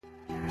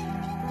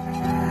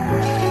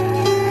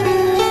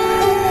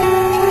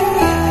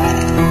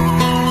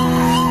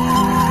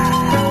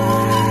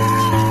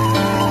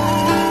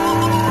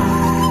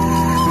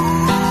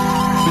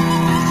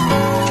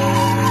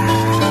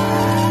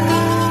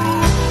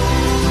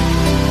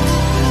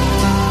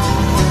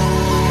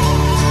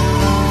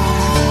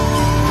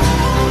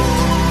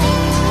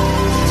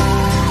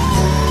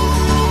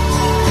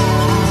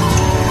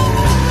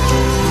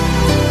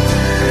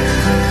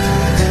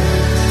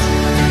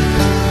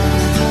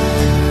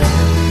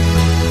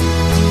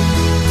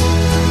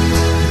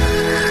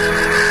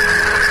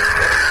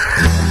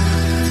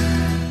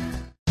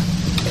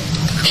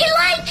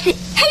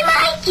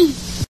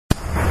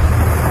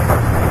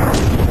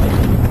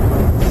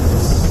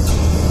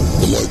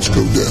lights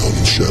go down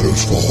and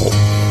shadows fall.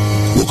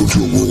 Welcome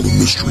to a world of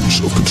mysteries,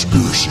 of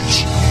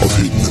conspiracies, of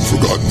hidden and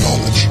forgotten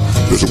knowledge.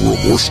 There's a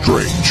world more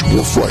strange,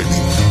 more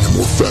frightening, and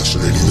more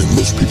fascinating than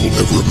most people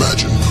ever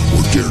imagined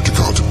or dared to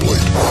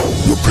contemplate.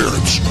 Your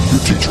parents,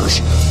 your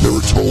teachers,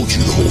 never told you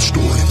the whole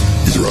story,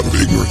 either out of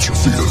ignorance or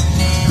fear.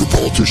 Your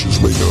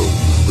politicians may know,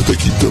 but they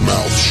keep their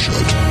mouths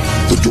shut.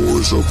 The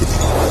door is opening.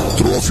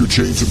 Throw off your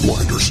chains and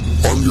blinders,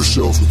 arm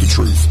yourself with the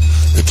truth,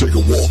 and take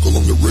a walk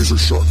along the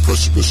razor-sharp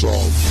precipice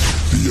of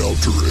the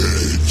Outer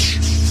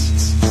Edge.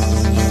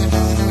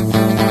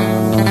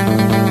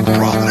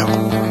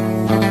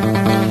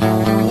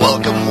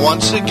 Welcome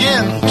once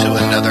again to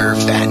another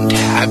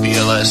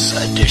fantabulous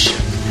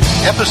edition,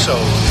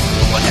 episode,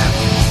 what have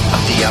you,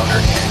 of The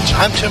Outer Edge.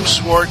 I'm Tim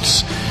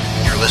Swartz.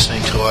 You're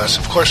listening to us,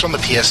 of course, on the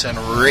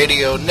PSN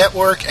Radio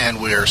Network,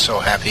 and we're so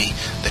happy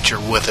that you're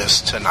with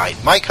us tonight.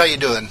 Mike, how you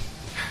doing?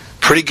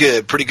 Pretty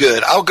good, pretty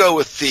good. I'll go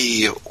with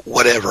the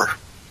whatever.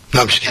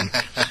 No, I'm just kidding.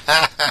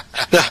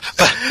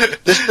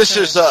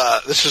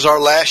 This is our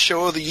last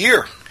show of the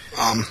year.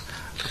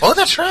 Oh,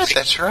 that's right.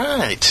 That's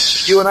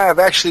right. You and I have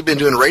actually been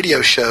doing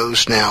radio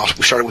shows now.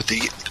 We started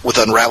with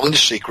Unraveling the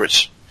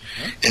Secrets,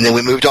 and then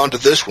we moved on to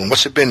this one.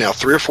 What's it been now?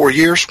 3 or 4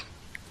 years?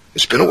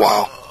 It's been a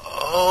while.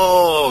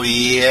 Oh,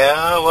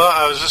 yeah. Well,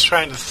 I was just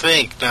trying to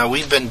think. Now,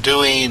 we've been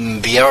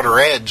doing The Outer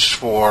Edge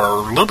for a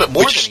little bit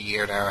more than a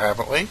year now,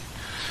 haven't we?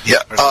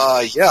 Yeah.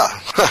 Yeah.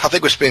 I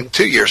think it's been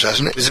 2 years,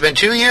 hasn't it? Has it been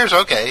 2 years?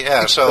 Okay,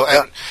 yeah. So,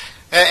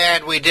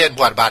 and we did,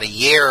 about a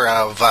year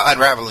of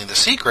Unraveling the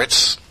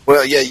Secrets.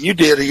 Well, yeah, you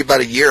did about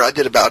a year. I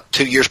did about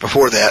 2 years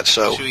before that.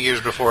 So 2 years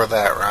before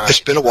that, right?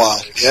 It's been a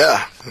while.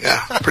 Yeah,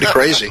 pretty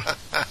crazy.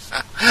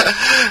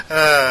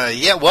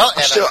 Yeah, well,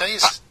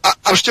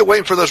 I'm still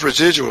waiting for those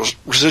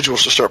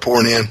residuals to start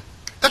pouring in.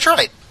 That's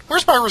right.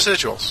 Where's my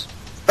residuals?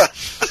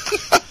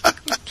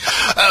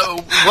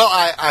 Well,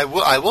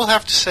 I will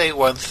have to say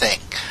one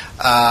thing.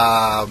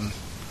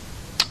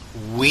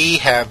 We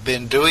have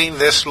been doing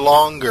this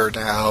longer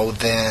now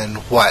than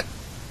what?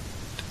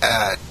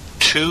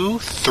 2,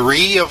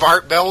 3 of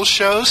Art Bell's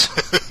shows.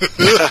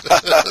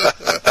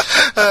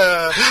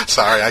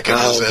 Sorry, I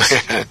couldn't resist.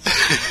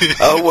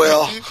 Oh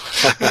well.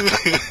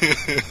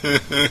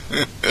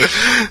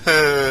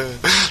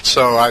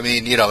 So I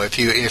mean,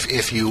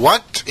 if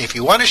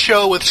you want a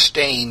show with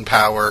staying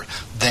power,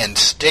 then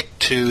stick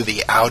to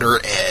The Outer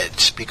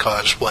Edge,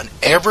 because when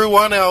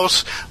everyone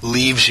else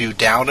leaves you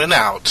down and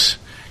out,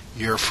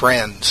 your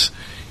friends,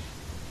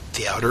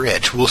 The Outer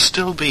Edge will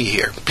still be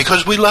here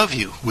because we love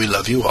you. We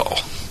love you all.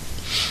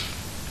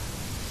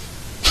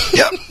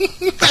 Yep,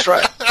 that's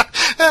right.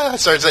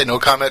 Sorry to say, no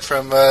comment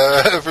from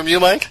you,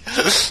 Mike.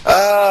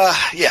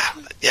 Yeah,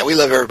 we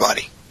love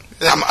everybody.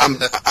 I'm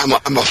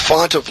a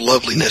font of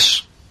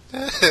loveliness.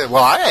 Well,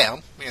 I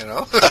am.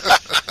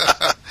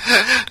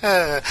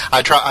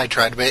 I try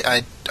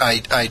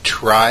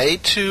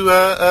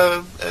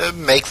to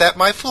make that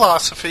my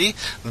philosophy.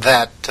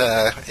 That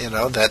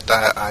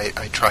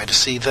I try to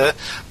see the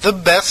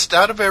best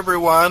out of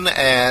everyone,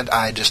 and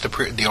I just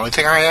the only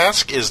thing I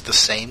ask is the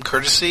same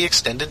courtesy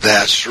extended to me.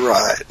 That's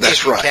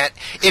right.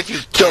 If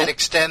you can't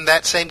extend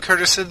that same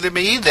courtesy to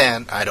me,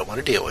 then I don't want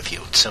to deal with you.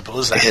 Simple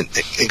as that.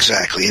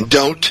 Exactly. And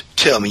don't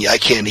tell me I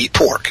can't eat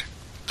pork.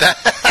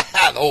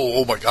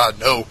 Oh my God,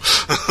 no!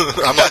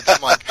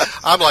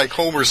 I'm like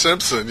Homer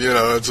Simpson.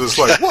 It's just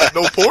like, what?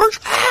 No pork?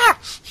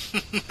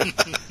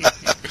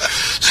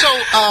 So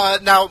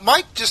now,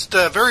 Mike, just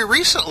very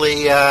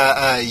recently,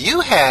 you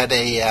had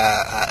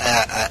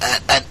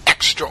an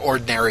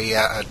extraordinary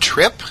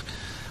trip.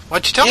 Why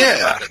don't you tell me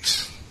about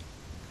it?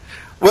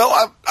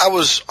 Well, I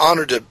was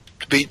honored to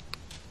be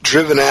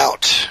flown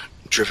out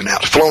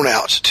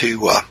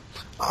to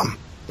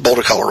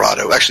Boulder,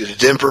 Colorado. Actually, to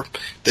Denver,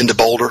 then to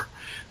Boulder.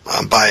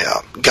 By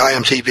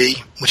Gaiam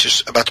TV, which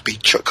is about to be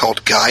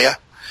called Gaia,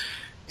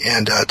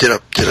 and did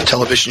a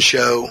television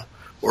show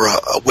or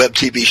a web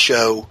TV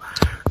show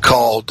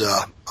called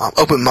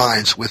Open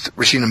Minds with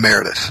Regina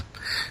Meredith.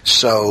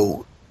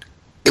 So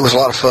it was a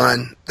lot of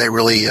fun. They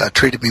really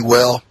treated me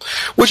well,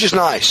 which is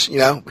nice,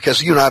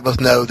 because you and I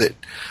both know that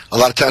a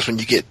lot of times when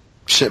you get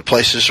sent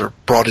places or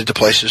brought into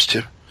places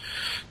to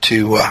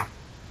do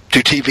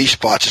TV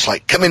spots, it's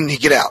like, come in and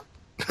get out.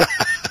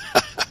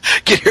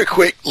 Get here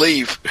quick,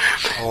 leave.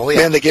 Oh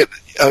yeah. Man, they gave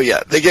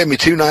me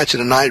 2 nights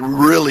and a night,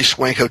 really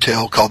swank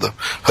hotel called the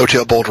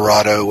Hotel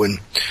Boulderado,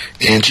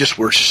 and just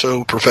were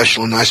so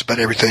professional and nice about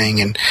everything.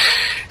 And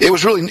it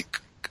was really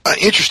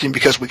interesting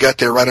because we got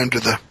there right under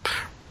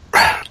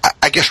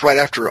I guess right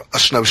after a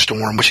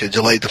snowstorm, which had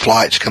delayed the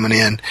flights coming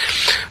in.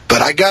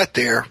 But I got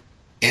there,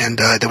 and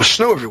there was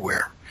snow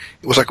everywhere.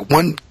 It was like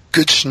one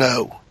good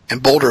snow,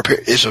 and Boulder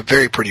is a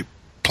very pretty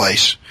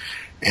place.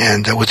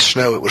 And with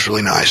snow, it was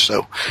really nice.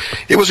 So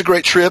it was a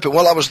great trip. And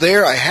while I was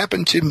there, I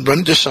happened to run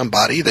into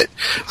somebody that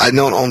I'd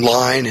known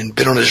online and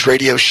been on his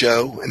radio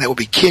show, and that would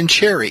be Ken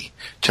Cherry,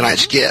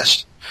 tonight's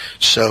guest.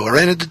 So I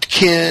ran into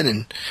Ken,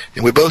 and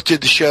we both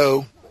did the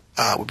show.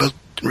 We both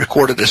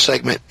recorded a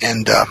segment,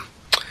 and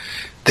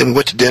then we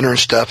went to dinner and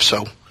stuff.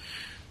 So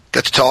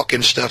got to talking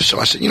and stuff. So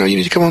I said, you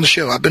need to come on the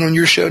show. I've been on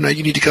your show. Now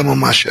you need to come on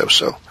my show.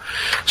 So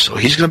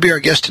he's going to be our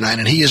guest tonight,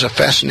 and he is a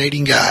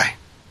fascinating guy.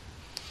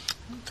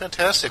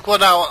 Fantastic. Well,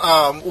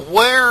 now,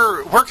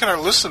 where can our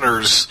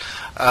listeners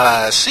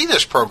see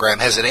this program?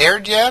 Has it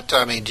aired yet?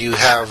 I mean, do you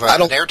have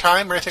an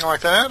airtime or anything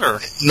like that? Or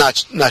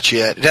not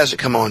yet. It hasn't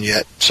come on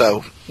yet.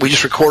 So we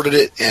just recorded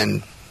it,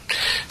 and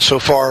so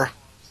far,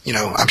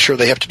 I'm sure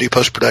they have to do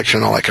post-production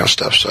and all that kind of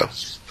stuff. So.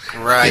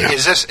 Right.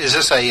 Is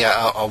this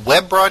a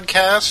web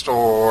broadcast,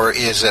 or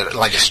is it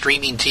like a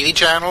streaming TV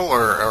channel,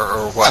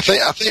 or what?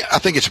 I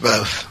think it's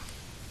both.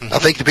 Mm-hmm. I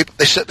think the people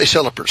they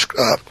sell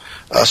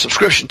a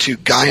subscription to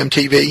Gaiam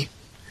TV,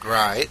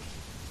 right?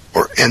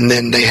 And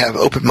then they have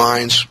Open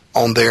Minds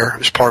on there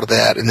as part of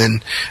that, and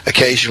then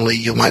occasionally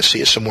you might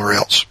see it somewhere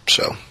else.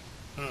 So.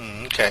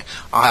 Okay,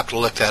 I'll have to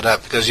look that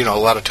up because a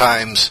lot of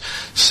times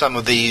some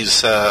of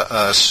these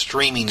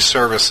streaming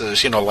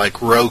services,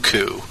 like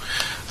Roku,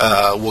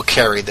 will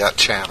carry that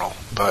channel,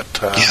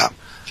 but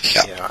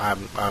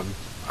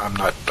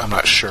I'm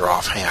not sure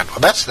offhand. Well,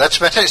 that's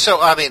fantastic. So,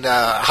 I mean,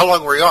 how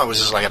long were you on? Was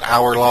this like an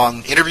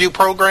hour-long interview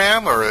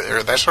program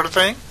or that sort of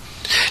thing?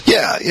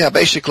 Yeah.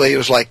 Basically, it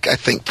was like I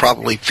think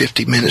probably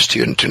 50 minutes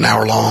to an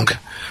hour long,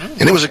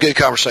 and it was a good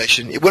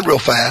conversation. It went real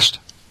fast.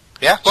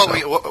 Yeah.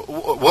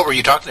 What were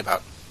you talking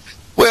about?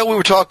 Well, we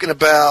were talking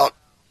about,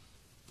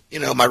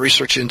 my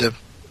research into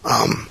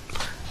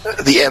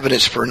the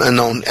evidence for an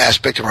unknown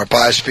aspect of our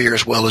biosphere,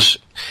 as well as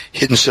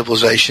hidden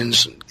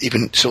civilizations,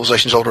 even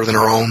civilizations older than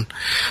our own,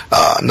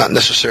 not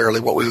necessarily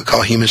what we would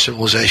call human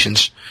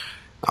civilizations,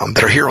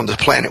 that are here on the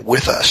planet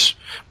with us,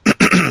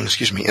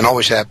 excuse me, and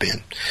always have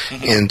been.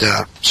 Mm-hmm. And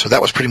so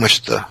that was pretty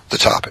much the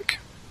topic.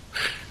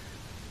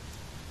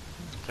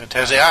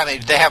 Fantastic. I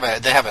mean, they have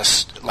a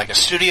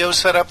studio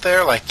set up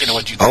there, like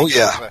what you think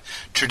of a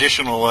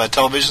traditional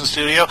television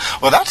studio.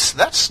 Well,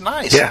 that's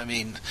nice. Yeah. I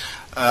mean,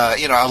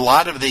 a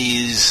lot of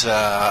these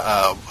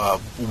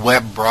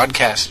web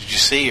broadcasts that you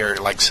see are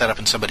like set up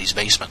in somebody's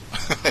basement.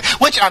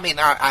 Which I mean,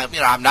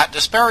 I'm not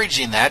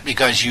disparaging that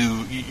because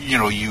you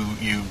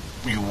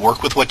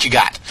work with what you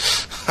got.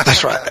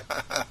 That's right.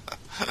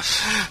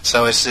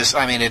 So it's just,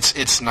 I mean,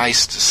 it's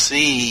nice to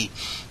see.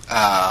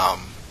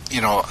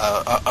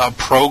 A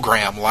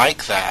program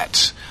like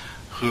that,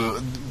 who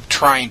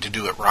trying to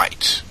do it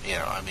right.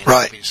 I mean,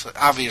 right.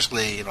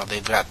 Obviously,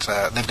 they've got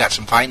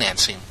some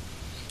financing,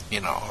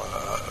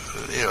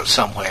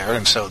 somewhere,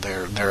 and so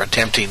they're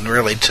attempting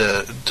really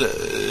to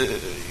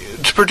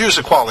produce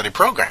a quality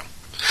program.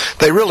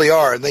 They really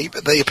are.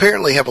 They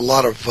apparently have a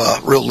lot of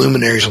real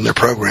luminaries on their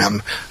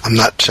program. I'm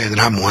not saying that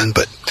I'm one,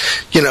 but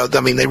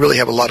they really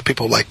have a lot of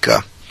people like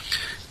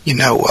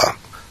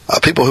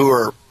people who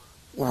are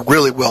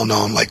really well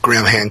known, like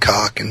Graham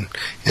Hancock and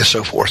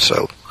so forth.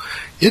 So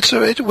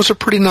it was a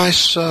pretty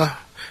nice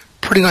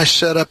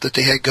setup that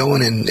they had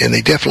going, and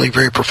they definitely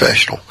very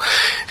professional.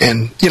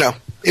 And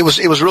it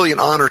was really an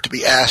honor to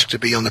be asked to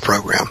be on the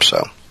program.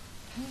 So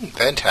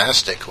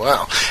fantastic!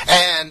 Wow.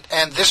 And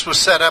this was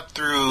set up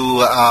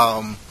through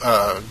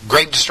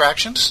Grave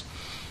Distractions.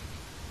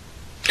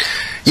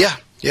 Yeah.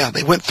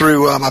 They went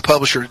through my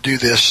publisher to do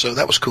this, so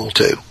that was cool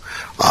too.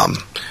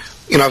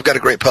 I've got a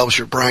great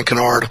publisher, Brian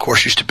Kennard, of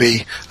course, used to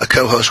be a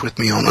co-host with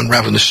me on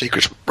Unraveling the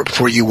Secrets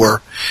before you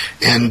were.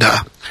 And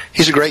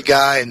he's a great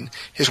guy, and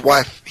he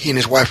and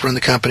his wife run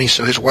the company,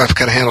 so his wife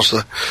kind of handles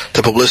the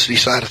publicity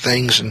side of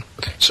things, and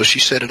so she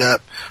set it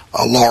up,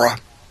 Laura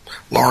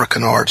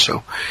Kennard.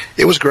 So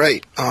it was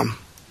great.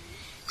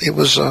 It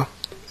was a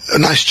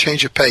nice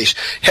change of pace.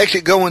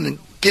 Hectic going and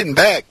getting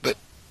back, but,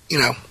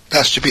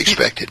 that's to be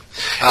expected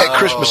at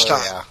Christmas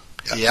time.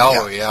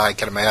 Yeah. I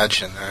can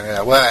imagine.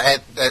 Well,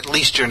 at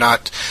least you're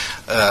not.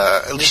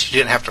 At least you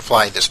didn't have to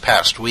fly this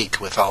past week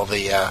with all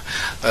the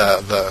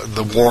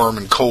warm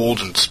and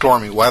cold and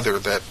stormy weather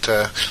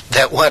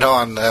that went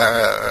on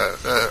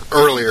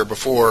earlier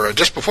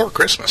just before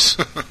Christmas.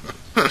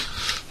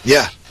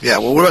 Yeah.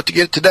 Well, we're about to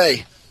get it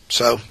today.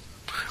 So,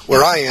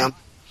 where I am.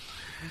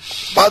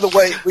 By the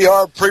way, we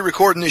are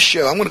pre-recording this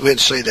show. I'm going to go ahead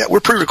and say that. We're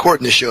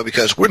pre-recording this show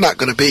because we're not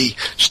going to be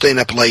staying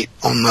up late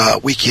on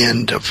the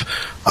weekend of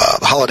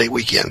the holiday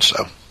weekend.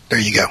 So there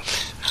you go.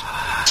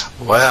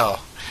 Well,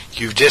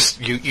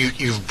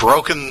 you've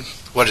broken,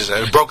 what is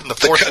it? Broken the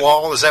fourth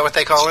wall? Is that what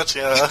they call it?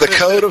 Yeah. The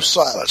code of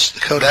silence.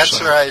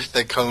 That's right,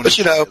 the code of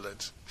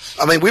silence.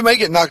 I mean, we may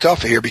get knocked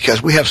off of here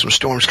because we have some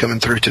storms coming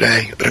through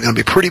today that are going to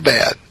be pretty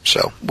bad.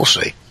 So we'll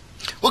see.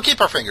 We'll keep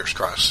our fingers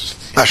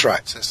crossed. That's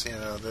right. Just, you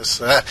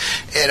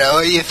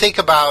think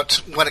about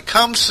when it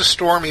comes to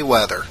stormy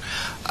weather,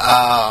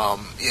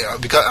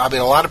 because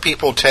a lot of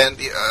people tend.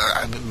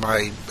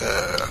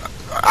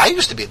 I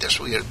used to be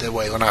the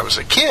way when I was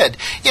a kid.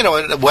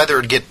 The weather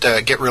would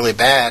get really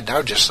bad, and I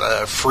would just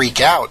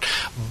freak out.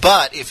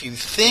 But if you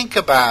think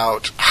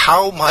about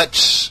how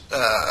much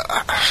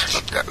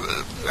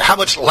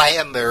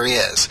land there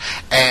is,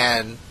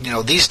 and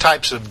these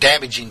types of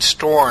damaging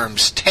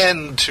storms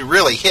tend to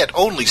really hit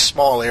only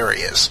small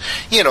areas.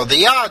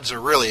 The odds are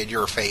really in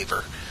your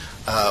favor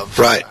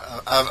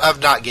of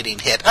not getting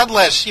hit,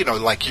 unless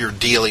like you're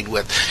dealing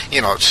with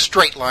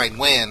straight line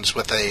winds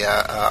with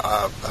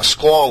a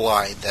squall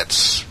line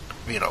that's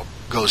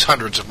goes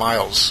hundreds of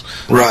miles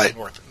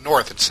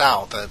north and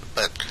south.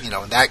 But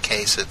in that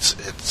case, it's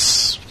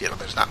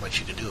there's not much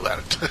you can do about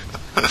it.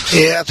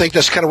 Yeah, I think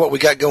that's kind of what we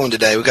got going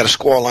today. We got a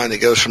squall line that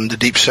goes from the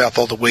deep south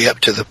all the way up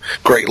to the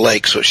Great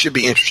Lakes, so it should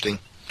be interesting.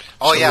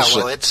 Oh, yeah,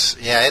 well, it's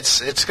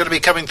going to be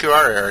coming through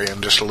our area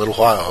in just a little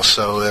while.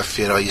 So if,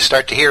 you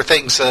start to hear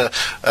things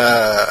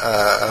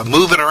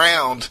moving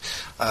around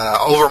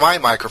over my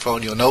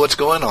microphone, you'll know what's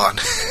going on.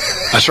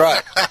 That's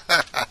right.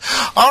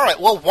 All right,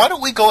 well, why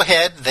don't we go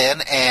ahead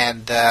then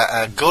and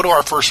go to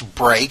our first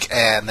break,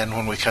 and then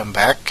when we come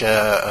back,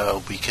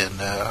 we can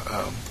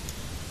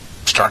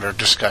start our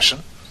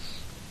discussion.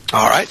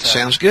 All right,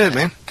 sounds good,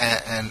 man.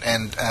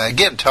 And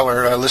again, tell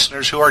our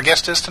listeners who our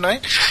guest is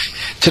tonight.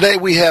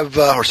 Tonight we have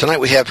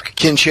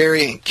Ken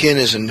Cherry. Ken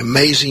is an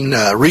amazing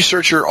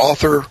researcher,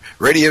 author,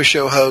 radio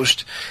show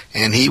host,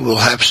 and he will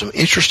have some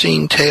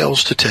interesting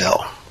tales to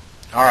tell.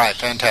 All right,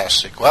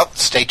 fantastic. Well,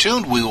 stay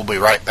tuned. We will be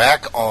right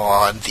back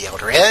on The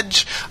Outer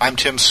Edge. I'm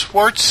Tim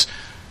Swartz.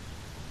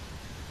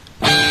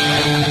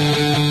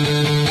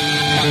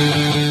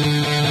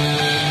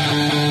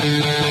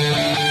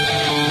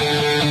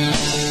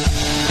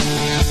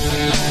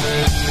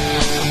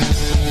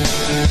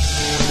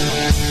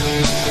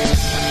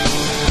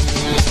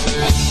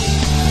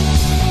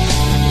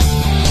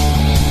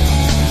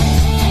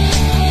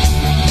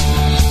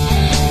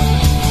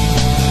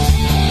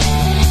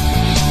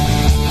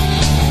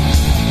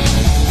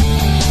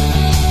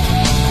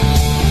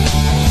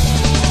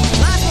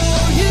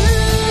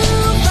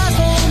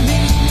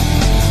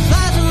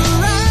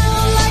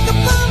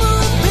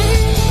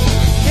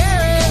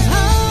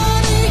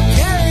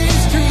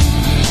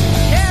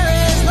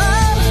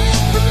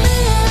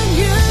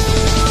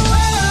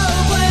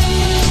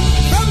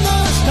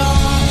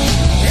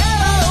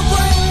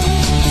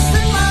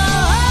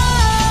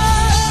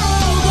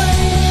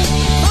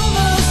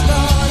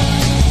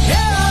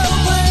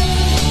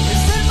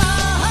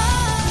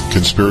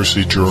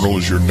 Conspiracy Journal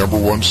is your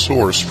 #1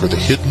 source for the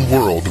hidden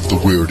world of the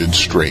weird and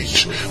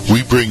strange.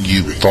 We bring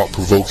you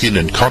thought-provoking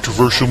and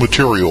controversial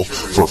material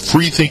for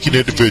free-thinking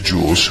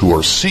individuals who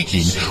are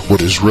seeking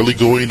what is really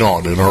going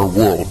on in our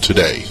world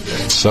today.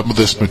 Some of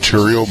this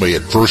material may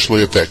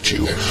adversely affect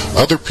you.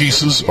 Other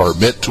pieces are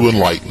meant to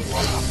enlighten.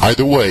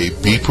 Either way,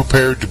 be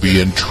prepared to be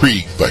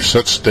intrigued by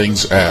such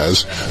things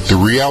as the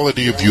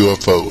reality of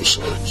UFOs,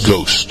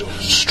 ghosts,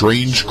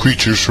 strange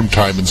creatures from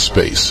time and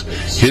space,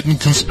 hidden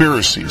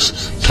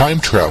conspiracies, time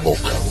travel,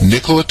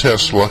 Nikola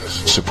Tesla,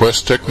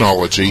 suppressed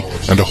technology,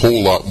 and a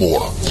whole lot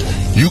more.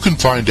 You can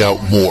find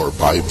out more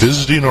by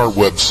visiting our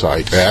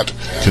website at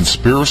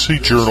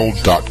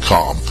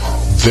conspiracyjournal.com.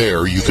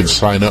 There you can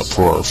sign up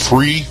for our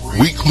free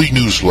weekly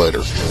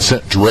newsletter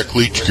sent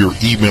directly to your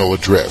email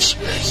address.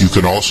 You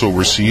can also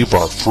receive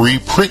our free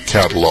print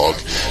catalog.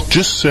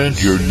 Just send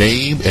your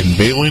name and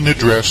mailing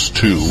address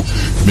to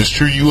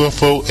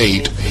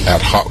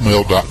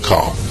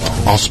MrUFO8@hotmail.com.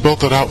 I'll spell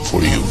that out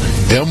for you.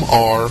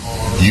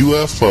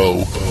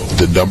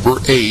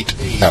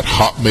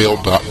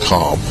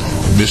 MrUFO8@hotmail.com.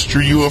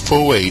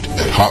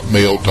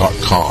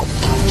 MrUFO8@hotmail.com.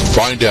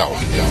 Find out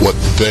what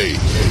they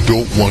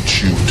don't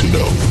want you to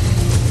know.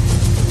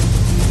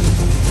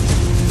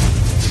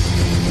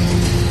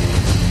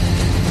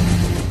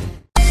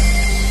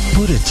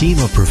 Put a team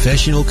of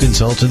professional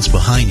consultants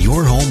behind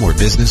your home or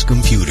business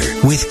computer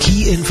with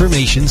Key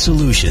Information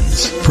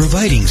Solutions,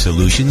 providing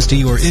solutions to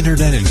your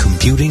internet and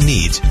computing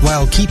needs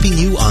while keeping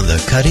you on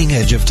the cutting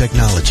edge of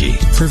technology.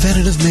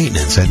 Preventative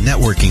maintenance and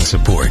networking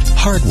support,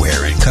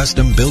 hardware and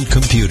custom-built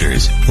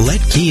computers.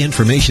 Let Key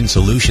Information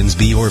Solutions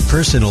be your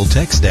personal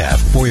tech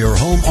staff for your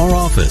home or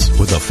office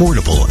with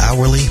affordable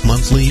hourly,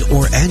 monthly,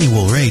 or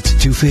annual rates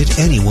to fit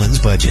anyone's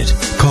budget.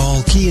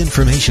 Call Key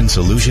Information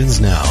Solutions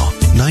now.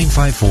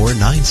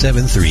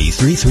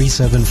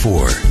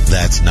 954-973-3374.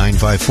 That's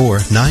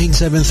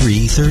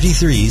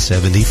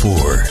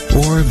 954-973-3374.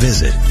 Or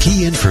visit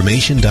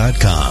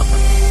keyinformation.com.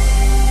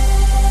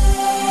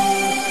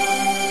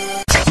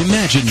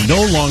 Imagine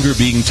no longer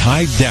being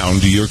tied down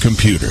to your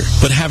computer,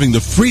 but having the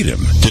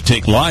freedom to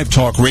take live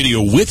talk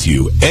radio with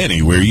you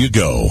anywhere you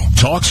go.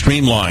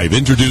 TalkStream Live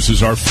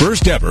introduces our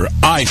first ever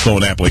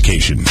iPhone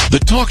application. The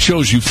talk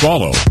shows you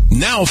follow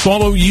now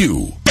follow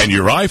you. And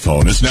your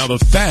iPhone is now the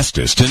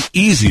fastest and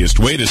easiest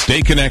way to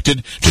stay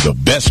connected to the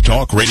best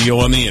talk radio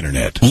on the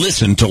internet.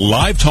 Listen to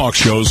live talk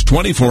shows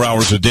 24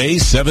 hours a day,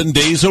 7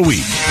 days a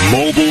week.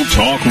 Mobile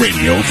talk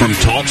radio from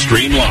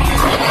TalkStream Live.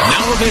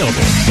 Now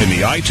available in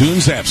the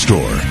iTunes App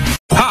Store.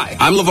 Hi,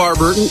 I'm LeVar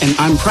Burton, and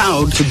I'm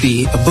proud to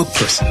be a book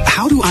person.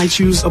 How do I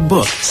choose a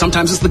book?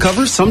 Sometimes it's the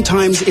cover,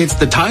 sometimes it's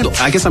the title.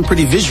 I guess I'm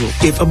pretty visual.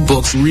 If a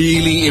book's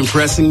really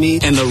impressing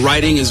me and the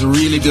writing is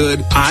really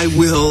good, I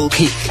will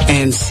peek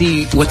and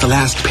see what the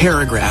last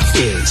paragraph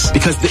is,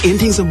 because the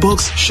endings of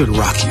books should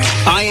rock you.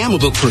 I am a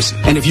book person,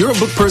 and if you're a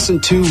book person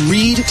too,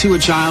 read to a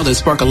child and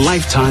spark a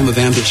lifetime of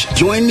ambition.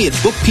 Join me at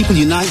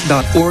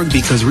bookpeopleunite.org,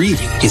 because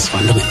reading is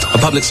fundamental. A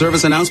public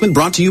service announcement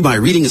brought to you by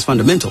Reading is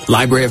Fundamental,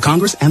 Library of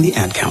Congress, and the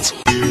Ad Council.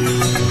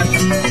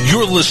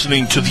 You're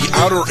listening to The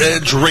Outer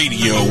Edge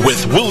Radio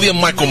with William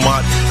Michael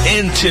Mott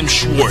and Tim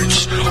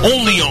Schwartz,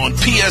 only on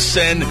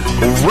PSN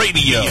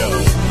Radio.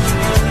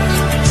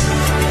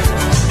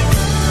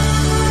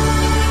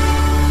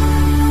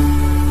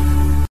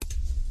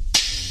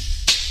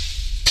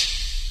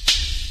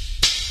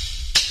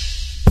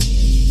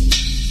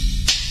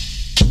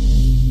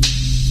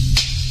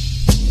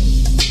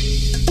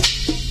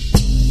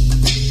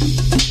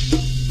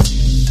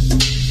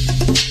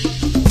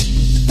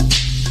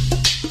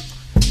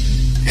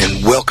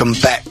 Welcome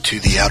back to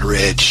The Outer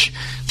Edge,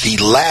 the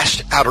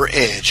last Outer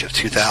Edge of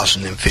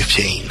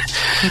 2015.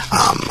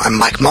 I'm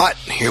Mike Mott,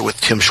 here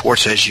with Tim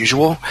Schwartz as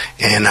usual,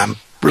 and I'm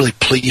really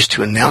pleased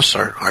to announce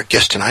our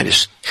guest tonight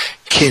is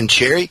Ken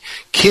Cherry.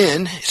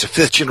 Ken is a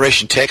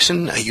fifth-generation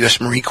Texan, a U.S.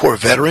 Marine Corps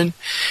veteran.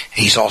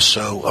 He's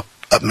also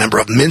a member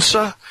of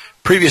Mensa,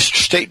 previous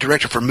state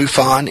director for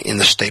MUFON in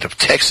the state of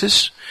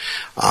Texas.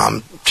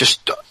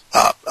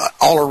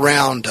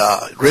 All-around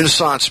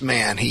Renaissance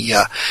man. He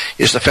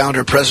is the founder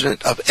and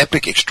president of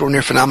Epic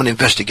Extraordinary Phenomena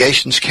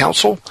Investigations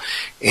Council,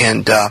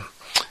 and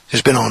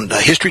has been on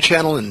the History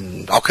Channel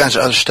and all kinds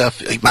of other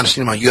stuff. You might have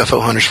seen him on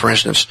UFO Hunters, for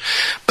instance.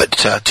 But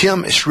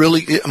Ken, it's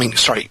really good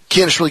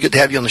to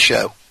have you on the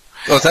show.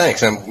 Well,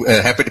 thanks. I'm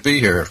happy to be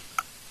here.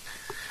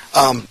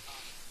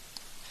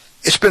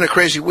 It's been a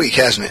crazy week,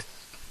 hasn't it?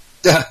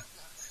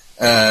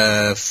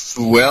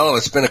 Well,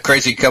 it's been a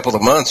crazy couple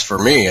of months for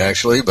me,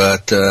 actually,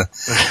 but,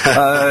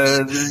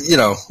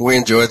 we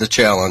enjoy the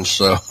challenge,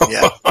 so.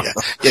 Yeah.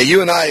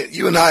 You and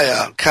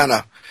I kind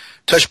of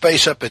touched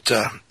base up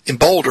in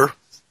Boulder,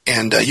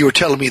 and you were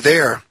telling me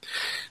there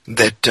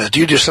that,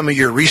 due to some of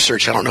your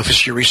research, I don't know if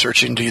it's your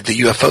research into the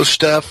UFO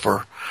stuff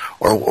or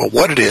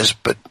what it is,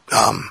 but,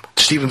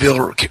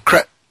 Stephenville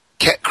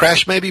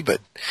crash maybe, but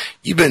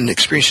you've been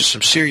experiencing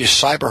some serious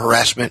cyber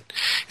harassment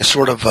and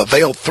sort of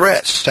veiled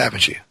threats,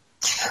 haven't you?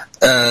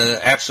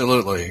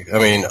 Absolutely. I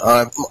mean,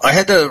 I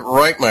had to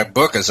write my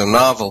book as a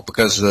novel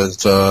because of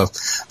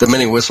the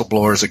many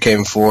whistleblowers that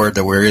came forward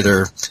that were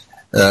either,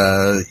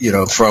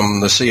 from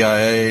the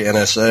CIA,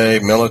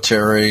 NSA,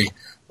 military,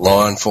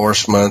 law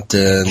enforcement,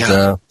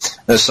 and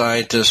the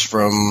scientists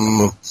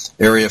from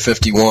Area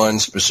 51,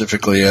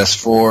 specifically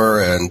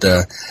S4, and,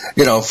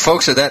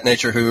 folks of that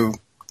nature who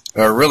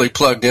are really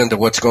plugged into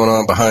what's going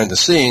on behind the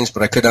scenes,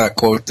 but I could not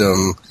quote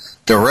them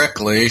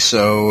directly,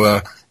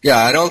 so,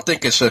 I don't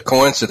think it's a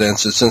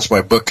coincidence that since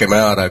my book came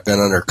out, I've been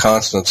under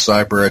constant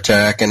cyber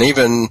attack and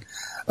even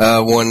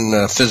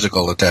one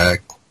physical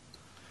attack.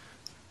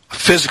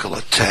 Physical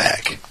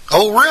attack?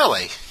 Oh,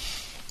 really?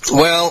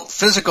 Well,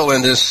 physical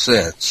in this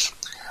sense.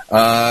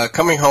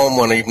 Coming home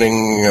one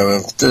evening,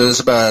 it was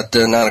about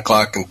 9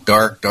 o'clock and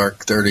dark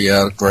 30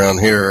 out around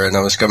here, and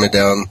I was coming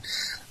down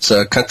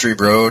a country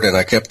road, and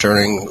I kept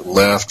turning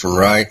left and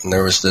right, and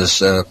there was this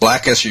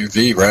black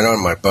SUV right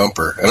on my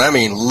bumper, and I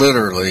mean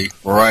literally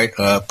right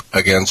up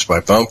against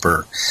my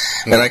bumper,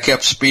 and I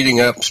kept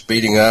speeding up,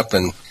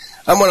 and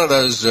I'm one of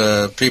those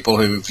people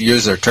who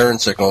use their turn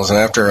signals, and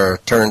after I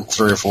turned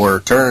 3 or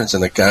 4 turns,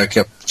 and the guy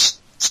kept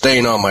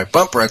staying on my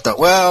bumper, I thought,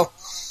 well,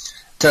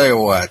 tell you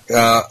what,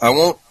 I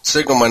won't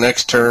signal my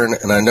next turn,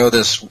 and I know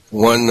this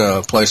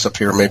one place up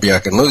here, maybe I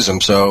can lose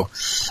him. So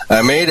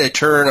I made a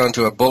turn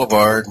onto a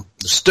boulevard,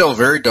 still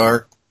very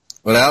dark,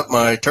 without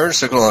my turn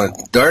signal on.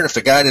 Darn if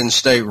the guy didn't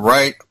stay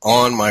right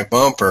on my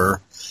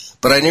bumper,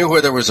 but I knew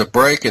where there was a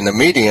break in the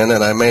median,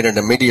 and I made an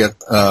immediate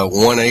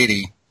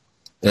 180,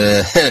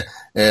 at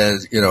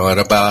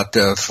about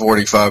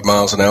 45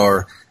 miles an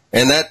hour,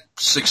 and that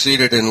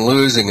succeeded in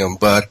losing him.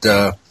 But,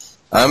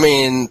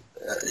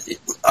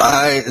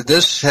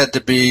 this had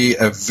to be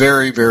a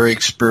very, very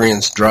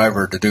experienced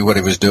driver to do what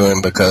he was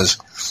doing because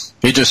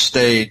he just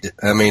stayed.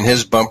 I mean,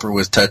 his bumper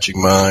was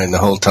touching mine the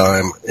whole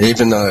time,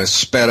 even though I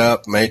sped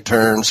up, made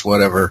turns,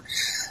 whatever.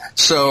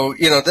 So,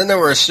 then there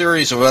were a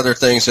series of other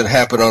things that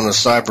happened on the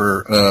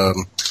cyber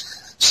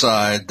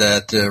side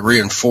that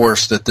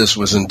reinforced that this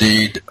was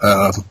indeed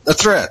a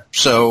threat.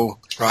 So,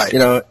 right.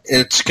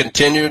 It's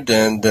continued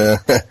and,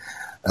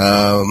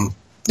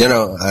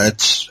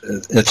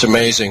 it's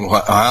amazing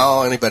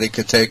how anybody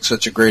could take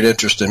such a great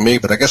interest in me,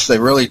 but I guess they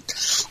really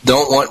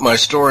don't want my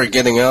story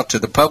getting out to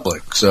the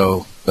public,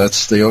 so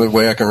that's the only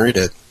way I can read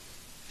it.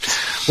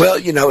 Well,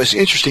 it's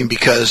interesting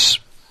because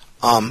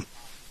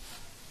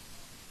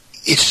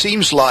it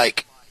seems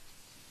like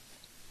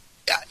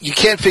you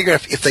can't figure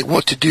out if they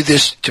want to do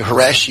this to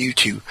harass you,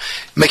 to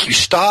make you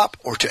stop,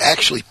 or to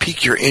actually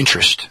pique your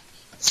interest.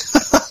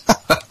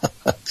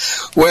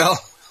 Well,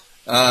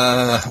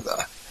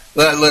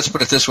 let's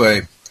put it this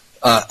way.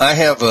 I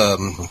have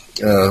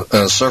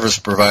a service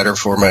provider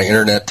for my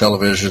internet,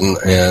 television,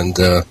 and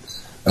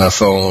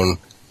phone,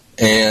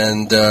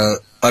 and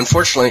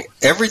unfortunately,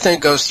 everything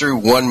goes through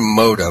one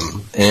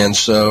modem. And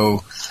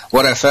so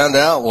what I found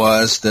out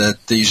was that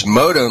these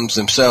modems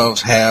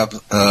themselves have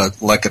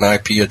like an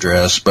IP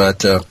address,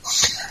 but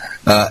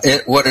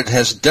what it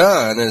has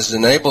done is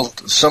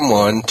enabled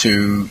someone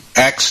to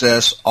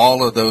access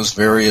all of those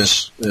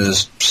various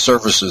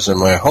services in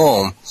my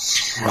home.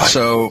 Right.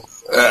 So,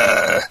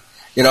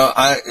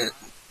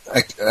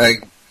 I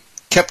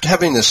kept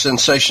having the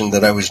sensation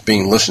that I was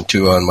being listened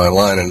to on my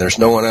line, and there's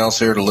no one else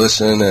here to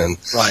listen. And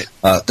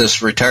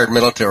this retired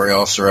military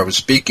officer I was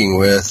speaking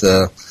with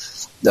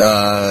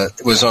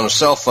was on a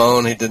cell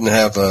phone. He didn't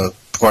have a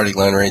party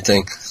line or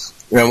anything.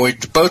 And we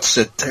both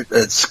said,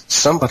 it's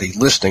somebody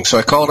listening. So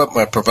I called up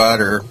my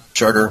provider,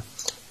 Charter,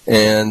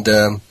 and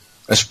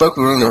I spoke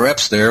with one of the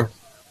reps there.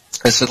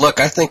 I said, look,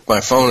 I think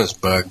my phone is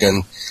bugged.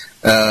 And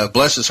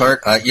bless his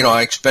heart,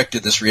 I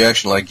expected this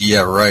reaction like,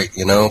 yeah, right,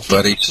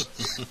 But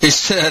he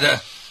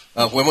said,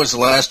 when was the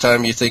last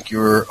time you think you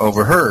were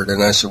overheard?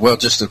 And I said, well,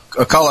 just a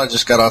call I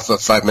just got off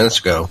of 5 minutes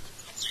ago.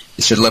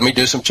 He said, let me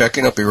do some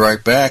checking. I'll be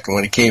right back. And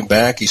when he came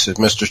back, he said,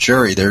 Mr.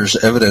 Cherry, there's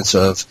evidence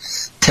of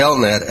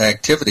Telnet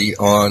activity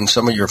on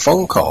some of your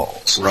phone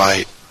calls.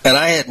 Right. And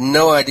I had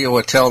no idea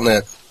what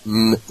Telnet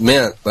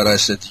meant, but I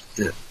said,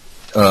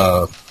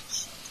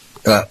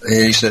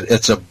 he said,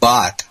 it's a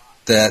bot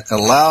that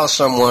allows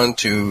someone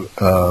to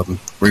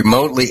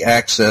remotely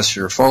access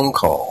your phone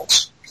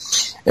calls.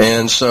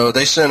 And so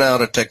they sent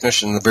out a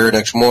technician the very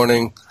next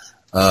morning,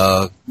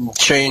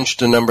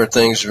 changed a number of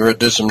things,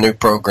 did some new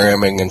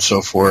programming and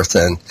so forth,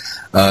 and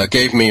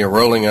gave me a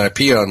rolling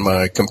IP on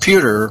my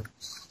computer.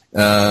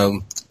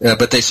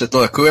 But they said,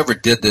 look, whoever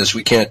did this,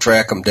 we can't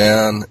track them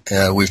down.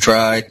 We've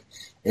tried.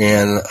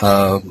 And,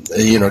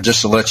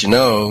 just to let you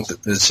know,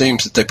 it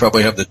seems that they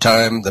probably have the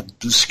time,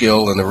 the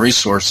skill, and the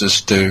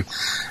resources to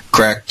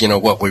crack,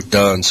 what we've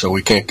done. So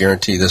we can't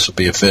guarantee this will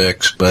be a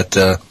fix. But,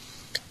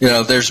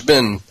 there's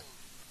been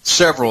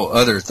several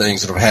other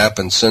things that have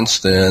happened since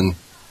then.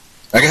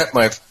 I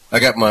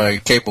got my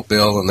cable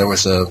bill, and there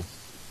was a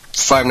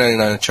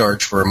 $5.99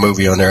 charge for a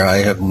movie on there. I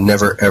have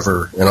never,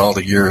 ever, in all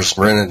the years,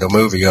 rented a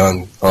movie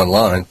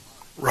online.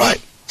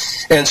 Right.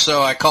 And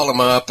so I called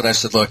him up, and I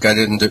said, look, I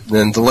didn't do,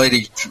 and the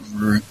lady,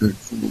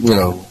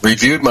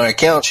 reviewed my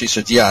account. She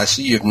said, yeah, I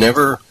see you've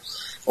never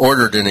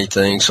ordered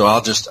anything, so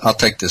I'll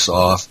take this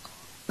off.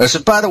 And I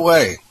said, by the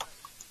way,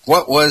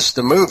 what was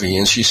the movie?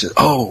 And she said,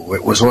 oh,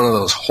 it was one of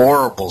those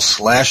horrible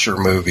slasher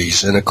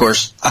movies. And, of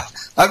course,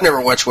 I've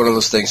never watched one of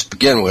those things to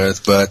begin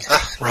with, but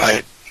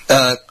right.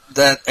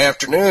 That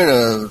afternoon,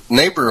 a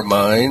neighbor of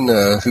mine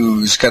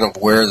who's kind of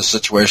aware of the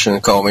situation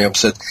called me up and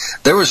said,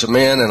 there was a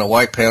man in a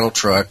white panel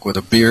truck with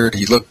a beard.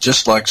 He looked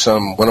just like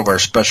one of our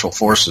special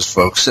forces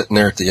folks sitting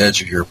there at the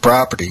edge of your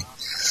property.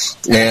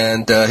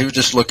 And he was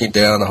just looking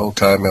down the whole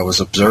time I was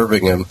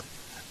observing him.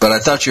 But I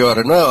thought you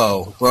ought to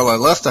know. Well, I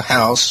left the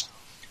house,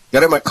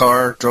 got in my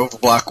car, drove a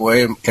block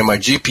away, and my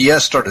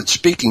GPS started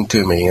speaking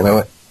to me. And I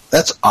went,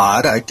 that's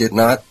odd. I did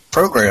not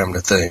program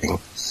the thing.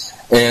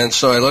 And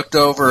so I looked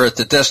over at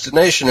the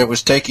destination. It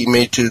was taking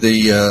me to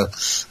the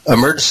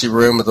emergency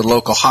room of the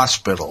local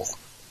hospital.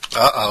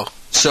 Uh-oh.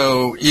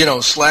 So,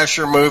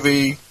 slasher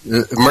movie,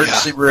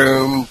 emergency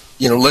room,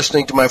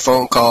 listening to my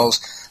phone calls,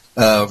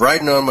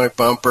 riding on my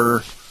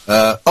bumper.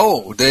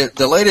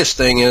 The latest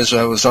thing is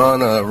I was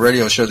on a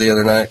radio show the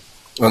other night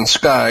on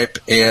Skype,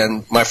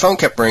 and my phone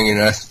kept ringing,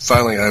 and I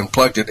finally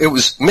unplugged it. It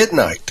was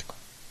midnight.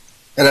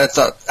 And I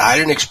thought, I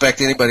didn't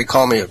expect anybody to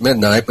call me at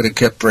midnight, but it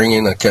kept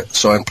ringing,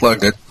 so I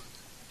unplugged it.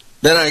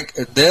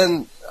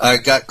 Then I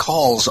got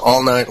calls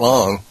all night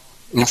long,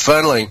 and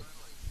finally,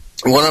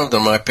 one of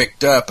them I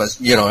picked up. I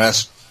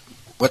asked,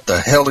 "What the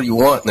hell do you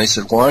want?" And they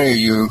said, "Why are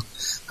you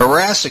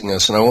harassing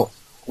us?" And I went,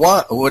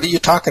 "What? What are you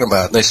talking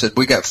about?" And they said,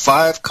 "We got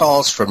 5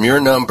 calls from your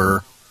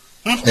number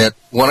at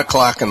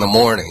 1:00 in the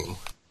morning."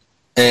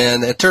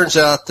 And it turns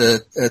out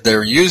that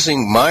they're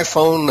using my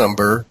phone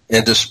number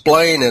and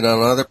displaying it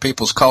on other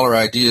people's caller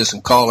IDs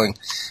and calling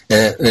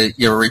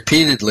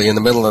repeatedly in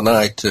the middle of the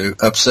night to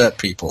upset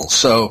people.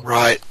 So,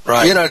 right.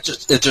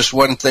 It's just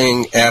one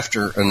thing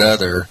after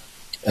another.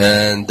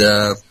 And,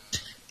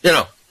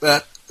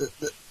 that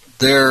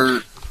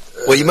they're...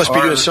 Well, you must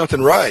be doing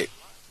something right.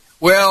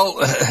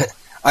 Well...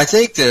 I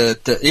think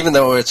that even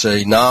though it's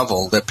a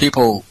novel, that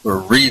people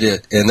read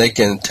it and they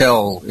can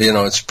tell,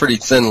 it's pretty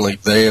thinly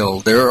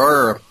veiled. There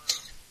are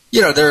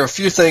a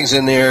few things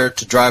in there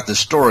to drive the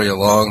story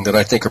along that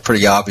I think are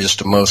pretty obvious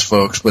to most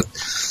folks, but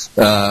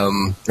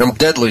I'm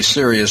deadly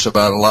serious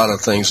about a lot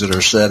of things that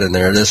are said in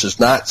there. This is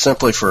not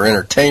simply for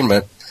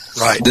entertainment.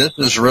 Right. This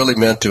is really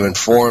meant to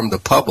inform the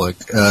public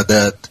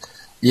that,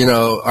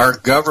 our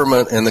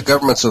government and the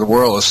governments of the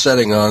world are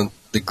setting on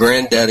the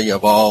granddaddy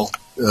of all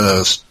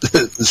the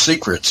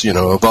secrets,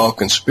 of all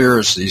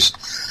conspiracies,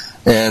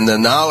 and the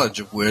knowledge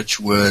of which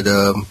would,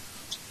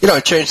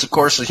 change the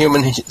course of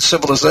human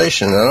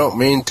civilization. I don't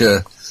mean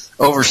to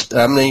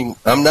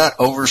I'm not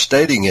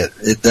overstating it.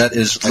 That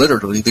is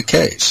literally the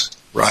case.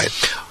 Right.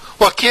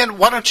 Well, Ken,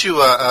 why don't you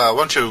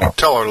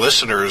tell our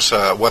listeners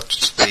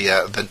what's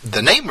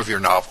the name of your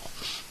novel?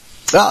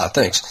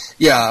 Thanks.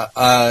 Yeah,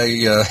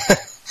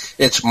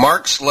 it's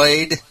Mark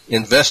Slade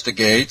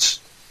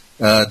Investigates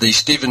the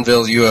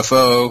Stephenville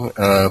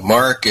UFO.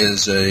 Mark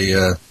is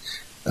a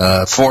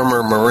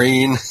former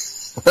Marine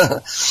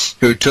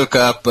who took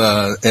up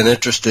an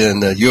interest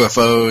in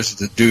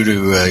UFOs due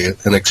to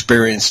an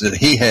experience that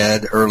he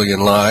had early in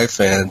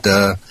life, and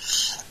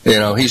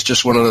he's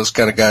just one of those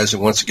kind of guys that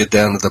wants to get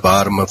down to the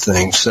bottom of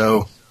things.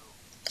 So,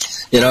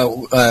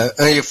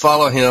 you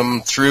follow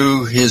him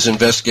through his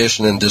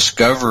investigation and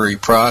discovery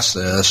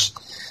process,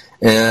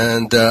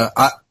 and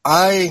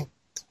I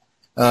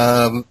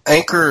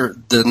anchor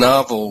the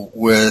novel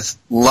with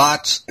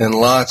lots and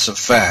lots of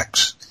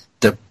facts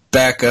to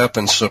back up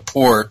and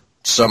support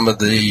some of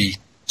the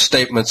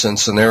statements and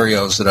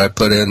scenarios that I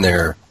put in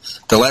there,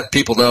 to let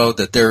people know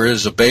that there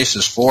is a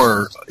basis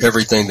for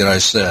everything that I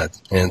said.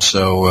 And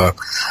so,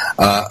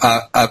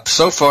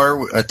 so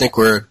far, I think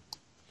we're at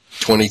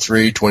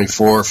 23,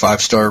 24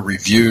 5-star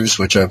reviews,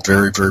 which I'm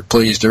very, very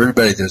pleased.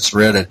 Everybody that's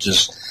read it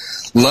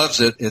just loves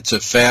it. It's a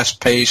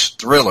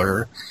fast-paced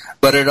thriller,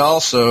 but it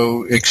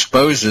also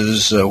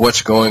exposes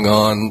what's going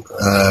on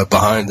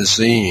behind the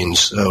scenes.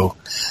 So,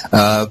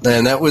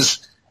 and it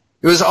was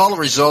all a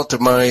result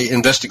of my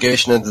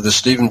investigation into the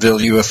Stephenville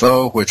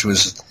UFO, which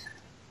was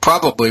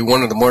probably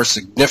one of the more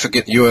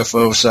significant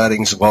UFO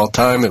sightings of all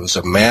time. It was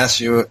a mass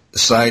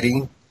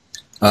sighting.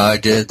 I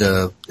did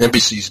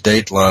NBC's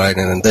Dateline,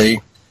 and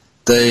they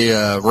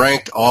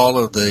ranked all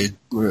of the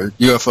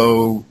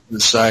UFO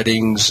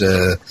sightings,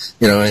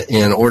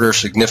 in order of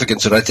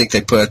significance, and I think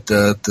they put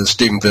the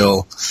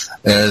Stephenville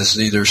as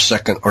either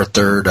second or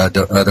third. I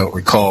don't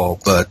recall,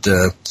 but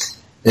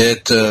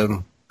it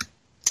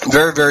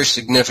very, very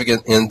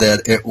significant in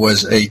that it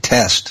was a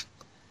test.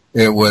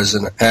 It was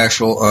an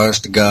actual,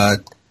 honest to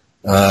God,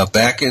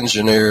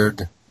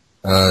 back-engineered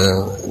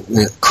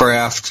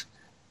craft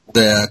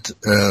that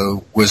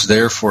was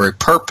there for a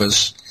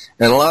purpose.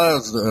 And a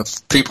lot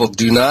of people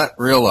do not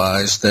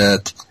realize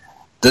that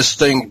this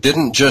thing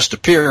didn't just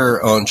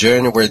appear on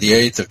January the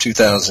 8th of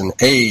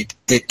 2008.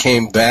 It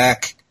came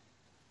back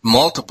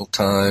multiple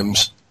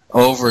times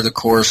over the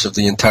course of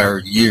the entire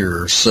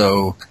year.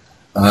 So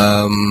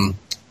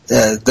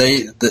at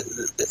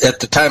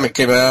the time it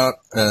came out,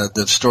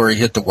 the story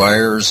hit the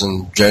wires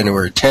on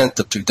January 10th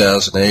of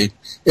 2008.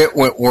 It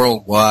went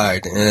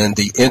worldwide, and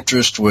the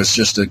interest was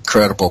just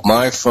incredible.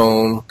 My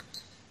phone,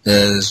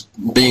 as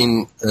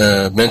being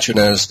mentioned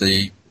as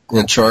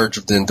in charge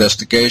of the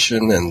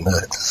investigation and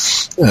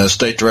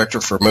state director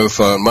for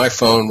MUFON, my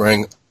phone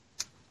rang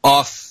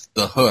off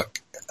the hook.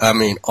 I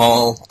mean,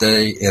 all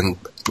day and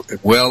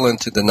well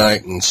into the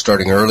night and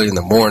starting early in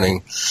the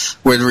morning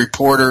with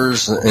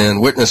reporters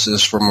and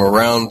witnesses from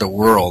around the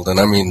world, and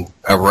I mean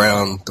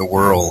around the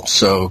world.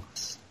 So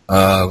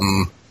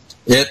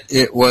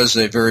it was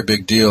a very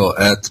big deal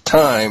at the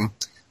time,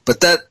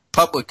 but that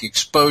public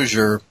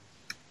exposure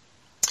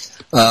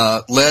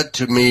led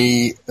to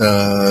me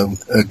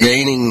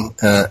gaining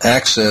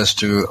access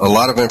to a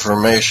lot of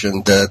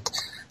information that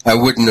I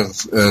wouldn't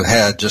have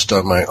had just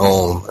on my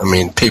own. I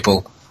mean,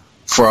 people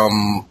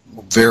from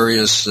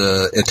various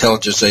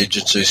intelligence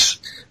agencies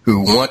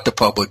who want the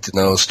public to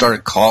know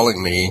started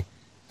calling me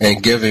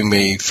and giving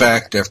me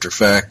fact after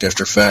fact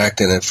after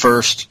fact. And at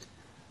first,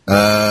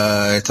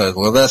 I thought,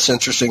 well, that's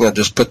interesting. I'll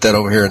just put that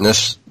over here in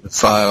this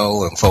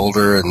file and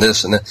folder and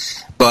this and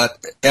that. But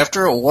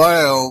after a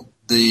while,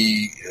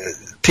 the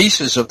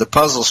pieces of the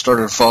puzzle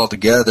started to fall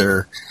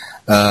together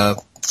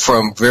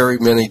from very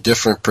many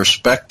different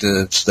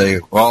perspectives. They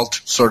all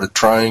sort of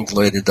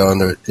triangulated on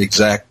the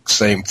exact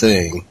same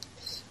thing.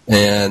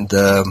 And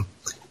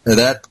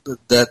that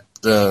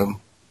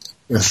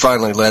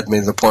finally led me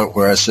to the point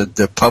where I said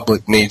the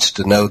public needs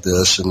to know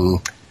this, and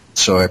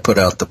so I put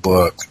out the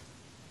book.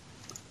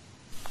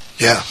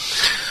 Yeah.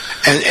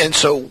 And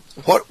so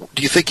what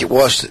do you think it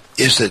was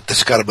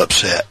that's got him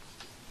upset?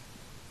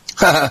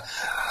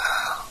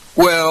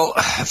 Well,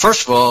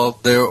 first of all,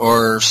 there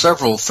are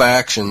several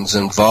factions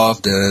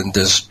involved in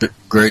this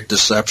great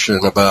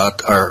deception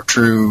about our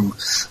true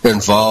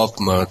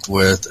involvement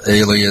with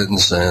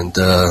aliens and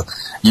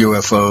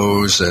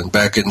UFOs and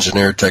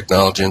back-engineered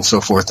technology and so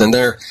forth. And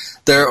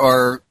there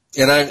are,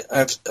 and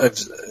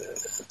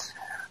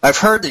I've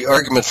heard the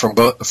argument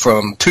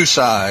from two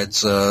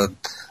sides.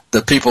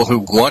 The people who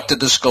want to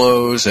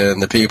disclose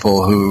and the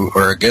people who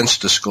are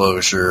against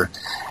disclosure.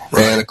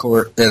 Right.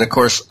 And of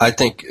course, I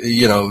think,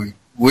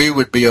 we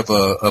would be of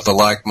a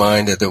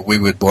like-minded that we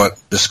would want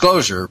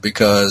disclosure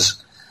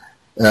because,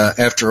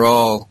 after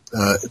all,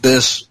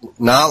 this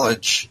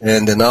knowledge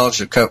and the knowledge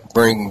that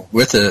bring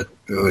with it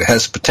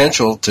has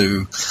potential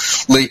to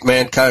leap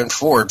mankind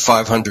forward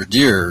 500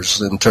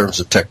 years in terms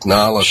of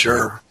technology.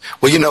 Sure.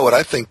 Well, you know what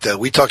I think, though?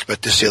 We talked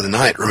about this the other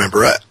night,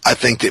 remember? I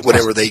think that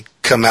whatever they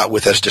come out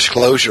with as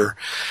disclosure,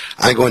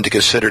 I'm going to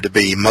consider to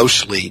be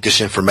mostly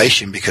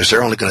disinformation because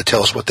they're only going to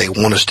tell us what they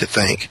want us to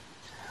think.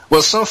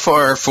 Well, so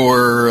far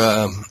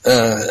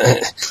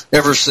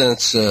ever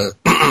since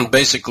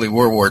basically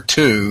World War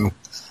II,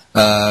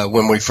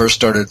 when we first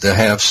started to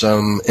have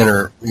some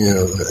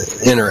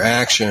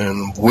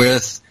interaction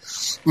with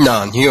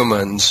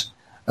non-humans.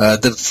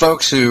 The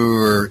folks who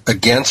are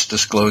against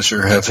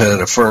disclosure have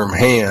had a firm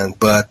hand,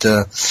 but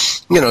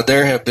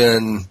there have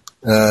been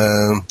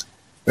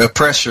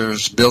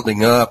pressures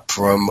building up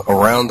from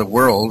around the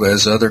world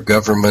as other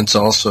governments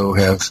also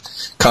have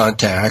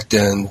contact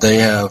and they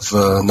have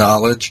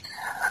knowledge.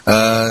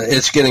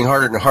 It's getting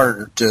harder and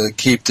harder to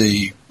keep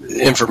the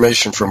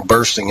information from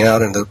bursting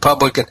out into the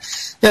public,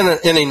 and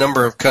any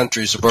number of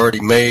countries have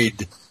already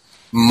made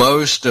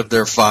most of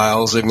their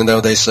files, even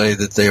though they say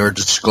that they are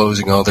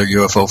disclosing all their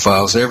UFO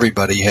files.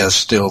 Everybody has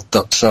still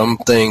some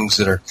things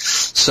that are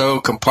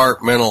so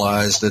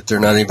compartmentalized that they're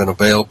not even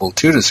available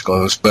to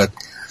disclose. But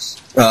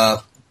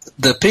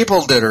the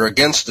people that are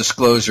against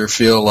disclosure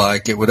feel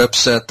like it would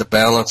upset the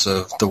balance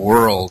of the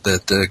world,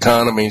 that the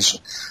economies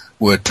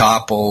would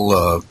topple,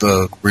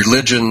 the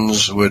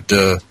religions would,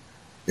 be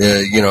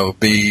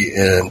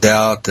in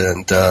doubt,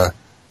 and the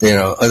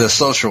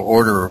social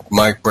order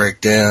might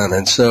break down.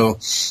 And so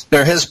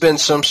there has been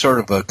some sort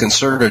of a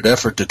concerted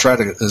effort to try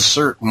to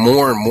assert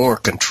more and more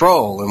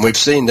control. And we've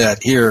seen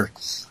that here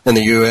in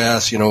the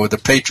U.S., with the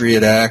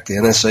Patriot Act, the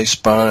NSA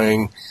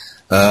spying,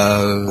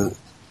 the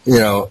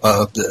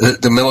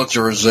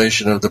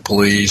militarization of the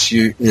police,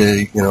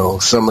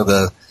 some of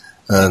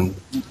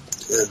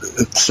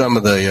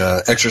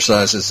the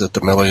exercises that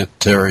the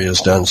military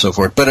has done and so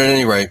forth. But at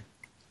any rate,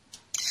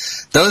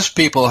 those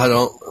people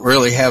don't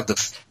really have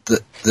that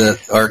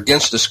are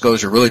against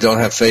disclosure really don't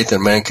have faith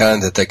in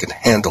mankind that they can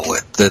handle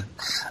it, that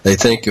they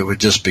think it would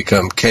just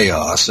become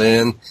chaos.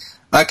 And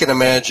I can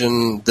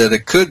imagine that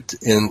it could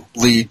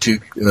lead to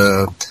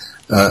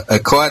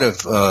quite a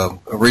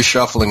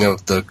reshuffling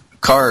of the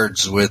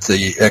cards with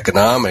the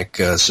economic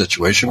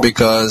situation,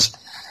 because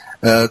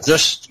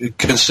just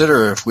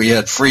consider if we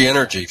had free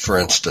energy, for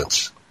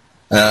instance.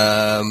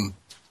 There's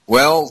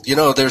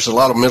a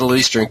lot of Middle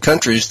Eastern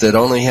countries that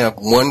only have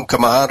one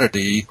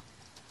commodity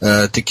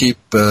to keep,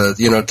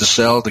 to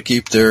sell to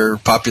keep their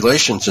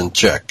populations in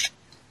check.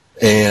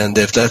 And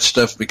if that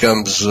stuff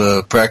becomes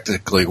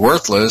practically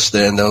worthless,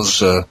 then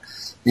those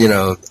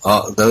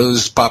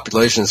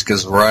populations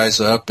could rise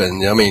up,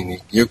 and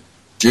you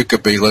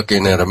could be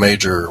looking at a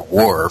major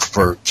war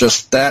for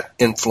just that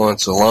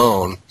influence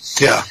alone.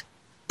 Yeah.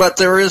 But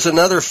there is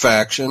another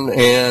faction,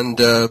 and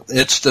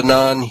it's the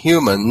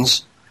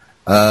non-humans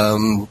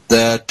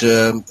that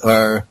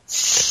are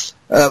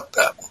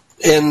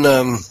in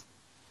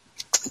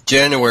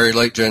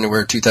late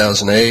January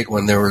 2008,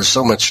 when there was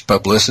so much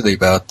publicity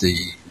about the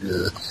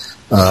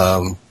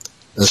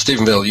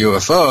Stephenville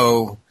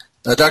UFO.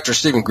 Dr.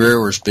 Stephen Greer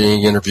was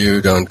being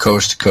interviewed on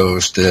Coast to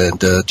Coast, and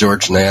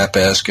George Knapp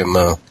asked him,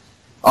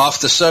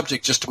 off the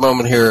subject just a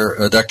moment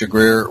here, Dr.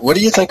 Greer, what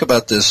do you think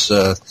about this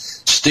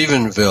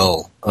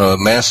Stephenville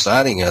mass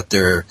sighting out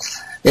there?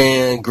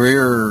 And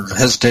Greer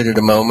hesitated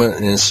a moment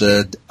and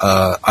said,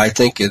 I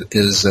think it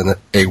is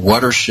a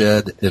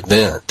watershed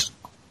event.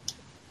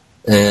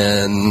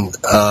 And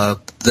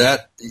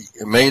that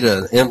made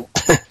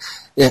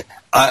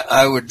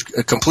I would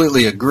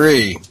completely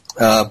agree.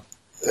 A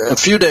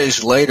few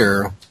days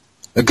later,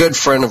 a good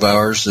friend of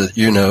ours that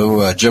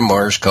Jim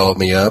Mars, called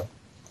me up,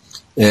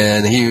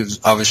 and he was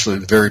obviously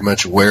very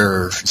much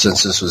aware,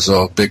 since this was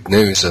all big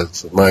news,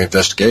 of my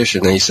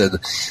investigation. And he said,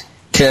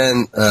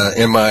 Ken,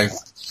 in my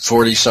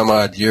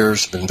 40-some-odd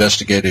years of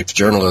investigative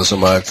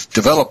journalism, I've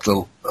developed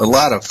a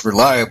lot of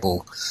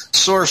reliable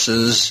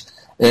sources.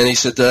 And he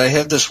said, I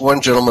have this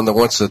one gentleman that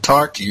wants to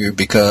talk to you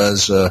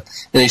because, and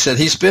he said,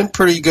 he's been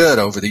pretty good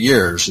over the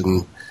years.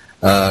 And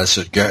I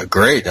said,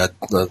 great,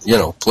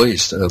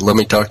 please, let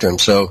me talk to him.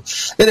 So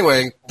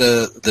anyway,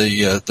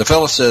 the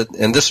fellow said,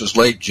 and this was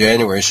late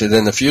January, he said,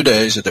 in a few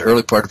days, at the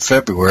early part of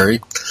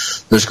February,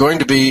 there's going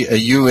to be a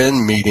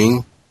UN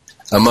meeting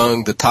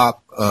among the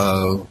top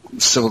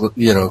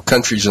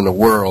countries in the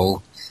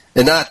world,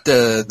 and not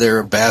their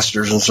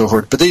ambassadors and so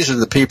forth, but these are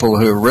the people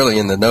who are really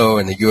in the know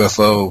in the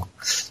UFO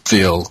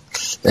field.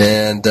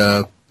 And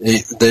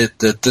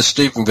this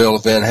Stephenville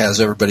event has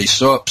everybody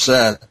so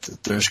upset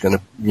that there's going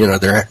to,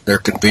 they're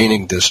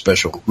convening this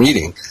special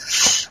meeting.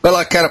 Well,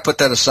 I kind of put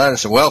that aside and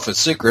said, well, if it's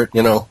secret,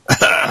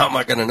 how am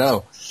I going to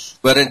know?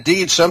 But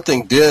indeed,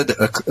 something did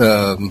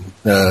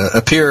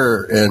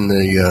appear in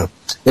the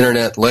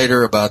internet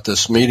later about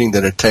this meeting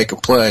that had taken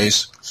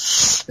place,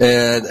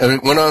 and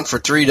it went on for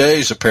 3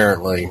 days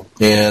apparently.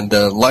 And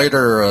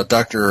later,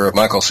 Dr.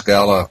 Michael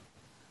Sala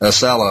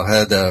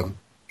had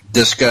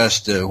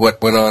discussed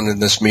what went on in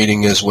this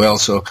meeting as well.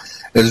 So,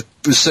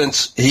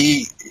 since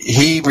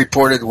he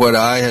reported what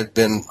I had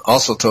been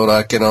also told,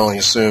 I can only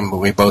assume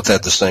we both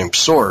had the same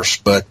source.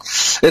 But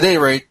at any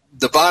rate,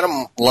 the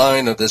bottom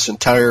line of this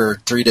entire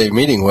 3-day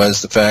meeting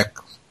was the fact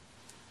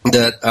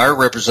that our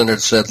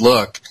representative said,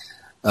 look,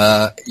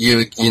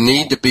 you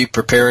need to be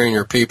preparing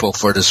your people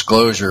for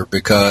disclosure,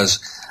 because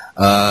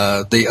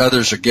the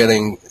others are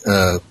getting,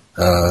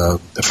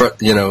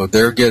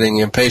 they're getting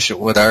impatient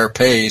with our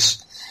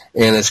pace,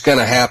 and it's going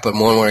to happen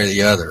one way or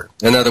the other.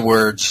 In other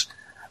words,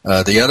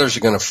 The others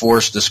are going to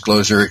force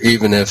disclosure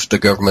even if the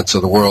governments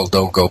of the world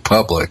don't go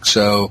public.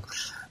 So,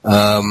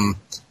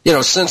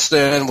 since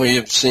then we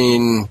have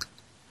seen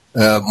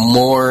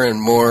more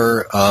and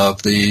more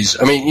of these.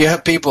 I mean, you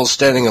have people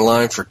standing in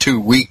line for 2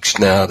 weeks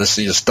now to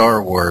see a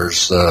Star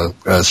Wars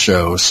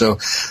show. So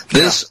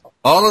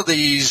all of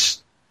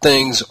these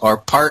things are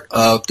part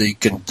of the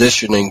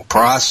conditioning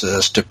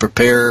process to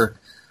prepare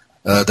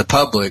the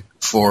public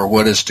for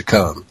what is to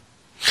come.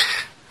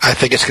 I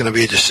think it's going to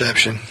be a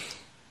deception.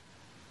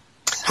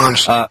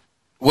 Honestly.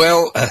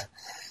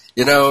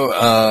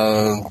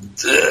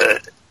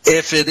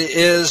 If it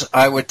is,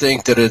 I would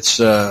think that it's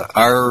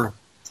our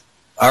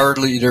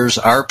leaders,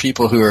 our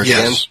people who are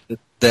against it,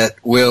 that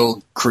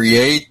will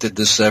create the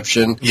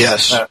deception.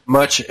 Yes.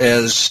 Much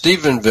as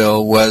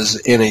Stephenville was,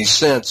 in a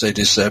sense, a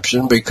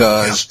deception,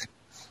 because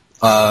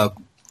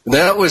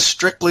that was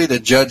strictly to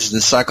judge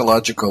the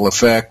psychological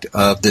effect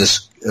of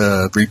this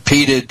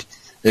repeated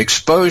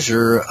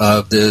exposure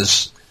of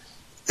this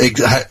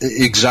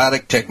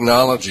exotic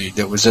technology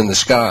that was in the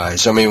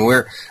skies. I mean,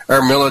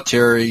 our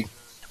military.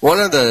 One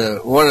of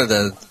the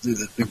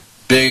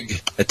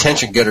big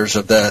attention getters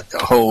of that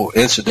whole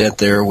incident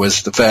there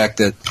was the fact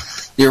that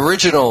the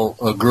original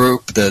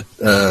group that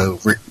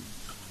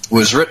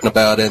was written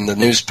about in the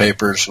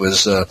newspapers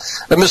was a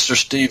Mr.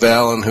 Steve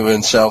Allen, who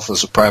himself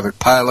was a private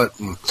pilot,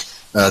 and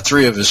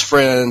 3 of his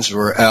friends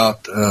were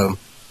outside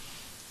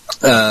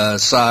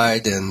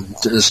and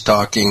just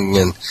talking.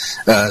 And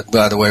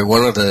by the way,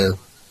 one of the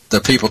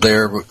people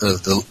there,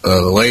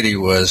 the lady,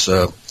 was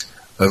a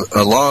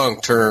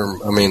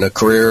long-term, a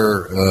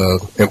career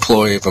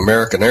employee of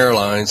American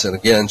Airlines, and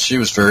again, she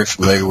was very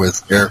familiar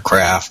with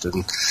aircraft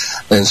and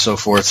so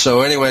forth.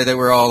 So anyway, they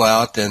were all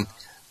out, and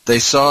they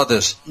saw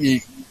this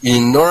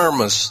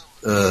enormous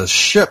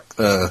ship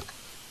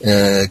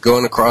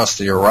going across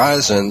the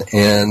horizon,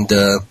 and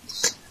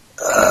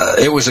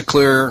it was a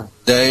clear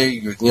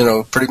day,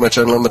 pretty much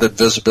unlimited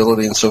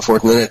visibility and so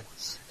forth. And then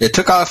it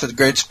took off at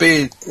great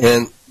speed,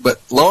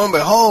 but lo and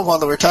behold, while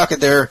they were talking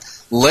there,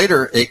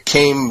 later, it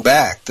came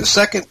back. The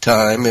second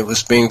time, it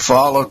was being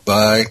followed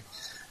by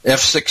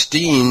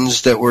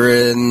F-16s that were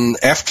in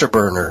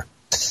afterburner.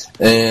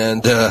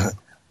 And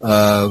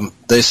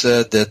they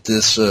said that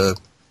this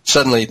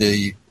suddenly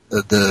the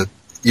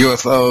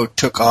UFO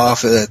took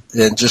off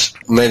and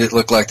just made it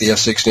look like the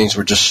F-16s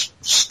were just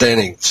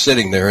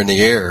sitting there in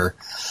the air.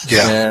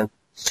 Yeah. And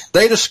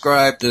they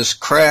described this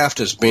craft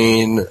as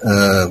being,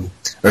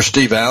 or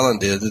Steve Allen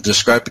did,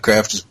 describe the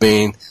craft as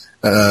being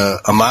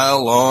a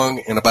mile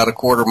long and about a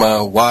quarter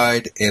mile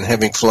wide, and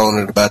having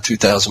flown at about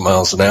 2,000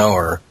 miles an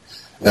hour.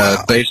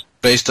 Wow.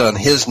 Based on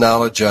his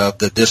knowledge of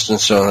the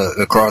distance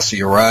across the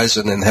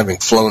horizon and having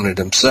flown it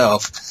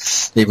himself,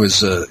 he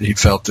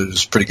felt it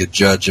was a pretty good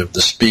judge of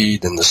the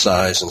speed and the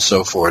size and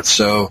so forth.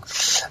 So,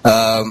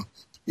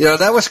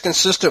 that was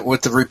consistent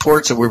with the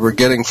reports that we were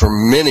getting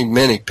from many,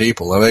 many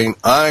people. I mean,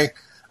 I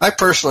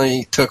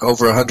personally took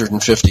over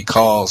 150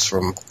 calls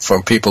from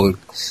people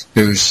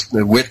who's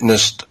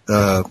witnessed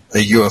a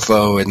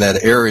UFO in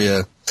that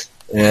area,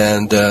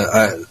 and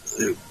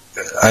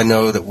I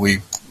know that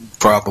we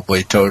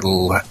probably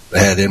total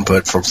had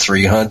input from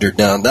 300.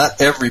 Now,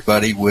 not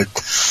everybody would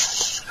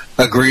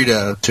agree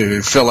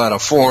to fill out a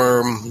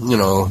form,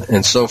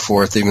 and so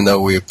forth, even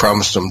though we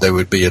promised them they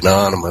would be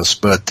anonymous.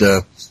 But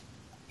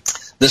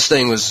this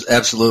thing was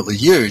absolutely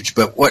huge.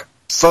 But what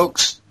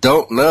folks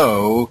don't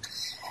know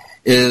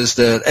is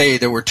that,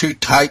 there were 2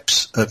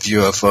 types of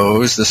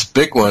UFOs. This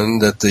big one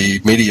that the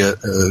media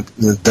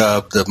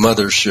dubbed the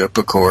mothership,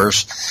 of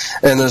course,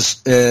 and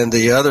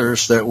the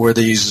others that were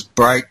these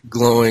bright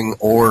glowing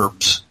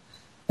orbs.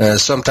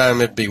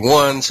 Sometimes it'd be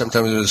one,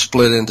 sometimes it would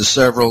split into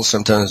several,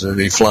 sometimes it would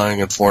be flying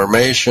in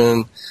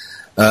formation.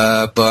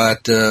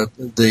 But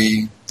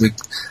those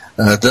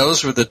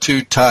were the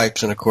 2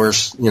 types, and of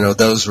course,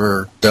 those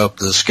were dubbed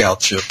the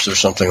scout ships or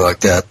something like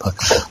that.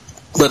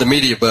 But the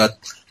media,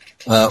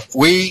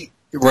 we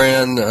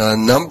ran a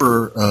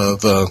number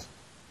of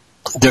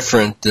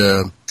different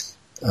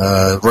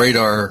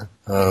radar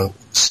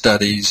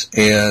studies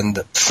and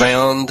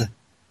found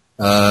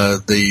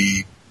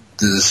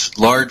this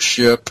large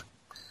ship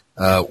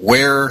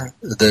where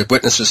the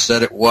witnesses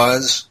said it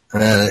was,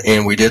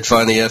 and we did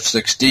find the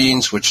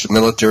F-16s, which the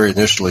military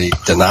initially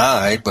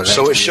denied. But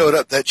so it showed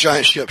up. That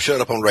giant ship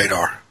showed up on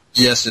radar.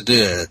 Yes, it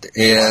did,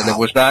 and It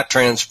was not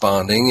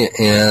transponding.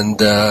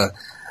 And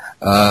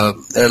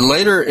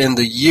later in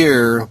the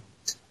year,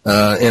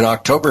 in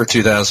October of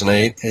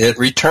 2008, it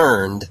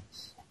returned,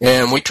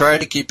 and we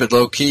tried to keep it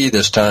low-key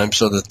this time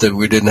so that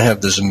we didn't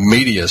have this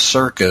media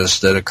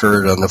circus that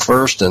occurred on the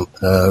first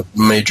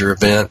major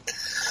event.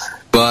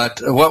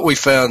 But what we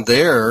found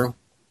there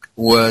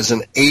was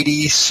an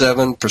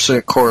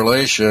 87%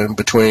 correlation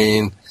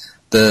between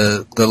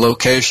the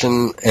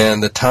location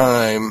and the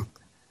time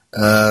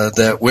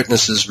that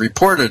witnesses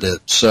reported it.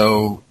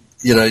 So,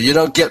 you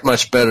don't get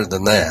much better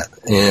than that.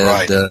 And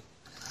right.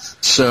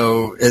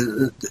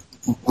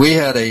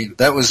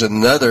 That was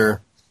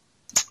another,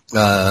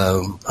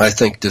 I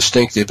think,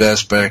 distinctive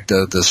aspect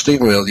of the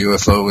Stephenville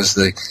UFO was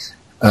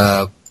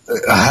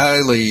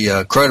highly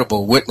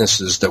credible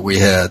witnesses that we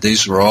had.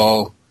 These were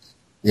all,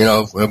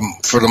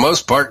 for the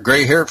most part,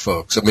 gray-haired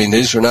folks. I mean,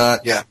 these were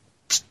not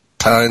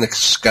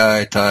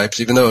pie-in-the-sky types.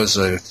 Even though it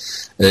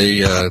was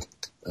a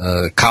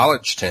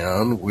college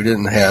town, we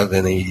didn't have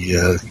any,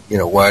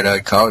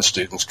 wide-eyed college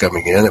students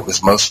coming in. It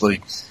was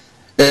mostly...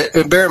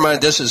 And bear in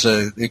mind, this is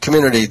a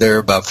community. There are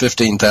about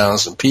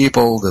 15,000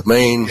 people. The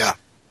main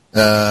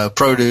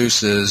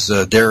produce is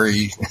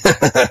dairy,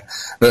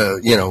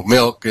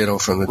 milk,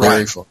 from the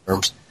dairy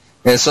farms.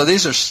 And so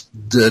these are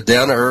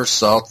down-to-earth,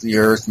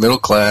 salt-of-the-earth,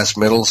 middle-class,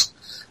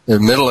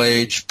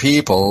 middle-aged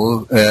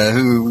people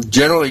who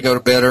generally go to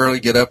bed early,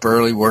 get up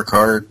early, work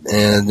hard,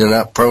 and they're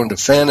not prone to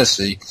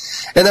fantasy.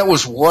 And that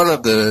was one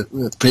of the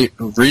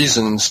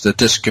reasons that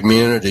this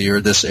community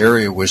or this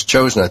area was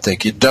chosen, I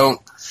think. You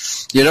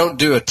don't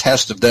do a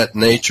test of that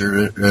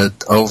nature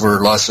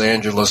over Los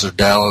Angeles or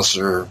Dallas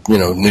or,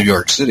 New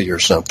York City or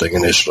something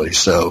initially.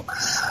 So,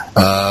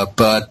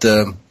 but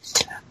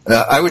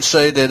I would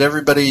say that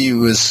everybody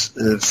was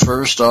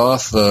first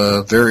off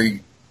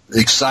very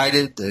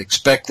excited,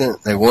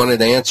 expectant. They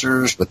wanted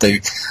answers, but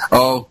they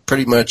all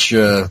pretty much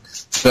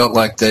felt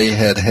like they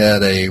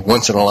had a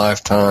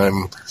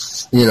once-in-a-lifetime,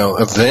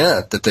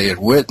 event that they had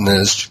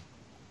witnessed.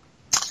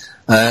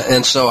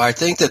 And so I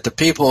think that the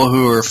people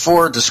who were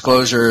for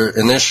disclosure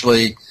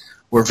initially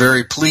were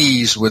very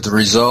pleased with the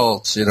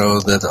results,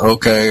 that,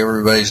 okay,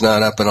 everybody's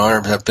not up in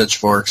arms, have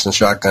pitchforks and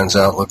shotguns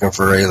out looking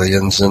for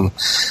aliens, and,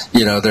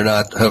 they're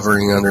not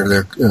hovering under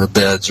their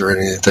beds or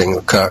anything,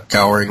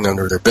 cowering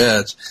under their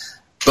beds.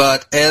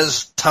 But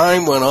as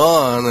time went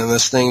on and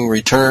this thing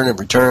returned and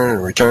returned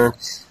and returned,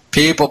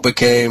 people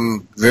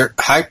became very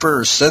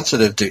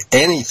hypersensitive to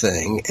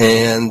anything,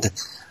 and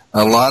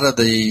a lot of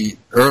the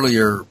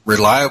earlier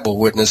reliable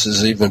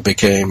witnesses even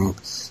became,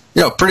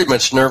 pretty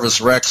much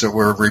nervous wrecks that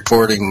were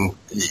reporting,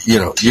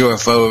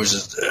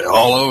 UFOs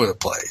all over the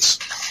place.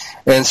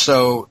 And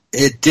so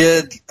it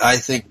did, I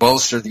think,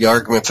 bolster the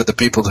argument for the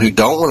people who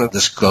don't want to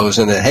disclose,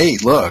 and that, hey,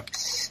 look,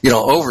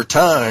 over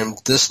time,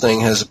 this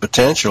thing has a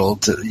potential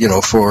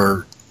to,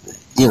 for,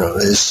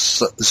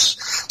 this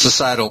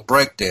societal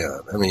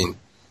breakdown. I mean,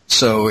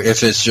 so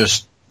if it's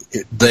just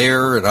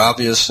there and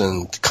obvious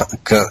and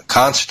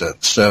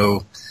constant.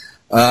 So,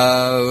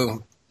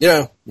 you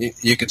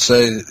could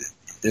say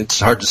it's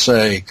hard to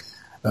say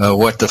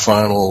what the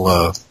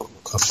final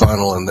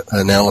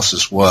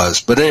analysis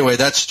was. But anyway,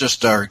 that's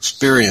just our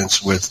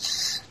experience with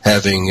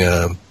having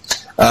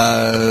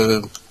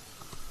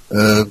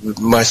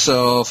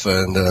myself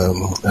and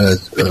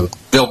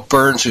Bill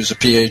Burns, who's a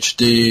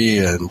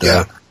PhD, and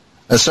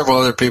several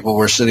other people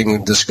were sitting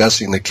and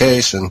discussing the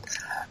case, and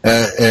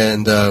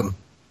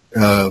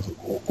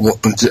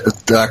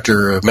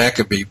Dr.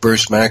 Maccabee,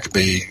 Bruce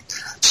Maccabee,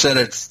 said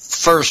it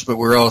first, but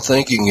we're all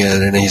thinking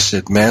it, and he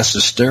said mass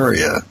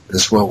hysteria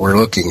is what we're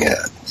looking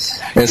at.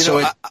 And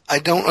I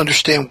don't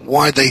understand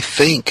why they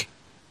think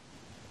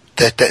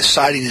that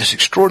sighting, as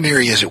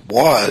extraordinary as it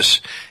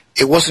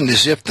wasn't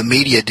as if the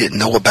media didn't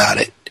know about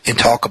it and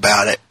talk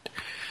about it.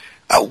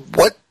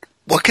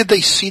 What could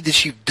they see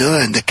that you've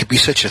done that could be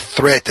such a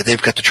threat that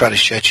they've got to try to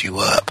shut you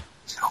up?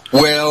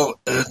 Well,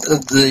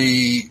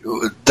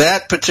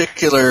 that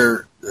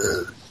particular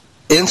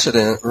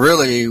incident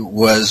really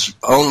was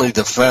only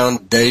the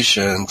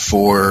foundation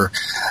for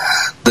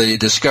the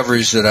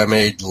discoveries that I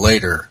made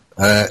later.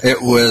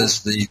 It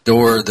was the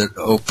door that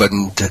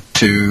opened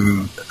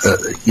to,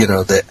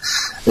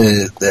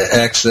 the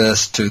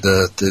access to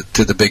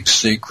the big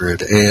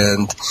secret.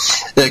 And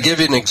to give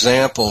you an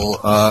example,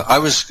 I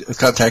was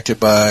contacted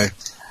by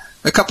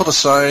a couple of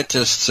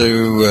scientists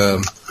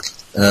who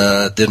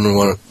didn't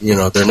want,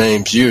 their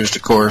names used,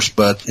 of course,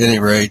 but at any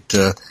rate,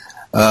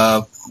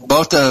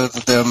 both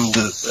of them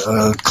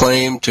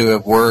claimed to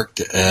have worked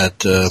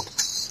at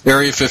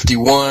Area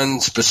 51,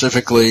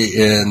 specifically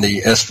in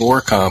the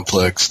S4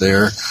 complex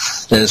there,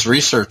 as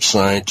research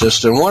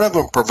scientists. And one of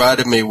them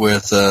provided me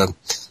with a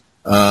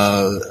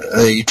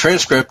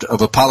transcript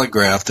of a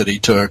polygraph that he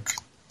took.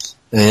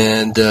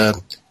 And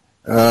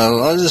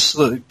I'll just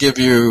give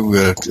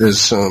you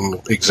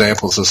some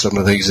examples of some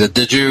of the things.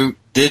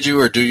 Did you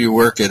or do you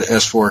work at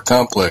S4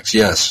 complex?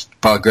 Yes.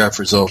 Polygraph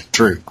result,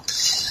 true.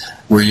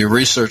 Were you a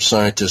research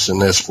scientist in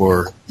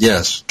S4?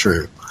 Yes,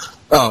 true.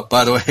 Oh,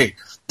 by the way,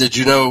 did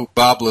you know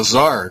Bob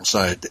Lazar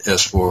inside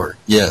S4?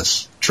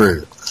 Yes,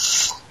 true.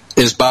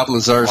 Is Bob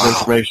Lazar's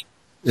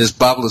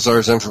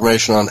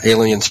information on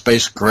alien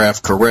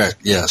spacecraft correct?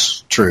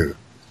 Yes, true.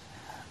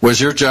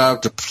 Was your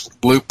job to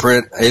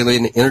blueprint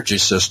alien energy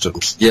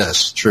systems?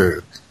 Yes,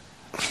 true.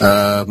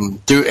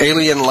 Do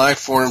alien life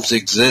forms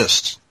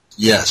exist?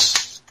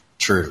 Yes,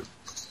 true.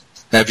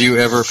 Have you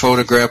ever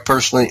photographed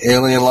personally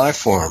alien life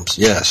forms?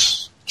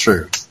 Yes,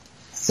 true.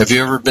 Have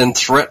you ever been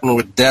threatened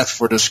with death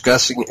for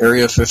discussing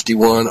Area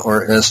 51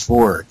 or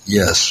S4?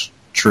 Yes,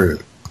 true.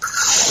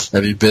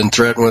 Have you been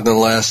threatened within the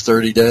last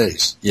 30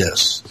 days?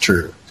 Yes,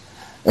 true.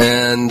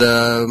 And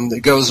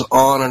it goes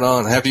on and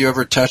on. Have you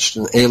ever touched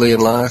an alien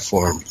life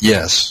form?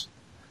 Yes,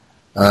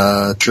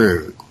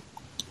 true.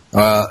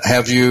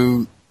 Have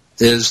you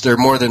is there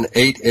more than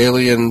 8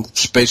 alien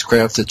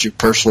spacecraft that you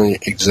personally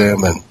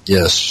examined?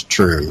 Yes,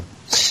 true.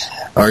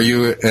 Are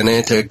you an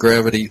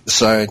anti-gravity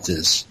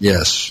scientist?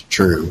 Yes,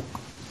 true.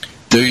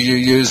 Do you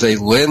use a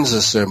lens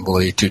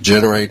assembly to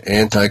generate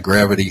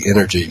anti-gravity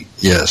energy?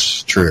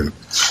 Yes, true.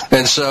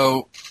 And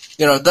so,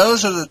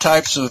 those are the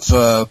types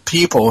of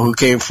people who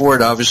came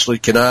forward. Obviously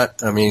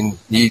cannot,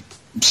 he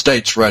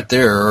states right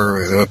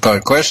there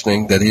upon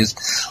questioning that his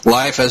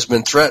life has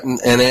been threatened,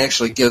 and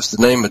actually gives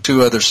the name of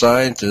 2 other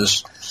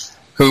scientists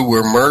who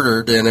were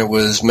murdered, and it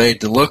was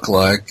made to look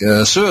like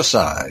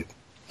suicide.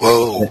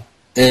 Whoa.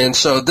 And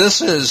so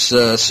this is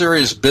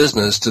serious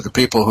business to the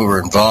people who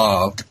are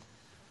involved.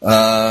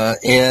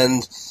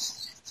 And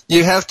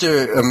you have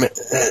to,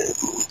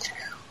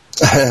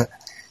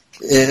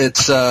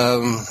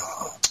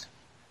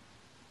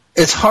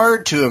 it's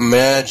hard to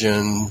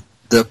imagine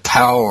the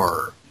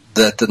power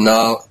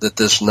that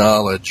this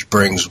knowledge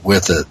brings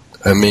with it.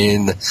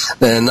 And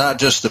not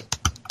just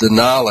the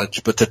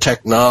knowledge, but the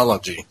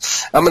technology.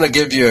 I'm going to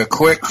give you a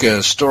quick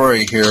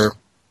story here.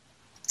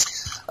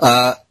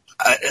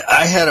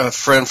 I had a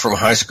friend from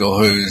high school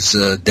whose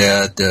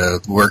dad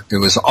worked. It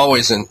was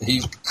always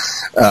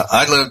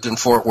I lived in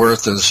Fort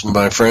Worth as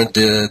my friend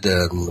did,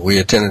 and we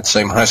attended the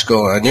same high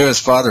school. I knew his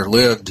father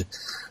lived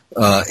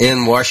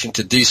in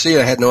Washington, D.C.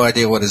 I had no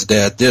idea what his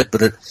dad did,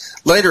 but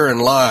later in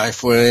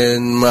life,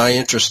 when my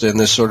interest in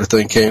this sort of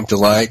thing came to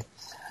light,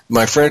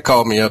 my friend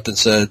called me up and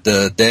said,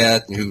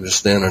 Dad, who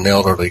was then an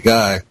elderly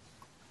guy,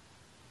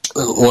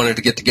 wanted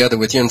to get together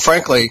with you. And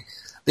frankly,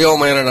 the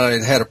old man and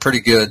I had a pretty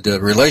good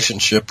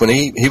relationship. When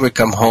he would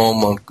come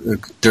home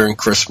during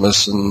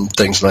Christmas and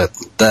things like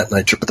that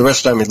nature, but the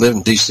rest of the time he lived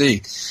in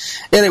D.C.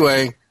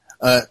 Anyway,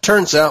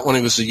 turns out when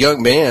he was a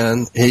young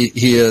man,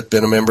 he had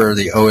been a member of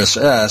the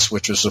OSS,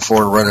 which was the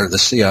forerunner of the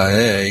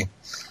CIA,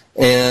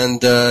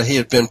 and he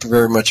had been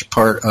very much a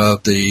part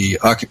of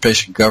the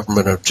occupation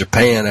government of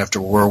Japan after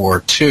World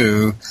War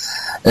II,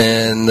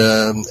 and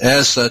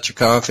as such a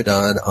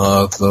confidant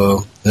of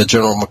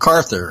General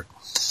MacArthur.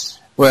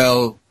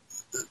 Well,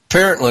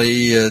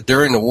 apparently,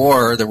 during the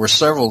war, there were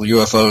several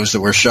UFOs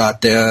that were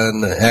shot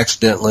down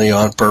accidentally,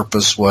 on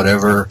purpose,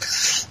 whatever,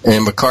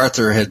 and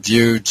MacArthur had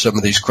viewed some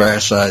of these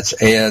crash sites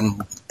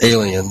and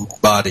alien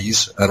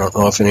bodies. I don't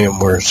know if any of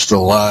them were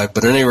still alive,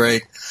 but at any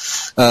rate,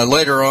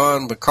 later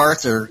on,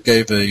 MacArthur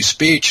gave a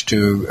speech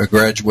to a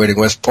graduating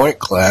West Point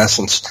class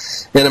and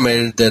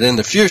intimated that in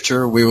the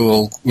future we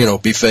will,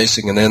 be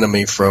facing an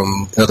enemy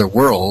from other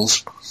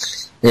worlds.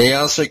 And he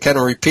also kind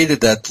of repeated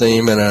that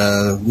theme in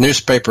a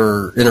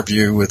newspaper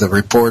interview with a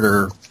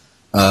reporter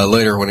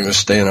later when he was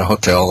staying in a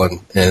hotel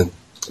in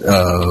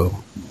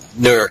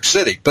New York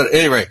City. But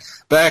anyway,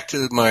 back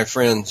to my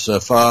friend's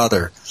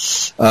father.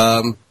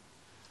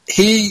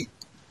 He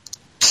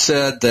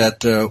said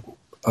that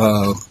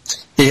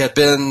he had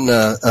been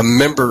a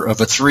member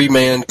of a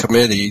 3-man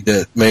committee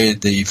that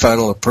made the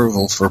final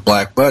approval for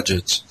black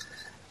budgets,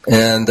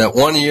 and that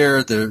one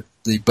year the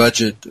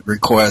budget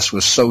request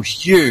was so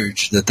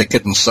huge that they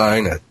couldn't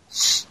sign it.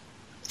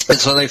 And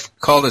so they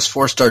called this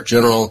 4-star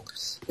general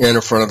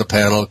in front of the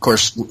panel. Of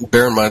course,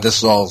 bear in mind, this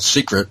is all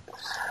secret.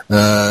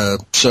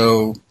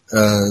 So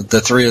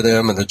the 3 of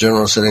them and the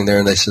general sitting there,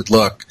 and they said,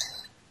 look,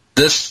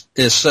 this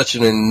is such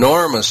an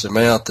enormous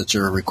amount that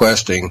you're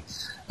requesting,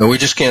 and we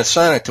just can't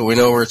sign it till we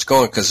know where it's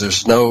going because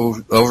there's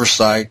no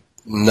oversight,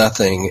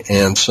 nothing.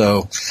 And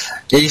so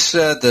he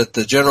said that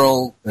the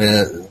general...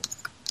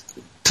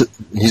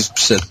 he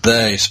said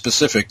they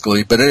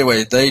specifically, but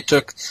anyway, they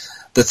took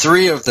the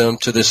 3 of them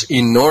to this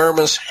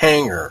enormous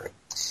hangar,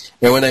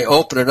 and when they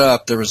opened it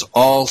up, there was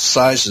all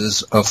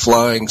sizes of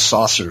flying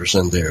saucers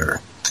in there.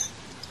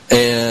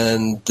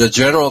 And the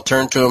general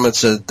turned to him and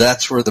said,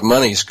 that's where the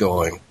money's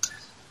going.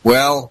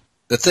 Well,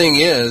 the thing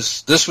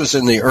is, this was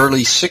in the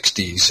early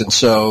 60s, and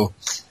so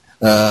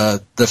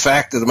the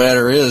fact of the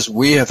matter is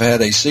we have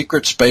had a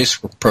secret space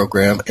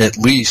program at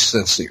least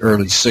since the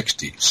early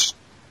 60s.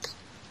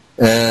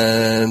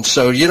 And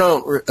so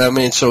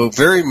so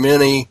very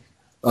many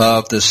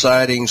of the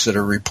sightings that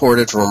are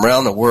reported from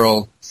around the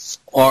world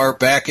are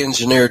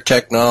back-engineered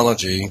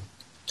technology.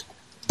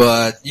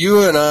 But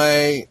you and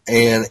I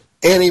and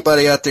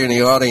anybody out there in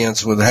the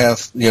audience with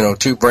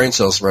 2 brain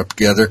cells rubbed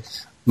together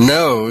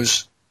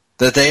knows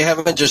that they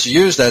haven't just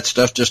used that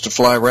stuff just to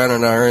fly around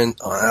in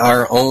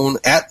our own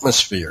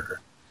atmosphere.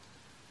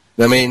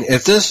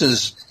 If this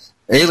is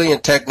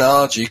alien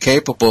technology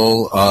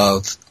capable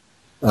of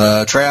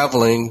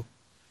traveling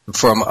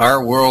from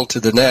our world to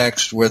the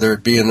next, whether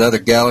it be another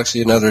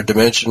galaxy, another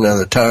dimension,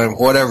 another time,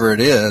 whatever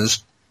it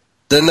is,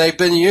 then they've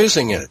been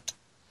using it.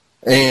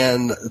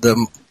 And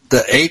the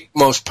 8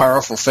 most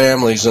powerful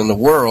families in the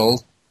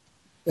world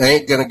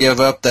ain't going to give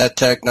up that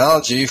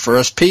technology for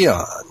us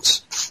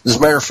peons. As a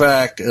matter of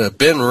fact,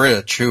 Ben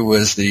Rich, who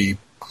was the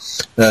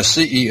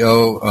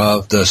CEO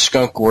of the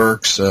Skunk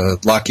Works,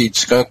 Lockheed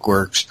Skunk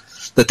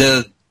Works, that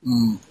did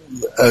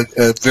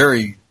a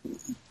very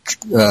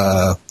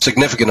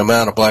significant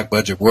amount of black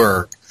budget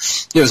work.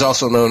 He was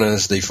also known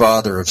as the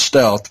father of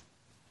stealth.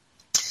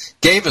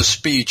 gave a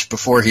speech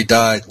before he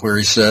died where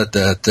he said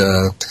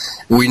that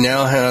we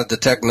now have the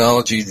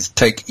technology to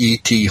take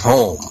E.T.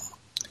 home,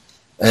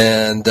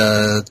 and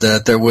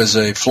that there was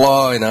a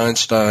flaw in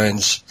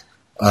Einstein's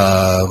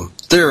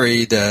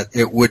theory that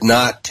it would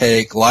not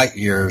take light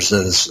years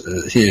as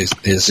he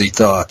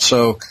thought.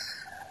 So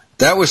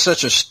that was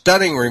such a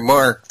stunning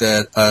remark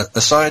that a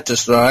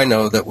scientist that I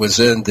know that was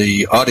in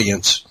the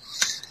audience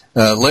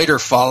later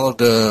followed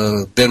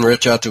Ben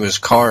Rich out to his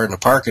car in the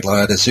parking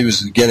lot as he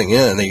was getting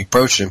in. He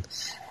approached him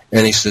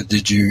and he said,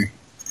 "Did you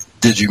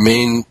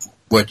mean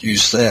what you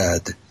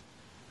said?"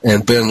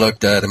 And Ben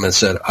looked at him and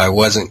said, "I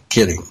wasn't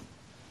kidding."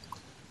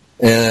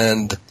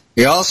 And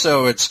he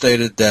also had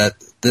stated that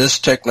this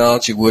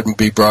technology wouldn't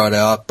be brought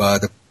out by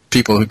the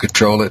people who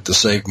control it to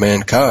save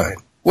mankind.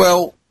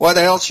 Well, why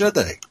the hell should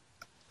they?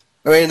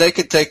 I mean, they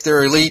could take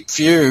their elite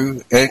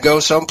few and go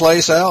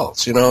someplace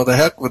else. You know, the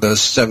heck with us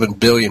 7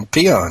 billion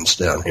peons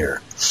down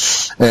here.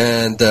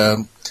 And,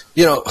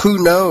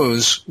 who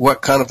knows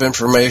what kind of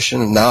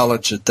information and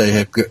knowledge that they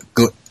have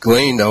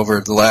gleaned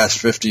over the last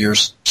 50 or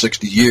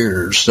 60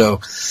 years. So,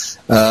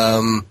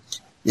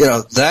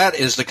 that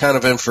is the kind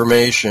of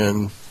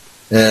information.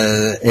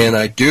 And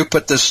I do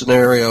put this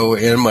scenario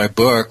in my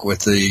book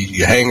with the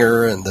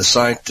hangar and the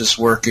scientists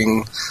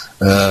working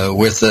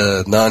with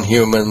the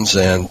non-humans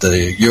and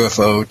the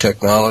UFO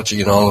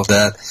technology and all of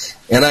that.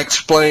 And I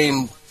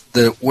explain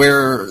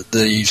where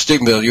the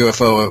Stephenville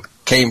UFO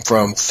came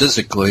from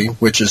physically,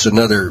 which is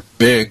another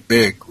big,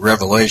 big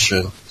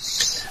revelation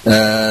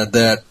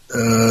that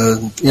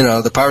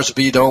the powers that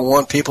be don't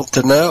want people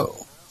to know.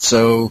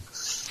 So,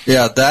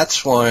 yeah,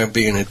 that's why I'm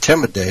being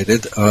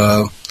intimidated.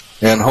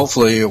 And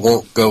hopefully it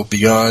won't go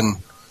beyond,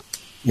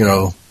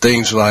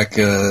 things like,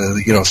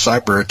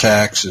 cyber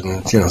attacks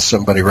and,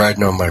 somebody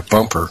riding on my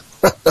bumper.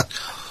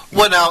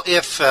 Well, now,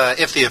 if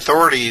the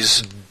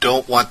authorities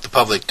don't want the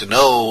public to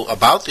know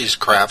about these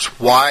crafts,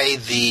 why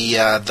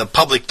the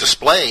public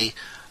display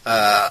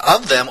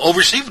of them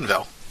over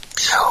Stephenville?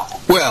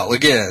 Well,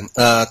 again,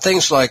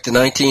 things like the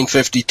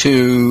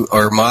 1952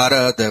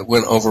 Armada that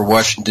went over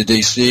Washington,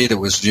 D.C., that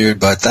was viewed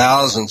by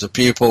thousands of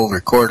people,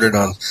 recorded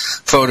on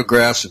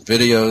photographs and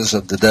videos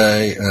of the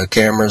day,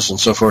 cameras and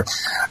so forth,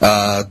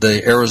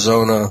 the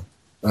Arizona,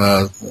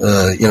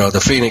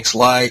 the Phoenix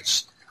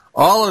Lights,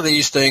 all of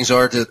these things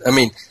are,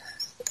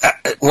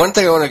 one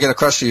thing I want to get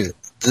across to you,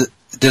 the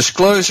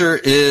disclosure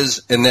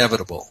is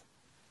inevitable.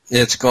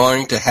 It's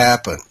going to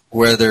happen,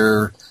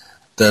 whether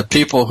the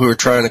people who are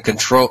trying to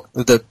control,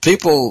 the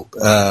people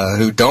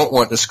who don't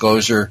want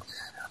disclosure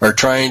are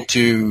trying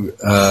to,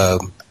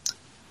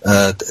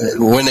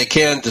 when they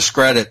can,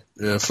 discredit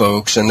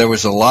folks. And there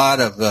was a lot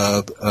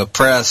of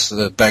press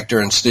back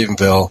during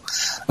Stephenville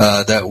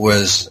that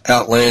was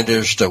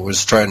outlandish, that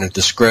was trying to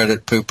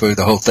discredit, poo-poo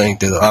the whole thing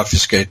to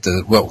obfuscate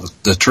what was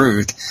the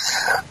truth.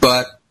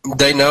 But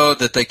they know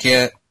that they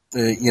can't,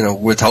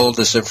 withhold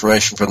this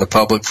information from the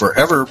public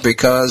forever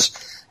because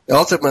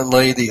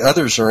ultimately the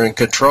others are in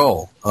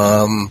control.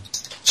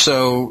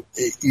 So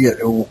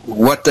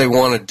what they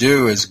want to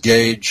do is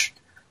gauge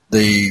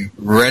the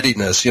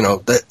readiness,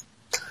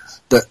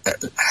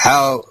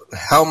 how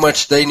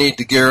much they need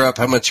to gear up,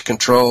 how much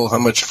control, how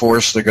much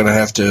force they're going to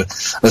have to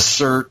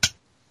assert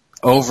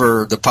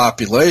over the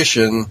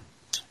population.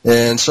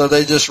 And so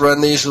they just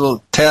run these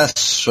little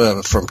tests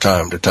from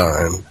time to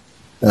time.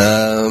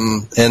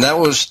 And that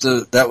was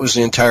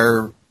the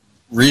entire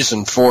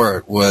reason for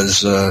it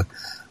was, to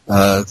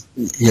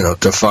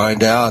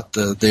find out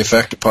the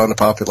effect upon the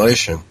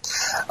population.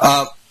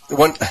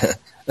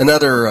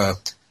 Another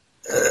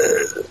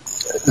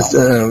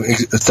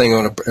thing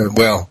on a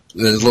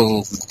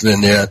little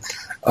vignette.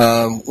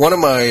 One of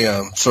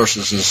my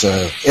sources is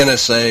a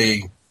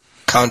NSA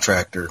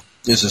contractor.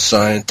 He's a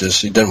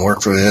scientist. He doesn't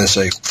work for the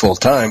NSA full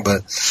time,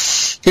 but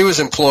he was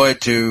employed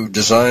to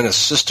design a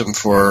system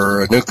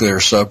for a nuclear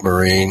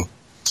submarine.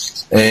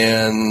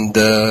 And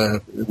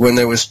when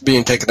it was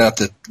being taken out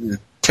to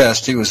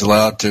test, he was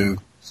allowed to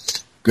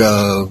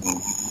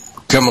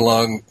come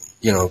along,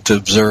 to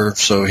observe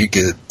so he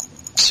could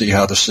see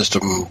how the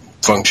system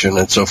functioned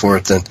and so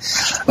forth. And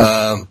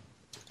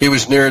he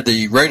was near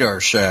the radar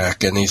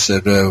shack, and he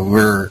said,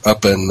 we're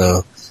up in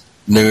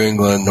New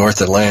England, North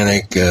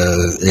Atlantic,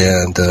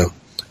 and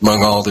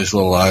among all these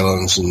little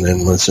islands and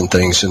inlets and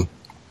things. And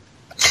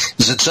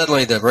he said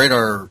suddenly the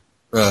radar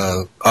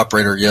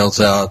operator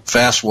yells out,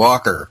 "Fast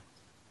Walker."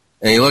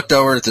 And he looked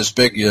over at this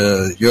big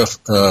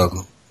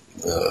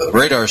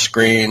radar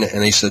screen,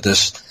 and he said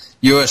this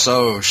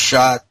USO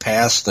shot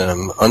past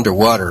them,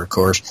 underwater, of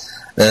course,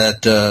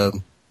 at a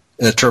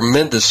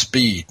tremendous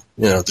speed,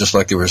 just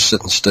like they were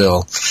sitting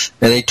still.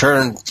 And he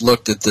turned,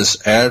 looked at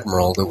this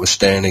admiral that was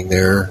standing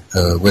there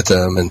with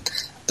them, and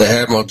the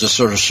admiral just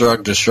sort of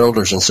shrugged his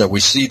shoulders and said, "We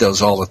see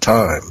those all the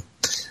time."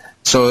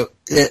 So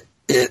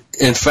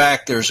in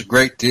fact, there's a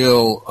great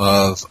deal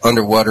of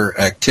underwater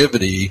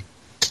activity,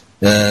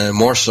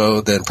 more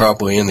so than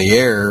probably in the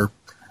air.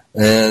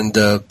 And,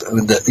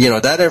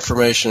 that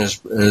information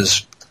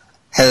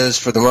has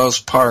for the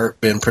most part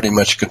been pretty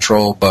much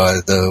controlled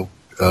by the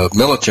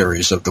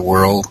militaries of the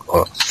world.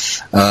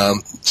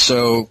 But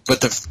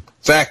the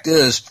fact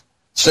is,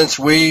 since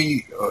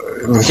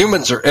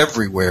humans are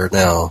everywhere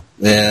now,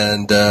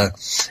 and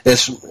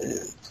it's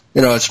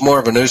more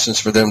of a nuisance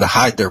for them to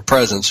hide their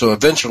presence. So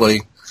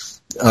eventually,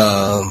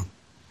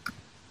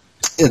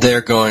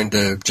 they're going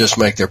to just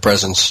make their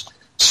presence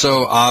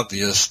so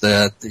obvious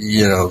that,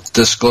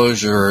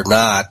 disclosure or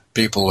not,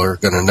 people are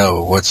going to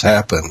know what's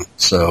happened.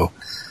 So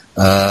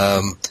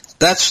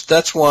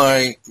that's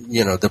why,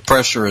 the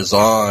pressure is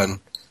on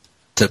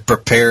to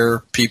prepare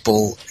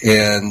people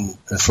and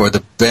for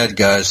the bad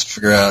guys to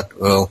figure out,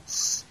 are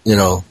we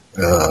going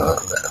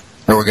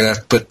to have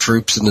to put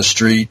troops in the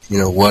street,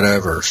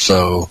 whatever.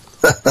 So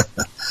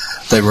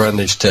they run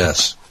these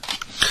tests.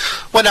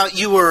 Well, now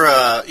you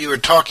were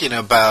talking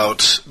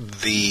about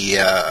the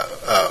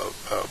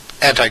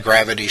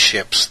anti-gravity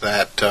ships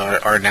that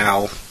are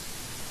now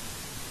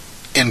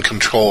in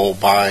control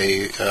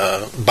by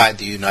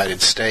the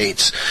United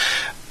States.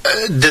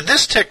 Did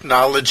this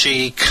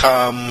technology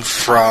come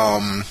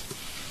from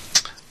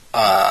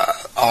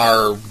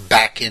our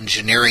back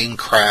engineering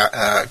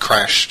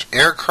crashed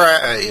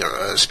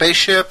aircraft,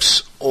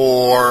 spaceships,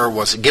 or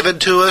was it given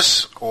to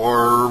us,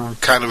 or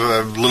kind of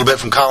a little bit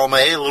from column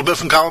A, a little bit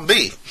from column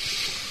B?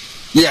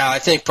 Yeah, I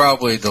think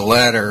probably the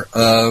latter.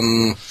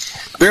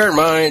 Bear in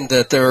mind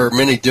that there are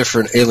many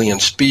different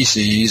alien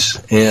species,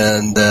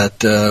 and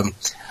that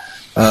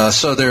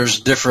so there's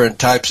different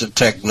types of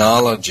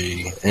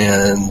technology.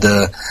 And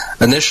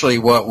initially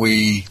what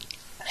we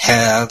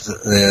have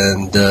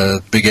and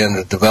began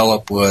to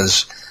develop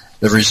was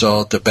the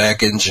result of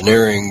back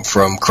engineering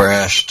from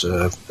crashed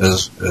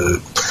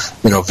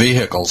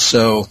vehicles.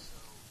 So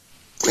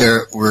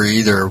we're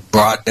either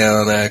brought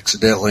down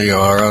accidentally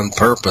or on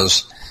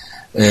purpose.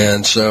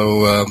 And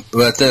so,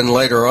 but then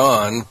later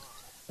on,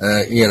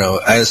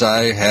 as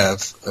I have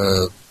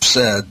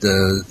said,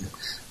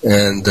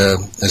 and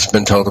it's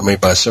been told to me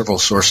by several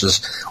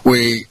sources,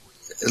 we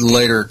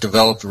later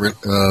developed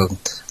a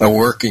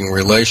working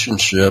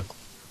relationship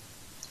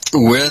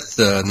with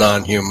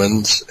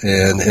non-humans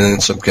and in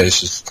some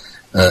cases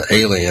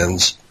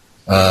aliens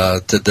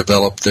to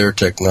develop their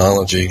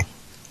technology.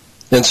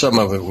 And some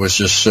of it was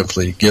just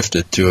simply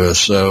gifted to us.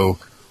 So,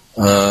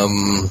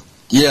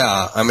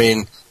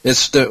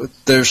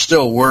 there's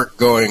still work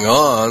going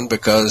on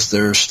because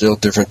there's still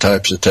different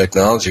types of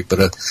technology.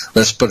 But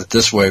let's put it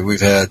this way: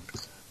 we've had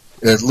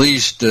at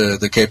least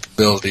the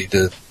capability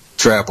to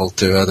travel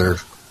to other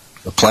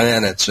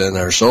planets in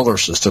our solar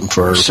system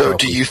for. So,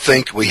 do you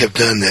think we have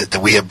done that?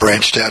 That we have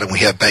branched out and we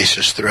have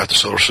bases throughout the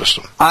solar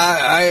system?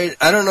 I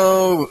don't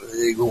know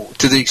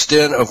to the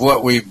extent of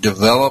what we've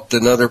developed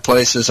in other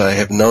places. I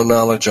have no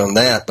knowledge on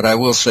that. But I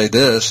will say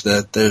this: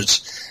 that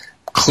there's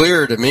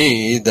clear to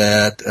me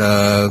that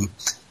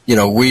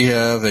we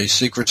have a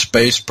secret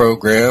space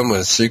program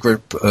with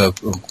secret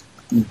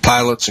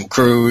pilots and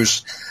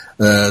crews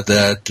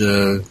that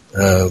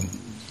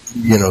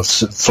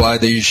fly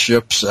these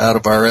ships out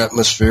of our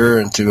atmosphere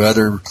into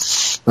other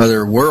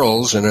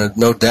worlds, and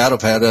no doubt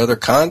have had other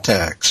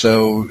contacts.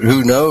 So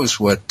who knows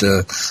what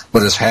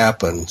has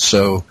happened?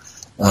 So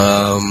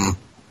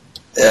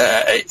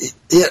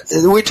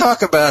we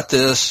talk about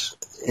this.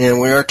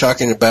 And we are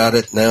talking about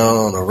it now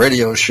on a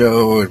radio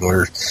show, and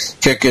we're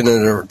kicking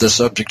the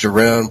subject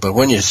around. But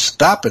when you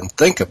stop and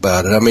think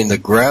about it, I mean, the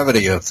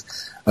gravity of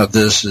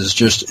this is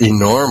just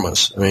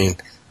enormous. I mean,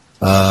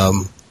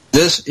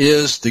 this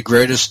is the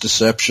greatest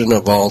deception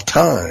of all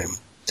time.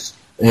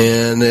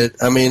 And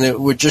it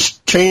would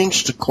just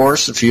change the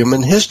course of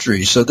human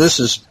history. So this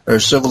is our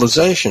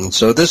civilization.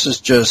 So this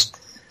is just,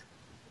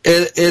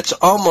 it's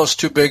almost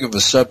too big of a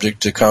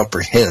subject to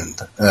comprehend,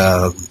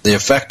 the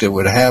effect it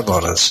would have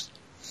on us.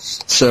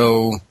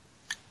 So,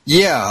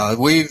 yeah,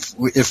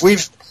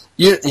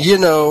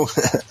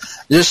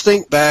 just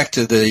think back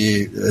to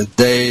the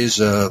days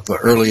of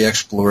early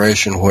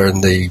exploration when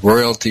the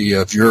royalty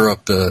of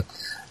Europe,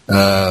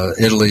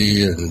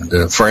 Italy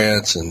and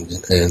France and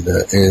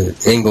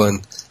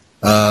England,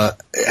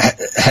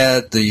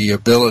 had the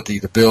ability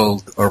to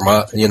build,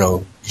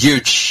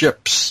 huge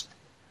ships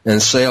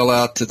and sail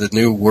out to the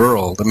New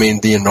World. I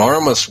mean, the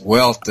enormous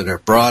wealth that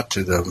it brought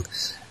to them.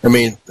 I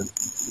mean,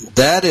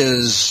 that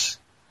is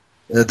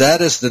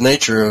the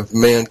nature of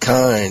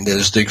mankind,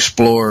 is to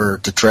explore,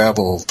 to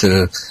travel,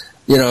 to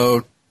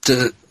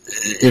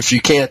if you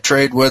can't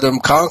trade with them,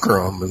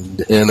 conquer them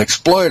and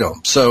exploit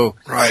them. So,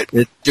 right.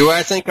 Do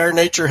I think our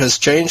nature has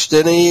changed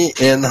any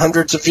in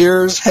hundreds of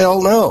years?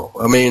 Hell no.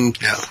 I mean,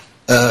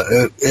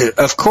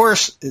 of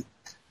course,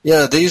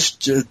 these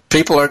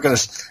people are going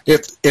to,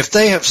 if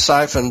they have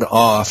siphoned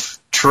off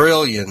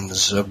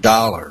trillions of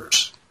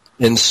dollars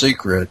in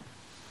secret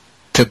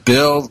to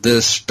build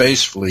this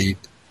space fleet,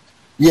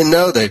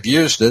 they've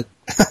used it.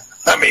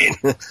 I mean,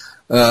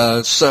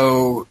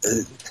 so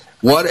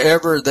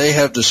whatever they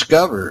have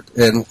discovered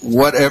and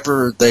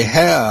whatever they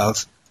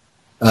have,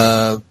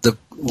 the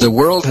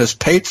world has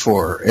paid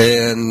for,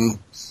 and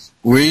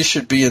we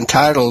should be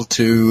entitled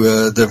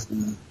to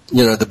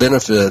the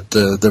benefit,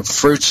 the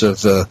fruits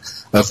of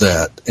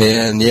that.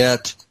 And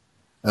yet,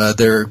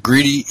 they're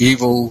greedy,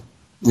 evil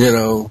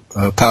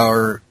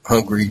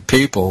power-hungry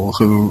people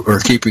who are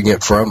keeping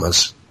it from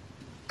us.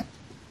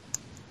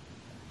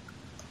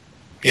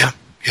 Yeah,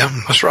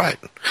 that's right.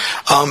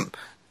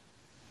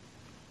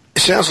 It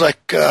sounds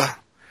like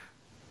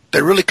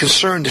they're really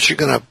concerned that you're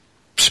going to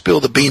spill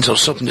the beans on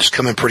something that's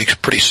coming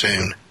pretty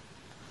soon.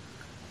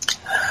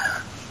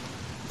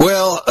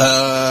 Well,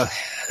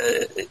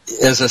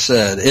 as I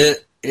said,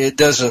 it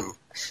doesn't.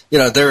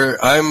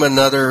 I'm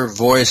another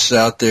voice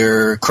out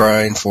there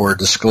crying for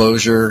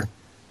disclosure.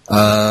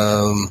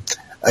 I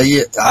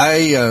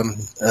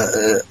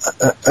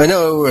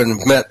know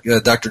and met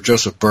Dr.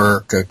 Joseph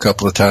Burke a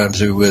couple of times,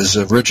 who was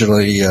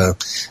originally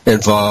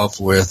involved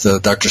with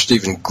Dr.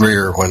 Stephen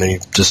Greer when he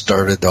just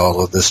started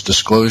all of this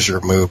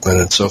disclosure movement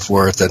and so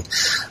forth. And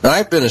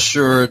I've been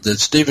assured that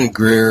Stephen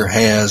Greer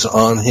has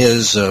on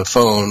his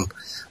phone,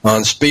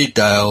 on speed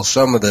dial,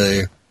 some of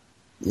the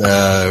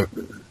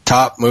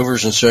top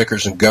movers and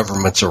shakers in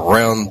governments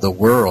around the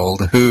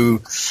world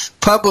who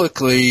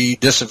publicly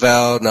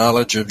disavow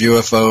knowledge of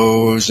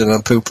UFOs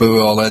and poo-poo,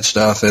 all that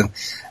stuff, and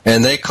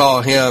they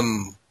call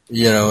him,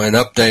 and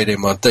update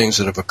him on things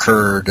that have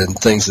occurred and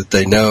things that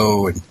they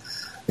know and,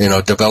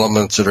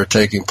 developments that are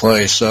taking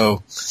place.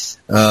 So,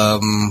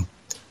 as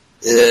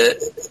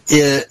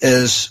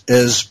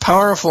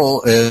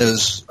powerful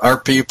as our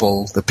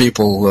people, the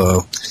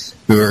people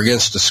who are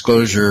against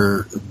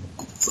disclosure,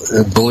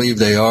 believe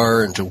they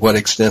are, and to what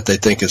extent they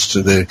think it's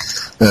to the,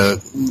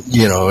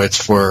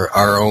 it's for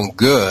our own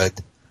good.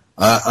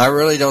 I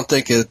really don't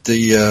think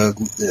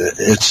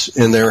it's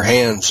in their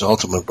hands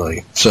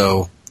ultimately.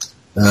 So,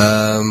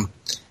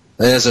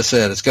 as I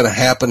said, it's going to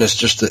happen. It's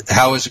just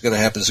how is it going to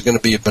happen? Is it going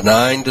to be a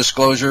benign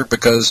disclosure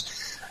because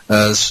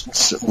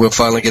we'll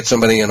finally get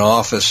somebody in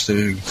office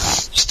who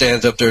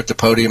stands up there at the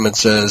podium and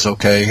says,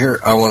 "Okay, here,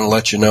 I want to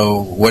let you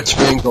know what's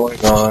been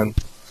going on,"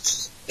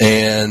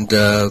 and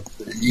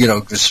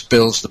just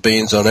spills the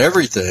beans on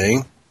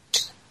everything,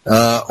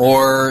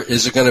 or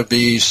is it going to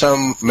be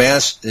some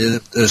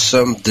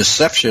some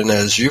deception,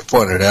 as you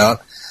pointed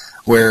out,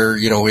 where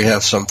we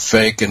have some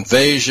fake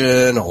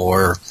invasion,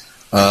 or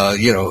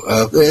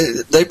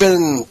they've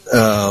been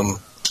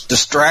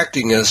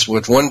distracting us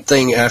with one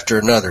thing after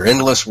another,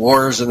 endless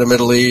wars in the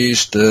Middle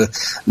East,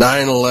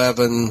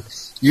 9/11,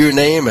 you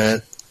name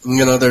it.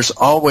 There's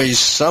always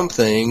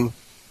something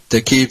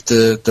to keep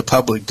the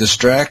public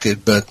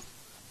distracted,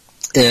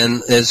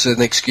 and it's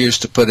an excuse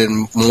to put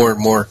in more and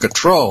more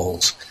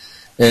controls.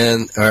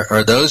 And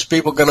are those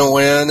people going to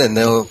win? And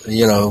they'll,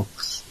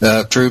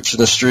 troops in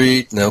the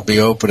street, and they'll be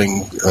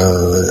opening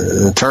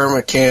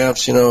internment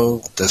camps,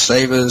 to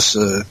save us,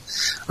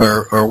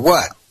 or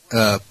what?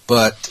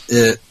 But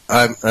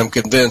I'm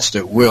convinced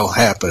it will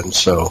happen.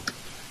 So,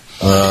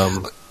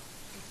 well,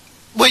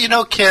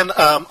 Ken,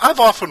 I've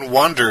often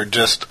wondered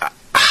just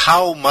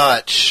how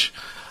much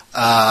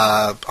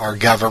our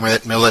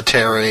government,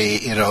 military,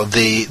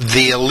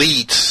 the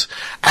elites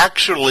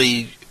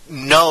actually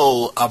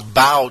know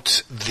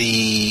about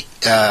the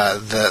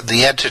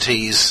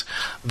entities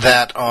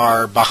that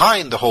are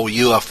behind the whole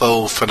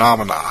UFO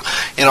phenomena.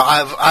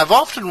 I've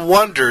often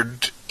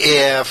wondered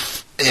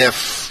if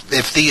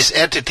these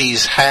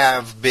entities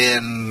have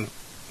been,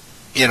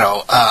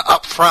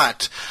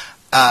 upfront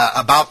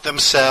about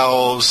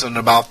themselves and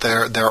about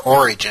their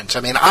origins.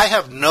 I mean, I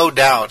have no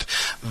doubt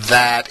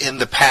that in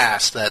the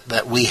past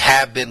that we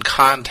have been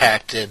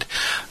contacted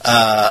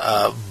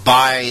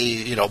by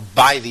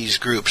these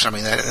groups. I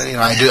mean,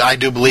 I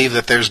do believe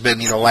that there's been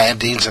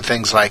landings and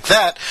things like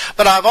that.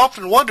 But I've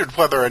often wondered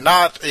whether or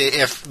not,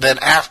 if then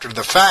after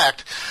the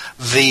fact,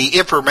 the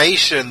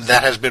information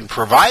that has been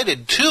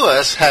provided to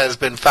us has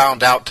been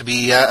found out to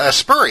be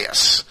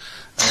spurious.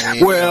 I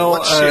mean,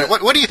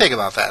 what do you think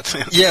about that?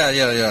 Yeah.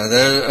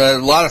 There are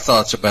a lot of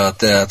thoughts about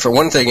that. For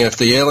one thing, if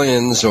the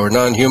aliens or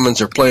non-humans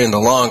are playing the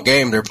long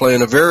game, they're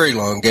playing a very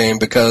long game,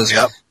 because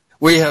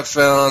we have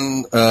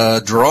found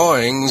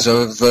drawings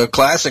of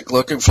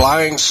classic-looking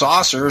flying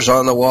saucers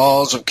on the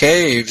walls of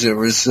caves. It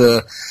was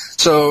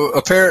so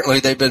apparently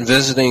they've been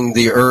visiting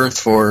the Earth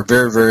for a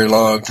very, very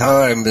long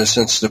time,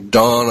 since the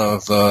dawn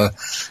of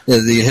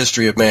the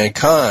history of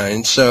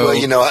mankind. So,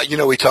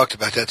 well, we talked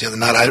about that the other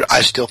night.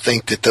 I still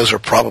think that those are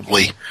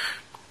probably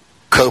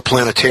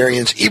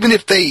coplanetarians, even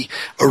if they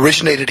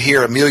originated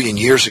here 1 million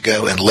years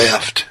ago and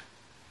left.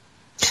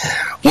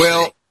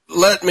 Well,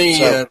 let me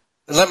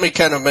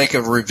kind of make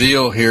a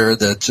reveal here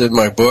that's in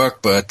my book,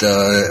 but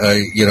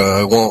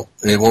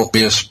it won't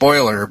be a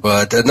spoiler.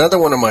 But another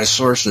one of my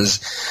sources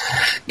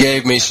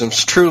gave me some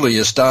truly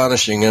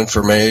astonishing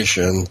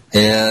information,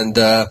 and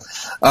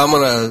I'm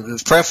going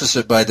to preface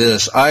it by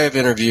this: I have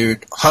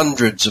interviewed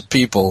hundreds of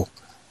people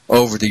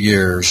over the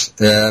years.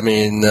 I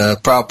mean,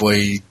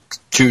 probably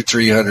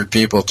 200-300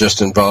 people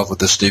just involved with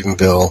the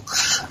Stephenville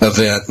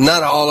event.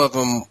 Not all of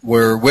them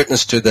were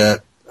witness to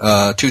that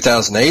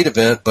 2008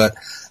 event, but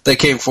they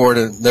came forward,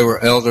 and they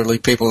were elderly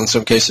people in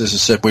some cases, who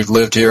said, we've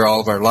lived here all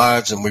of our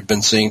lives, and we've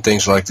been seeing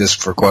things like this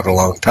for quite a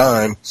long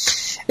time,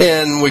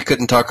 and we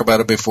couldn't talk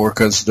about it before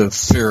because of the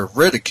fear of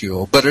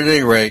ridicule. But at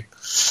any rate,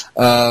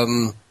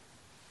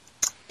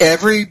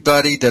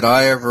 everybody that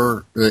I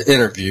ever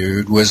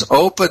interviewed was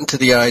open to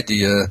the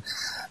idea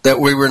that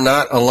we were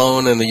not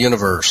alone in the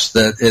universe,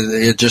 that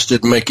it just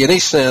didn't make any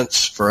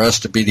sense for us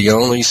to be the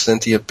only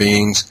sentient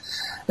beings,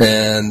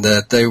 and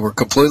that they were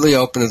completely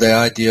open to the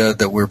idea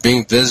that we're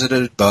being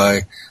visited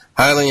by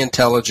highly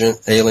intelligent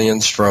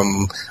aliens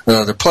from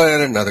another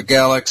planet, another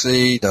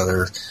galaxy,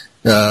 another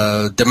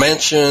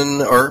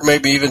dimension, or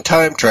maybe even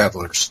time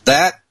travelers.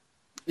 That,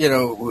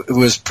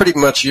 was pretty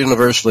much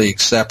universally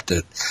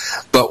accepted.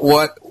 But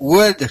what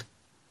would,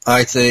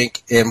 I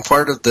think, and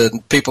part of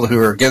the people who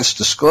are against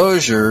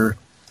disclosure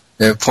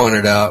have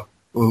pointed out,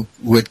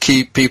 would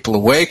keep people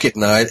awake at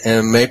night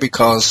and maybe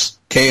cause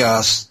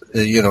chaos,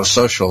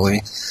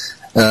 socially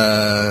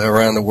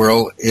around the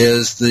world,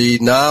 is the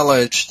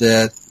knowledge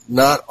that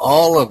not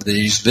all of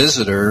these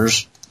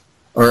visitors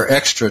are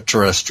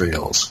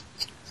extraterrestrials.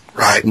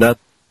 Right.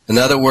 In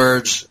other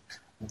words,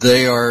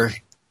 they are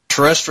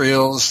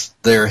terrestrials.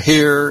 They're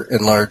here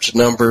in large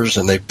numbers,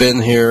 and they've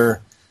been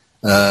here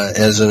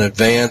as an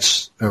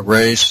advanced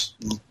race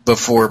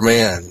before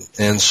man.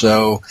 And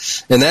so,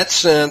 in that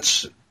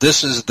sense,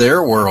 this is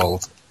their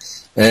world.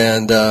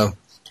 And,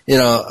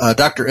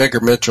 Dr.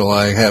 Edgar Mitchell,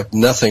 I have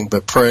nothing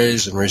but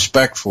praise and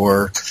respect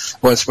for,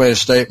 once made a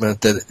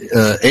statement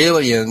that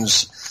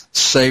aliens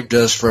saved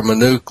us from a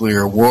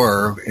nuclear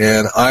war,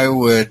 and I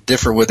would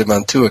differ with him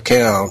on two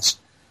accounts.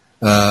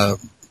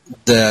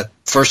 That,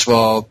 first of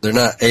all, they're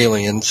not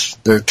aliens;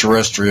 they're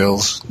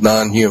terrestrials,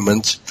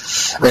 non-humans,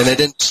 and they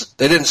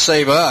didn't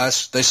save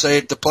us; they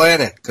saved the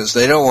planet, because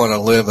they don't want to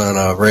live in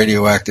a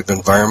radioactive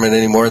environment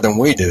any more than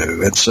we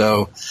do. And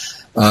so,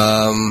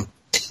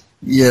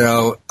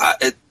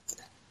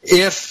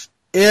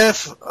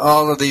 if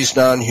all of these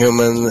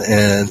non-human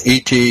and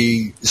ET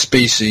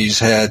species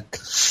had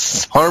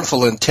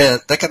harmful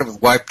intent, they could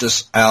have wiped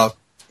us out,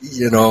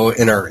 in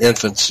our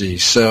infancy.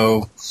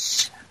 So,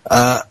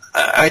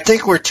 I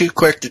think we're too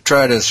quick to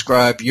try to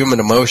ascribe human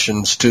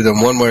emotions to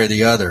them one way or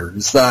the other.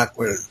 It's not,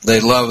 they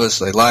love us,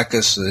 they like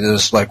us.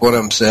 It's like one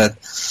of them said,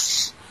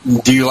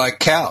 do you like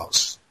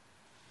cows?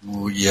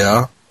 Well,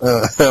 yeah.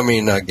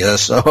 I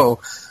guess. Oh,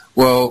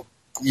 well,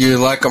 you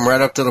like them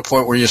right up to the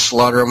point where you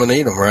slaughter them and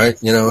eat them, right?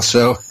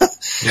 So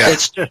yeah.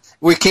 It's just,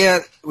 we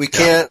can't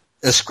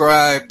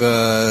ascribe,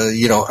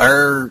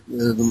 our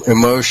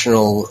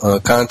emotional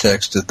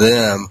context to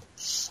them.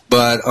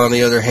 But on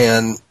the other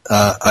hand,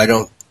 I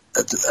don't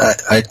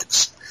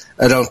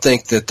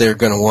think that they're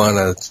going to want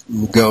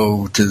to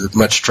go to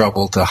much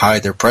trouble to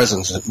hide their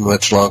presence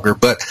much longer.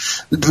 But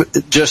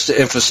just to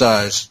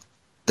emphasize,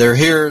 they're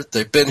here,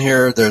 they've been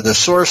here, they're the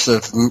source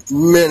of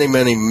many,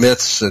 many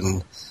myths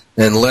and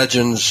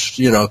legends,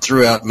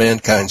 throughout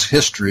mankind's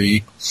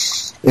history.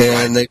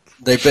 And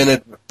they've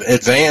been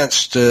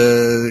advanced,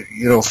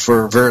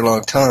 for a very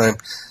long time.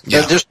 Yeah.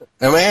 And just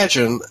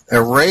imagine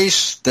a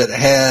race that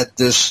had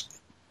this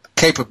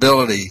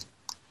capability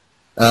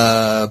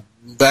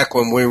back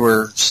when we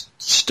were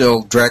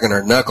still dragging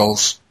our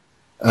knuckles,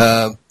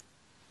 and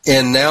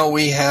now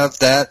we have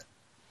that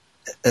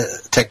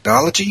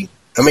technology.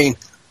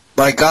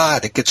 My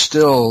God, it could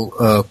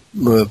still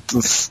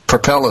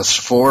propel us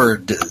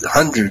forward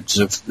hundreds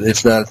of,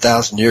 if not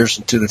 1,000 years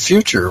into the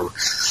future.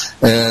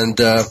 And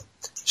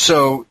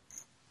so,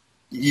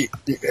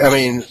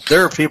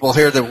 there are people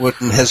here that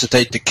wouldn't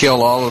hesitate to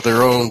kill all of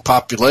their own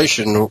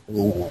population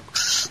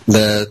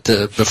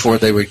that before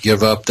they would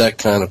give up that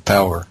kind of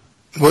power.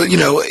 Well,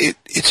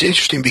 it's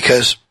interesting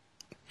because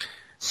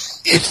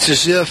it's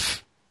as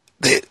if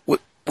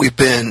we've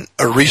been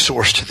a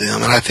resource to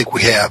them, and I think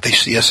we have. They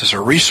see us as a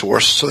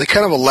resource, so they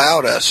kind of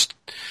allowed us.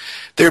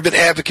 There have been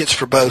advocates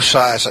for both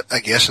sides, I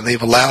guess, and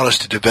they've allowed us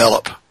to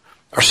develop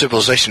our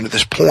civilization to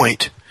this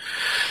point.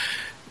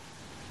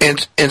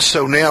 And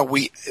so now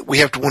we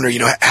have to wonder,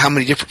 how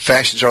many different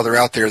factions are there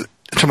out there?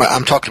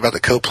 I'm talking about the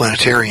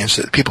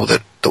coplanetarians, the people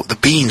the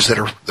beings that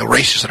are the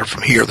races that are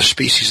from here, the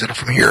species that are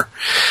from here.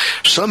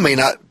 Some may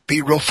not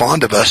be real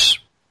fond of us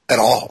at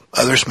all.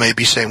 Others may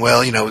be saying,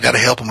 well, we got to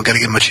help them, we got to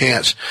give them a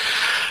chance.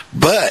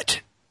 But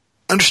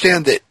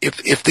understand that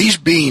if these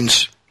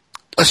beings,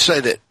 let's say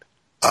that,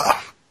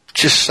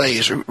 just say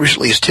as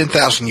recently as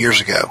 10,000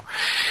 years ago,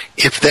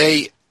 if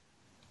they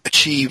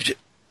achieved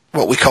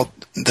what we call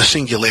the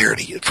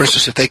singularity. For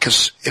instance,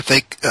 if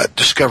they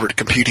discovered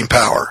computing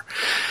power,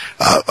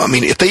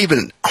 if they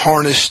even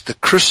harnessed the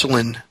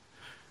crystalline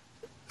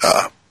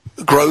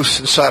growth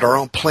inside our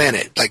own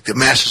planet, like the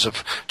masses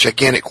of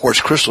gigantic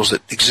quartz crystals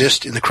that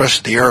exist in the crust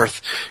of the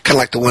Earth, kind of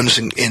like the ones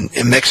in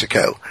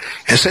Mexico,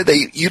 and said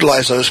they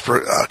utilize those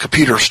for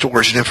computer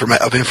storage and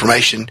of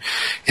information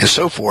and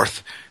so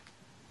forth,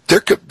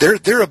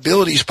 their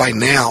abilities by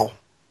now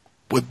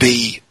would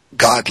be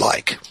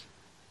godlike.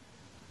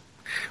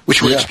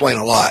 Which would explain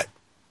a lot.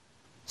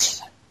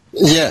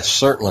 Yes,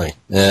 certainly.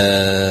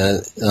 Forget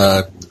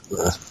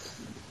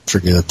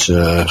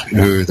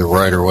who the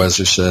writer was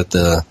who said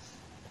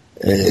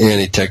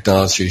any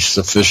technology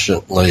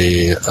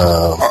sufficiently...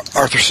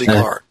 Arthur C.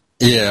 Clarke.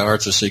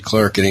 Arthur C.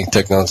 Clarke. Any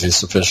technology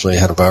sufficiently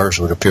ahead of ours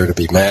would appear to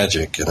be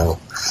magic, Yeah.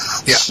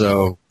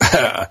 So,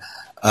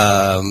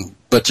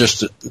 But just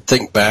to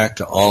think back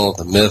to all of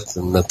the myth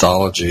and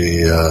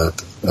mythology of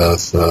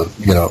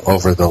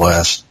over the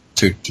last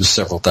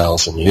several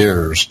thousand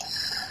years,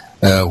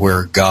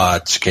 where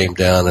gods came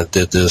down and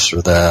did this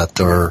or that,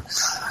 or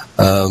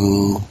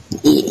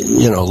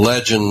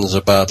legends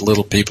about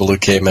little people who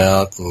came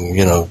out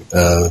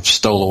and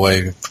stole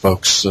away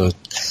folks'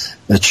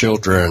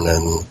 children,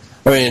 and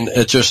I mean,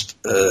 it's just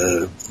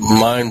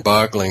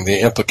mind-boggling,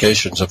 the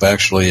implications of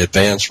actually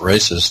advanced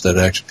races that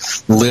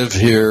actually live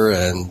here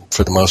and,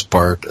 for the most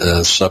part,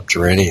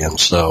 subterranean.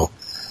 So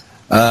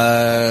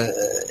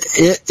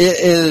it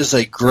is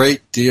a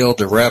great deal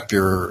to wrap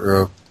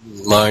your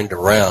mind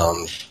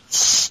around.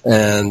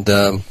 And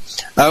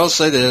I will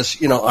say this,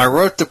 I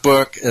wrote the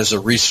book as a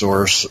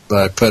resource, but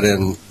I put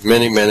in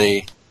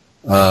many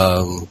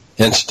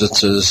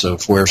instances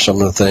of where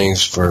some of the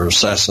things for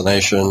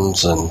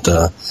assassinations and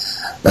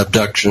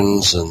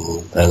abductions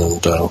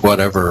and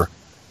whatever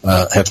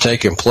have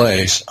taken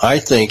place. I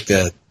think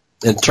that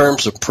in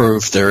terms of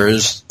proof, there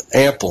is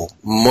ample,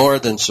 more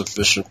than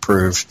sufficient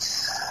proof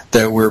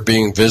that we're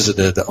being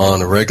visited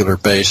on a regular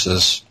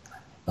basis.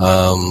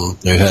 You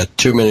had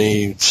too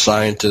many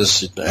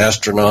scientists,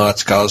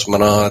 astronauts,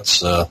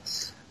 cosmonauts,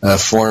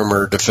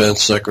 former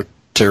defense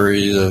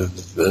secretary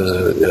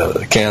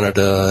of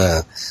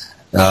Canada,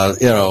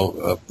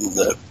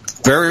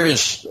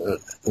 various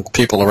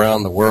people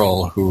around the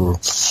world who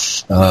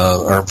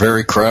are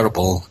very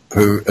credible,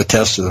 who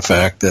attest to the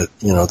fact that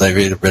they've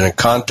either been in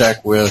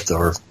contact with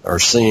or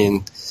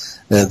seen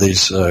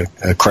these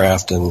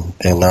craft and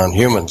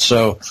non-humans.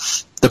 So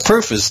the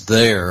proof is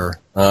there.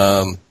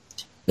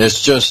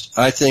 It's just,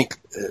 I think,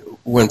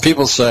 when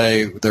people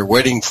say they're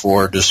waiting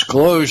for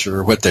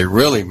disclosure, what they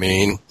really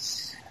mean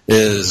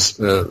is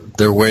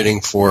they're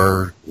waiting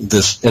for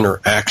this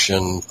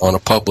interaction on a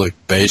public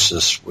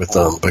basis with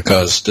them,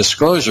 because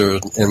disclosure,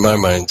 in my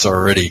mind, is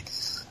already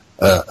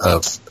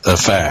a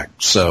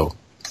fact. So,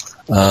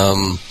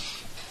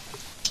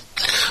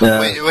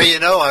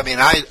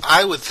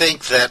 I would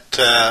think that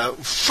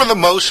for the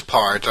most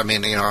part, at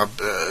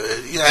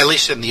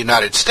least in the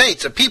United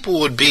States, that people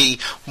would be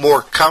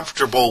more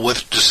comfortable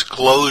with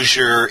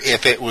disclosure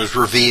if it was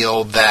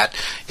revealed that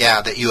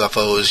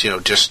UFOs,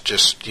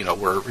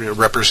 were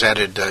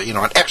represented,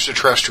 an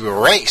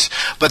extraterrestrial race.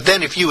 But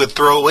then if you would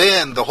throw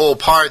in the whole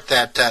part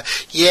that,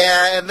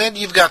 and then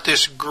you've got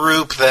this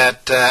group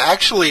that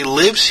actually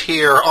lives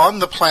here on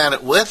the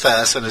planet with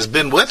us and has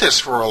been with us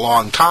for a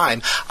long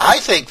time, I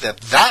think that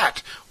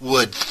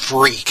would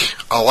freak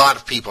a lot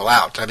of people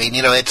out. I mean,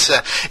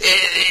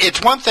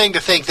 it's one thing to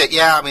think that,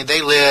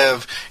 they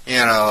live,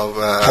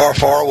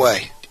 far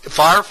away.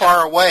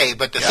 Far away,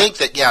 but to think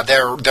that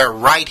they're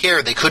right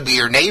here, they could be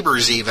your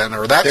neighbors even,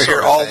 or that they're sort here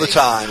of all thing. the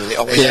time.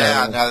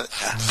 Now,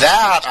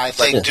 that I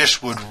think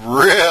just would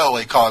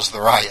really cause the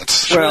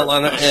riots. Well,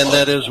 and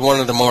that is one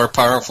of the more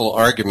powerful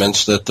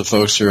arguments that the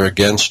folks who are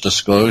against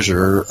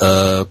disclosure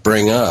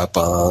bring up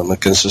on a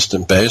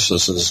consistent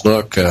basis. Is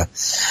look,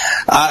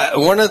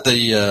 one of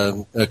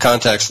the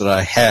contacts that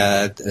I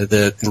had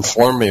that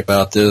informed me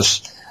about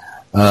this.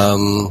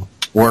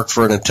 Worked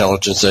for an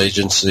intelligence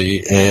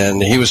agency,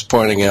 and he was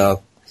pointing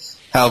out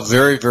how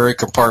very, very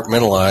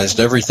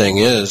compartmentalized everything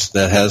is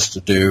that has to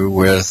do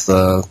with,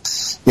 the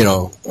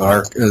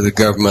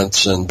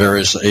governments and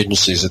various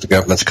agencies that the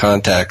government's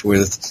contact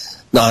with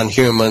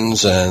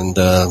non-humans and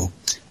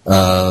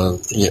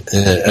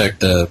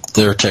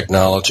their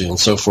technology and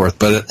so forth.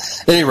 But at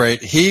any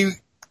rate, he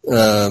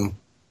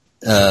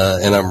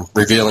and I'm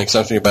revealing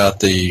something about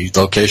the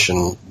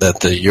location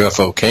that the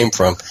UFO came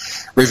from,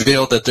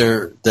 revealed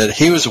that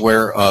he was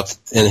aware of,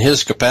 in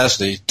his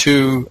capacity,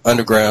 2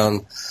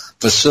 underground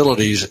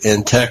facilities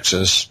in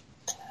Texas,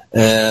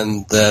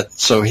 and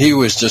so he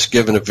was just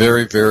given a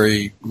very,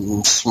 very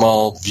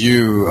small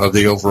view of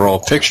the overall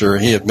picture.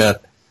 He had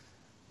met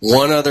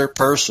one other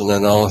person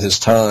in all his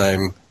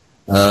time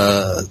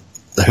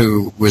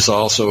who was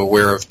also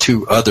aware of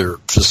 2 other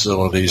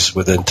facilities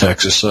within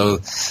Texas. So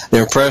the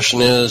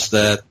impression is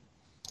that,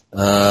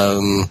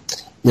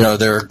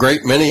 there are a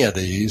great many of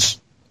these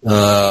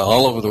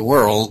all over the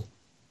world,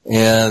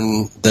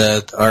 and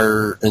that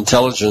our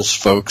intelligence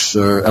folks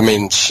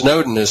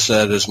Snowden has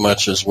said as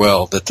much as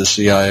well, that the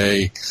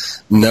CIA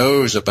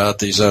knows about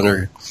these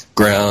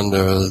underground,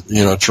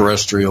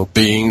 terrestrial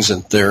beings,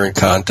 and they're in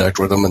contact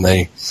with them, and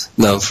they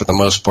know for the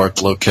most part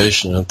the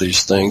location of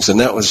these things. And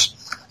that was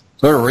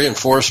sort of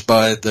reinforced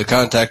by the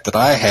contact that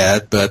I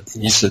had, but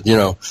he said,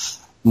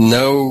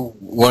 no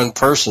one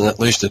person, at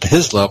least at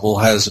his level,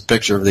 has a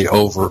picture of the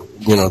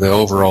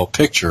overall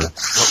picture.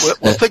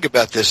 Well, think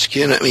about this,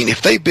 Ken. I mean,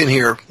 if they've been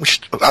here,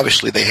 which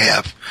obviously they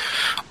have,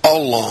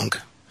 all along,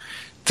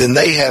 then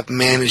they have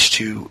managed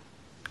to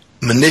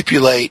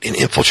manipulate and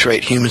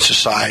infiltrate human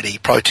society,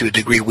 probably to a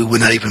degree we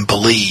would not even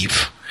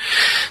believe.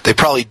 They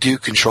probably do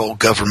control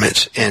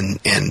governments and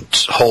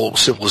whole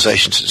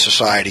civilizations and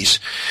societies.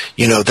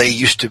 They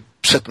used to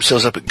set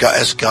themselves up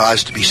as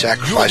gods to be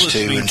sacrificed to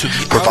and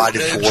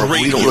provided for.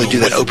 We don't really do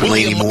that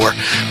openly anymore,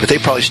 but they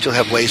probably still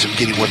have ways of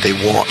getting what they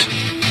want,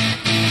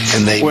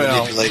 and they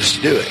manipulate us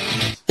to do it.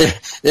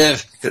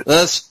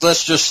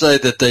 Let's just say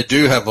that they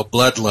do have a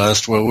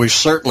bloodlust. Well, we've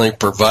certainly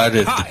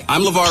provided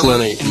I'm LeVar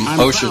plenty Wright, and I'm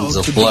oceans proud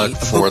of to blood be a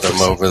for book them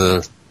person. over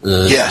the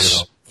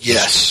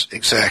Yes,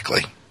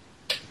 exactly.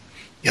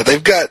 Yeah,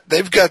 they've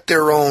got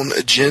their own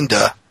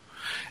agenda,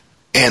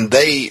 and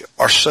they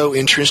are so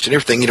entrenched in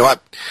everything.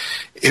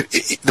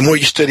 The more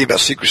you study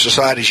about secret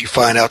societies, you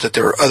find out that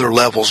there are other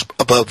levels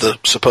above the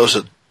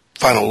supposed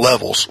final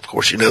levels. Of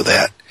course, you know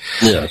that.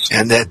 Yes.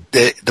 And that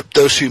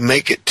those who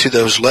make it to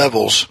those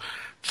levels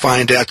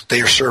find out that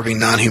they are serving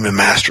non-human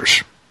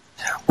masters.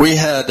 We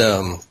had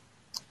a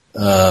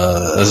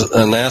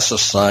NASA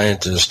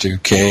scientist who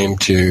came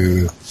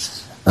to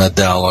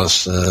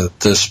Dallas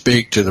to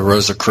speak to the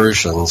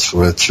Rosicrucians,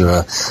 which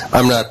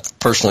I'm not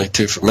personally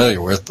too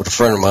familiar with, but a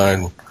friend of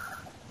mine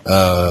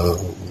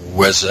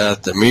was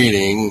at the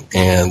meeting,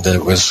 and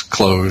it was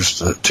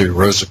closed to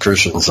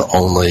Rosicrucians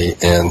only.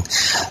 And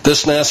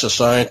this NASA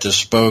scientist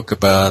spoke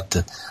about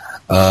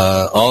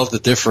all of the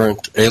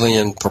different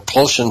alien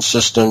propulsion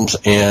systems,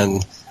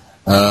 and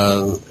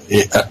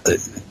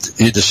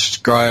he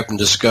described and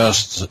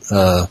discussed,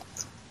 I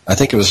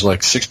think it was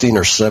like 16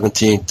 or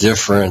 17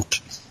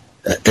 different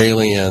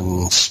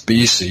alien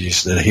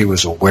species that he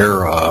was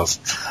aware of.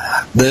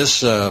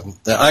 The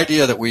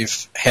idea that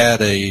we've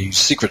had a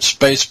secret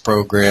space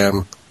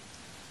program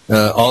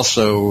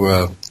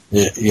also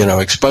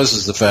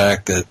exposes the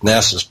fact that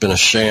NASA's been a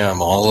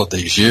sham all of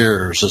these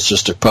years. It's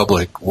just a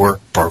public work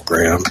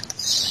program.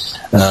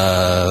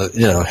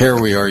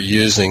 Here we are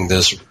using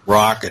this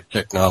rocket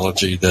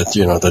technology that,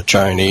 the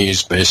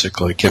Chinese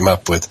basically came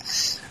up with,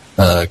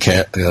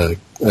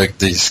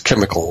 these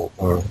chemical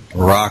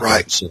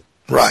rockets.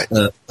 Right.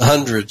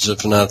 Hundreds,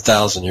 if not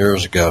 1,000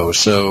 years ago.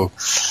 So,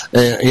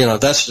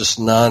 that's just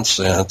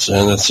nonsense,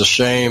 and it's a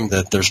shame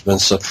that there's been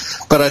so.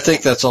 But I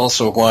think that's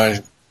also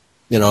why,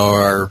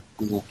 our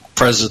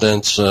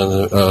presidents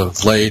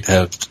of late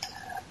have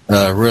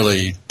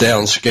really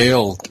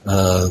downscaled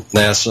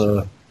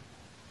NASA,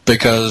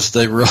 because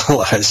they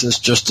realize it's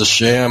just a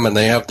sham, and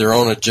they have their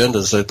own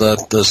agendas they'd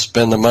let to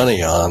spend the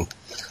money on.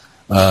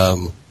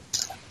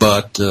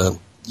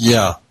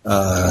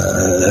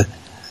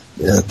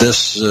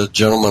 This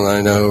gentleman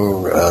I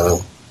know,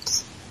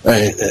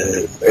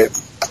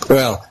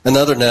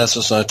 another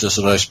NASA scientist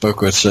that I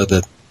spoke with said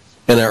that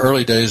in the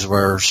early days of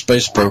our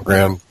space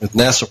program, the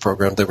NASA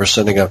program, they were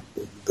sending up,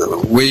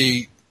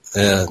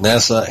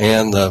 NASA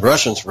and the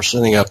Russians were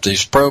sending up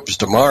these probes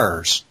to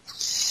Mars.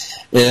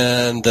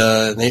 And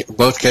in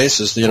both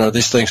cases,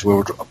 these things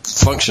would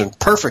function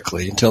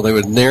perfectly until they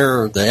would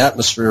near the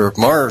atmosphere of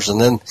Mars, and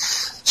then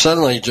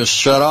suddenly just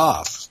shut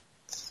off.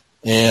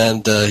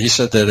 And he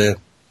said that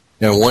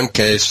in one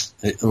case,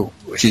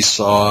 he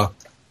saw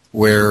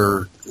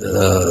where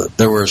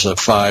there was a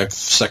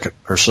 5-second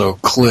or so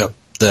clip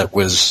that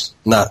was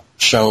not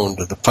shown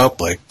to the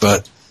public,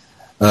 but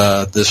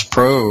this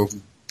probe,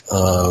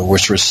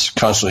 which was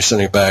constantly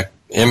sending back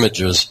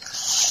images,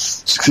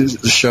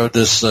 showed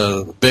this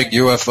big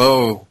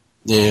UFO,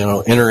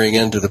 entering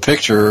into the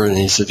picture, and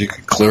he said you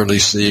could clearly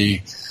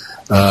see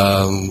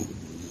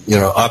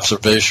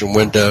observation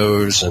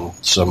windows and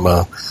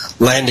some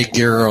landing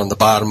gear on the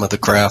bottom of the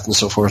craft and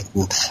so forth.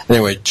 And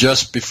anyway,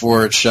 just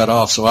before it shut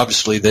off, so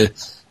obviously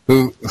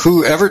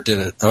whoever did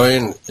it, I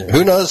mean,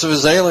 who knows if it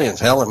was aliens?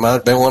 Hell, it might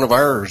have been one of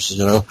ours,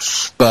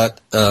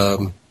 But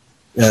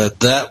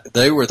that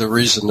they were the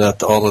reason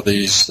that all of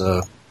these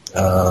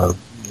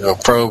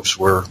probes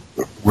were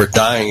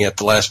dying at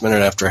the last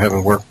minute after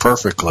having worked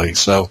perfectly.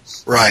 So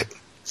right.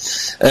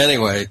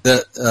 Anyway,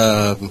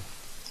 the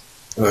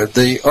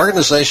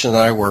organization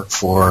that I work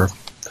for,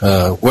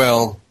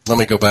 let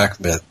me go back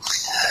a bit.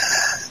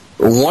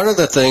 One of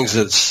the things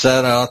that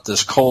set out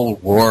this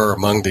Cold War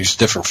among these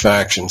different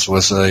factions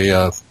was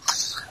called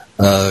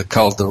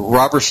the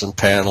Robertson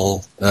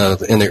Panel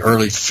in the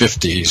early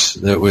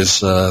 50s. That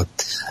was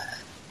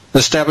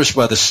established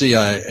by the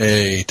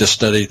CIA to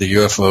study the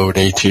UFO and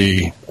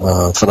ET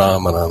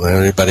phenomenon.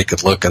 Anybody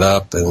could look it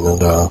up,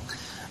 and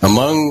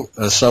among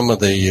some of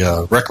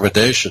the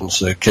recommendations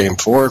that came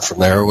forward from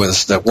there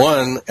was that,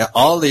 one,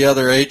 all the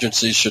other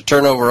agencies should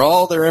turn over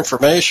all their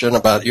information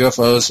about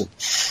UFOs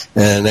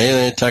and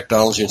alien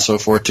technology and so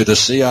forth to the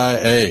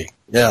CIA.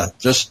 Yeah,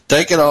 just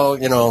take it all,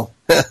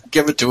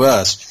 give it to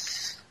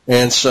us.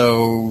 And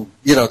so,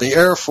 the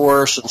Air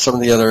Force and some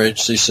of the other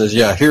agencies says,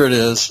 yeah, here it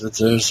is.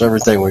 There's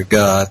everything we've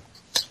got.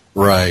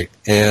 Right.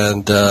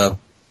 And one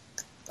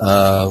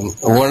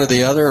of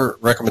the other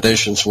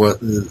recommendations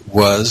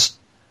was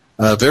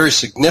very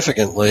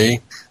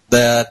significantly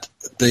that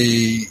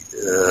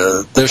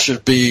there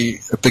should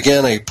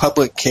begin a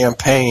public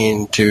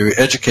campaign to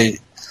educate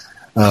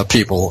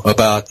people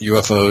about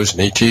UFOs and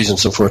ETs and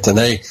so forth. And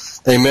they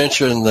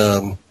mentioned,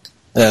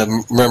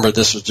 remember,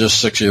 this was just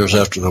 6 years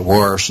after the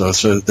war, so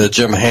the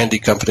Jim Handy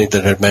company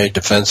that had made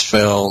defense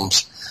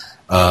films,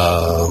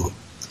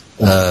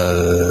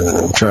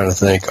 I'm trying to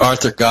think.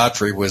 Arthur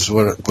Godfrey was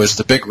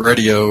the big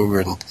radio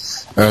and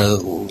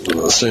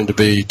soon to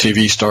be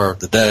TV star of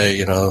the day.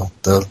 You know,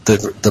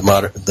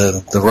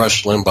 the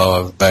Rush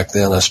Limbaugh of back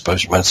then, I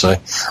suppose you might say.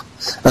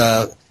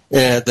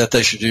 And that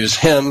they should use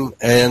him,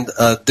 and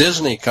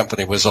Disney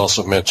company was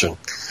also mentioned.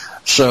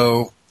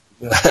 So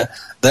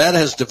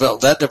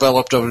that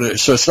developed over the,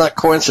 so it's not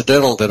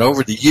coincidental that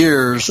over the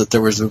years that there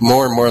was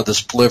more and more of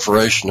this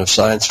proliferation of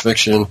science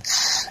fiction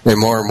and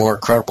more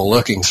credible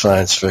looking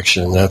science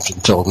fiction up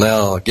until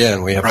now.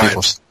 Again, we have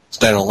people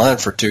stand in line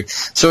for two.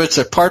 So it's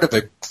a part of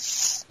a,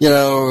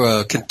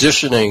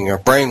 conditioning or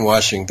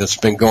brainwashing that's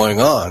been going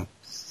on.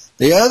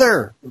 The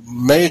other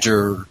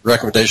major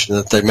recommendation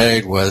that they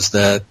made was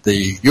that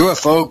the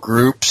UFO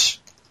groups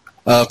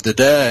of the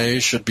day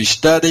should be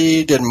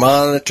studied and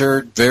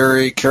monitored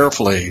very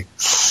carefully.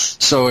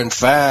 So, in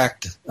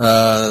fact,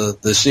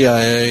 the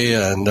CIA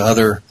and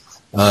other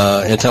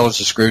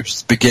intelligence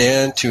groups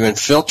began to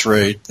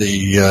infiltrate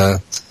the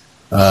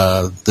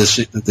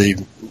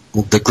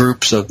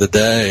groups of the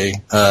day.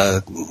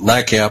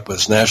 NICAP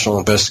was National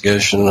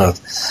Investigation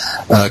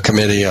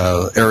Committee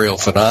Aerial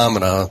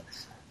Phenomena.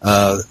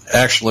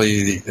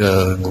 Actually,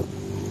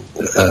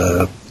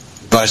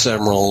 Vice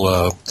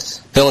Admiral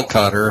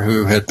Hillenkotter,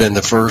 who had been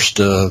the first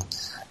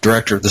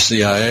director of the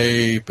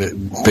CIA,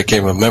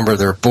 became a member of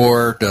their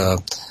board,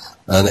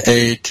 an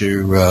aide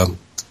to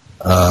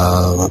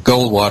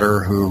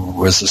Goldwater, who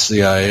was a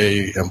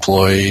CIA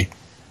employee,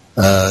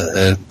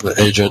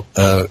 agent,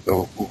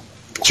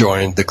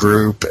 joined the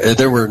group. And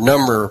there were a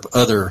number of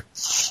other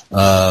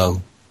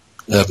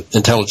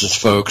intelligence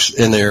folks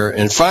in there,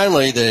 and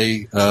finally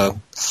they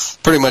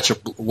pretty much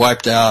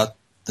wiped out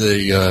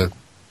the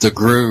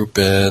group,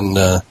 and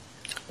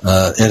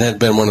it had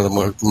been one of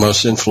the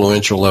most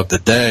influential of the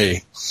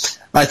day.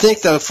 I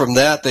think, though, from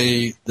that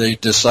they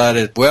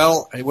decided,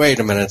 well, hey, wait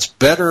a minute, it's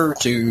better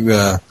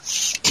to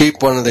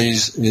keep one of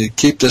these,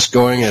 keep this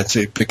going, and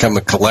to become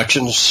a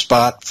collection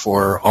spot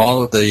for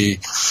all of the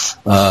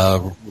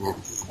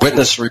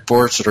witness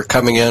reports that are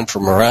coming in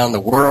from around the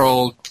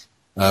world.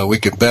 We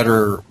can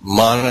better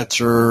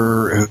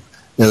monitor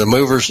the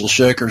movers and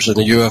shakers in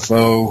the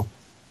UFO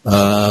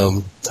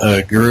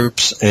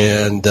groups,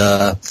 and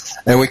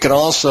we can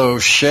also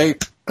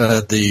shape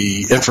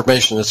the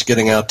information that's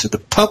getting out to the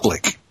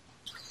public.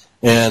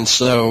 And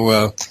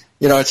so,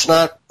 it's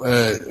not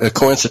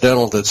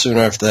coincidental that soon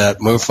after that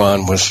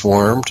MUFON was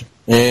formed.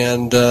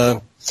 And,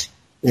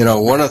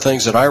 one of the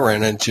things that I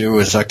ran into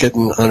is I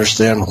couldn't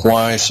understand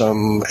why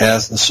some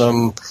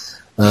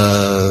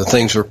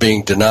things were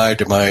being denied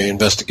to my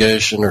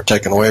investigation or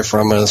taken away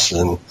from us,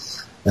 and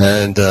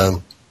why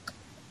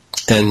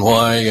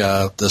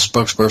the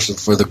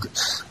spokesperson for the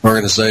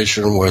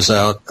organization was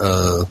out,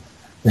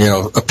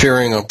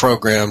 appearing on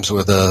programs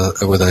with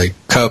a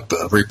cub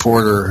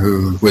reporter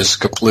who was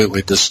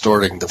completely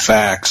distorting the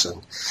facts,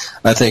 and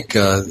I think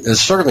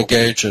it's sort of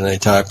engaged in a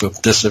type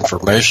of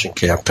disinformation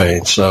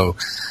campaign. So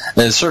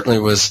it certainly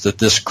was to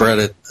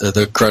discredit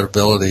the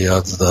credibility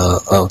of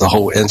the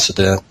whole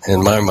incident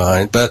in my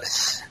mind. But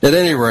at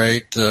any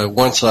rate,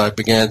 once I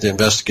began to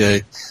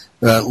investigate,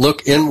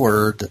 look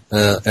inward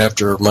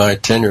after my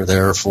tenure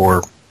there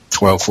for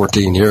 12,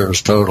 14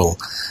 years total,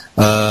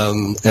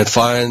 and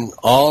find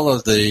all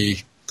of the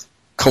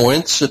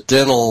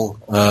coincidental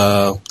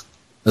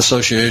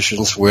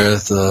associations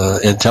with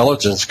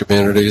intelligence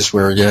communities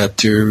where you had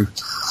two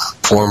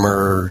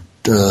former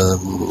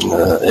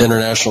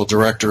international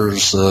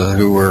directors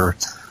who were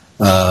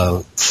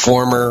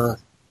former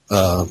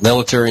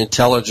military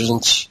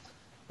intelligence,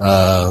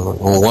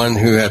 one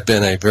who had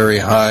been a very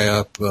high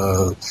up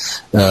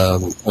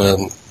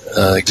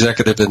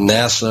executive in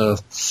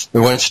NASA,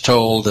 who once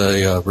told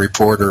a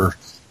reporter,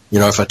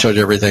 if I told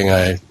you everything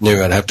I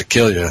knew, I'd have to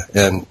kill you.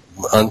 And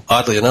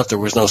oddly enough, there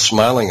was no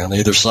smiling on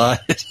either side.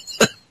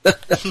 And,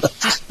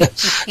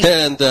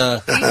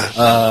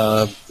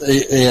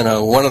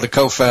 one of the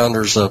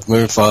co-founders of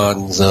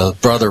MUFON's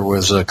brother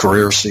was a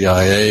career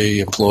CIA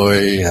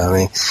employee. I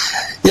mean,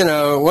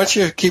 once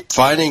you keep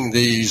finding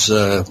these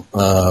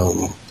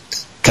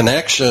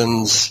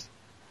connections,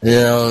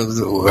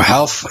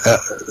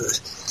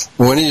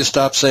 when do you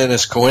stop saying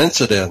it's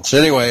coincidence?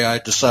 Anyway, I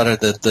decided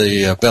that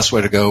the best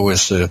way to go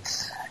was to,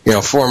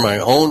 form my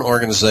own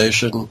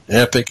organization,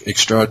 Epic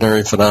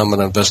Extraordinary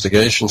Phenomena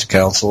Investigations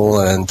Council,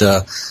 and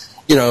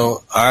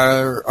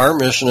our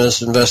mission is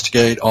to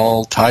investigate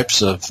all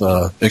types of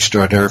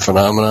extraordinary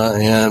phenomena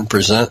and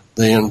present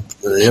the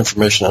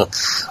information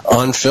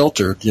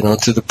unfiltered,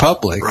 to the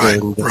public.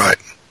 Right.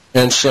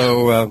 And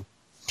so,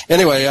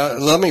 anyway,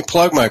 let me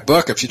plug my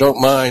book if you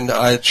don't mind.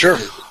 Sure.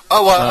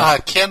 Oh,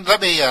 Ken,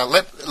 let me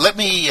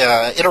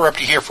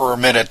interrupt you here for a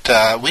minute.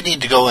 We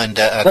need to go and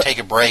take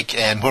a break,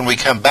 and when we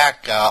come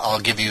back, I'll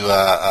give you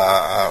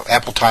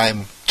ample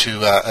time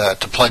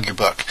to plug your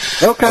book.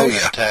 Okay.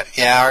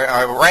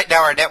 Right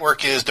now our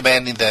network is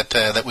demanding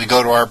that we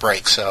go to our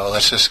break, so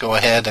let's just go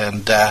ahead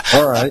and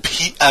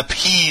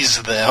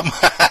appease them.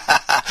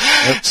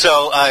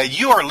 So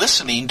you are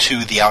listening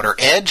to The Outer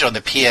Edge on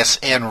the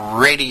PSN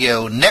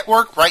Radio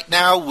Network. Right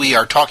now we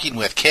are talking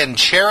with Ken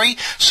Cherry,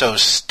 so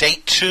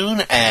stay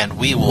tuned and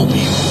we will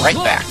be right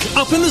back.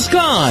 Up in the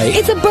sky.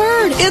 It's a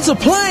bird. It's a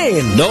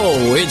plane.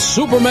 No, it's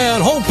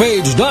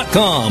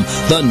SupermanHomepage.com,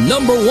 the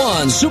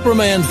 #1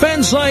 Superman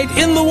fan site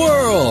in the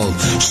world.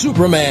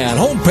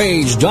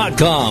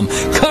 SupermanHomepage.com,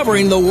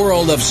 covering the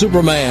world of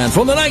Superman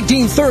from the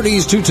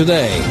 1930s to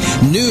today.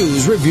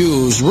 News,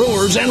 reviews,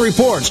 rumors, and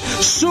reports.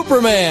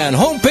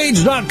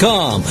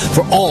 SupermanHomepage.com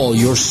for all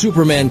your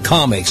Superman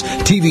comics,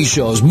 TV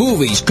shows,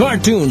 movies,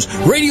 cartoons,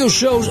 radio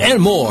shows,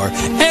 and more.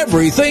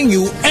 Everything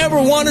you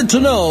ever wanted to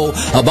know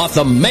about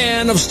the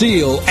Man of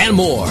Steel and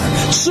more.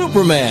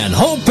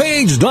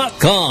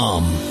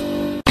 SupermanHomepage.com.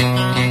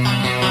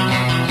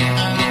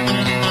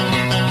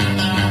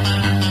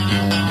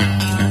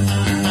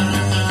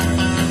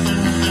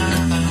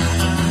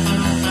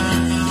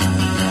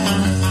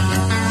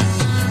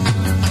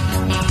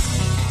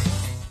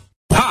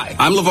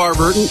 I'm LeVar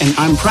Burton, and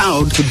I'm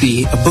proud to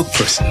be a book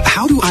person.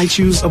 How do I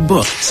choose a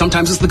book?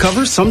 Sometimes it's the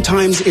cover,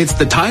 sometimes it's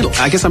the title.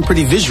 I guess I'm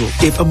pretty visual.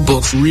 If a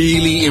book's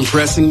really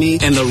impressing me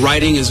and the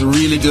writing is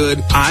really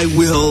good, I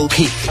will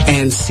peek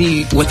and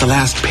see what the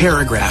last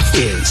paragraph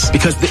is,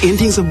 because the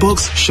endings of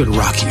books should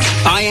rock you.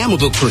 I am a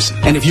book person,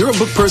 and if you're a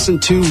book person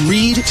too,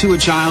 read to a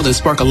child and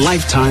spark a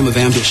lifetime of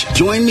ambition.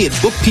 Join me at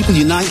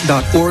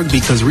bookpeopleunite.org,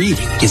 because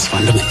reading is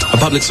fundamental. A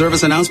public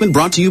service announcement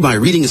brought to you by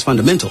Reading is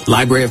Fundamental,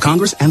 Library of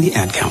Congress, and the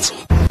Ad Council.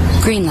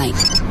 Green light.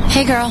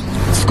 Hey girl,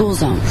 school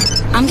zone.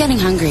 I'm getting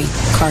hungry.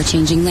 Car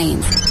changing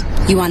lanes.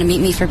 You want to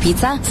meet me for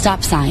pizza?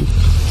 Stop sign.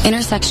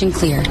 Intersection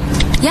clear.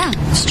 Yeah,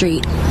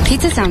 street.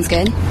 Pizza sounds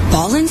good.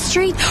 Ball in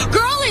street?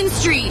 Girl in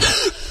street!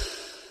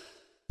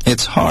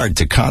 It's hard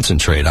to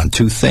concentrate on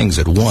two things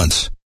at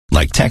once,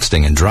 like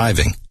texting and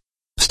driving.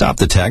 Stop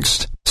the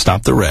text,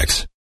 stop the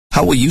wrecks.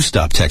 How will you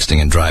stop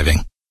texting and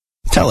driving?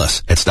 Tell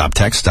us at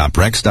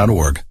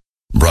stoptextstoprex.org.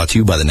 Brought to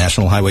you by the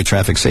National Highway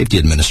Traffic Safety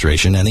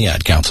Administration and the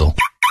Ad Council.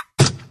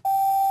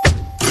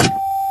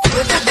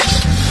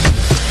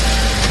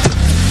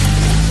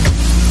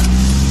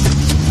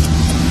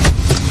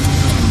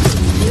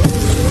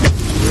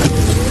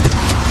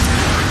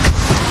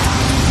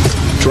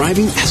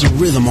 Driving has a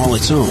rhythm all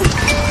its own.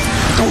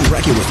 Don't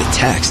wreck it with a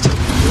text.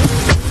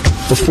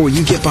 Before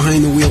you get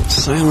behind the wheel,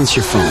 silence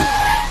your phone.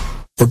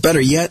 Or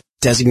better yet,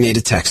 designate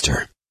a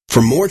texter.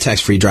 For more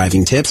text-free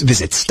driving tips,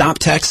 visit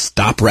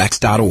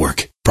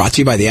stoptextstoprex.org. Brought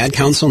to you by the Ad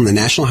Council and the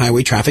National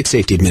Highway Traffic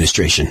Safety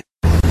Administration.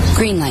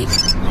 Green light.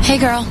 Hey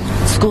girl,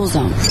 school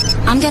zone.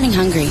 I'm getting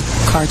hungry.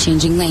 Car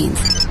changing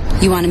lanes.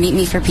 You want to meet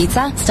me for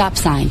pizza? Stop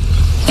sign.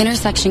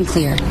 Intersection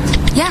clear.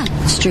 Yeah,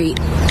 street.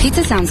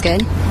 Pizza sounds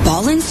good.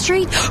 Ball in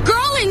street?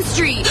 Girl in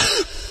street!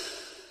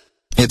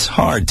 It's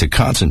hard to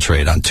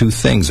concentrate on two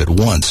things at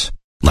once,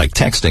 like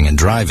texting and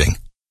driving.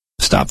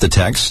 Stop the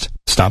text,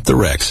 stop the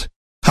wrecks.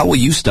 How will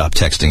you stop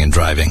texting and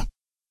driving?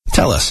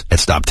 Tell us at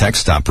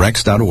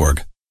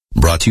stoptextstoprex.org.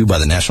 Brought to you by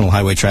the National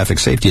Highway Traffic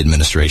Safety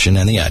Administration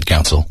and the Ad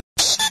Council.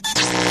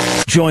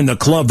 Join the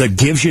club that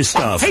gives you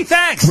stuff. Hey,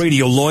 thanks!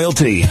 Radio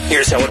Loyalty.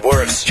 Here's how it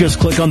works. Just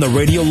click on the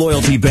Radio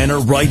Loyalty banner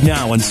right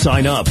now and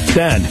sign up.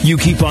 Then, you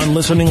keep on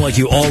listening like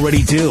you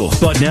already do.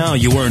 But now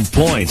you earn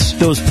points.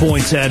 Those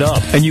points add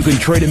up, and you can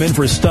trade them in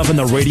for stuff in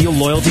the Radio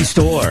Loyalty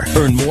store.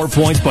 Earn more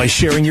points by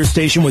sharing your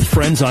station with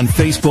friends on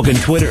Facebook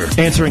and Twitter,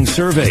 answering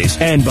surveys,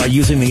 and by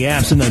using the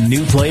apps in the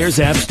New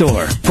Players App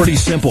Store. Pretty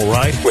simple,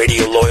 right?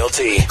 Radio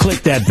Loyalty.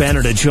 Click that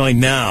banner to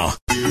join now.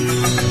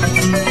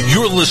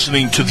 You're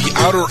listening to The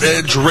Outer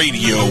Edge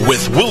Radio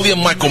with William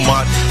Michael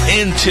Mott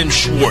and Tim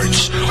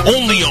Schwartz,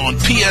 only on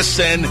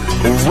PSN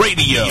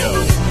Radio.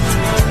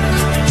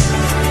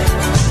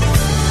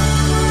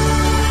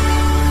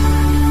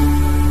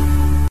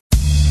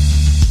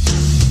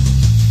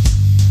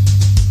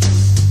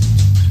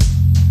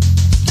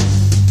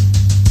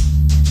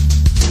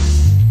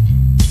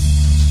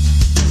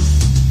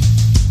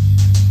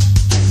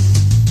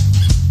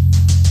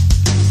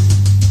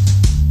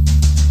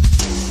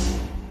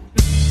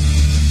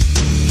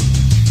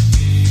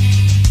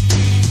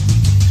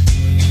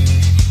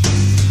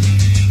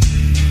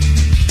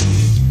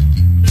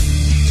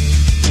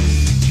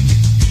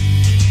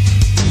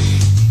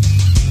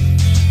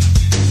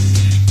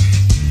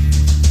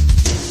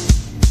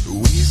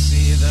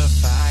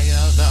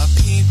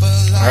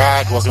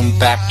 Welcome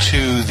back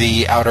to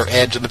the Outer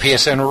Edge of the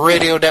PSN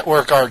Radio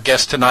Network. Our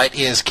guest tonight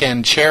is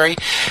Ken Cherry.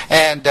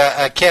 And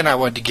Ken, I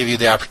wanted to give you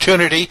the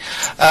opportunity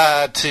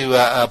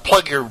to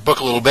plug your book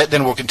a little bit,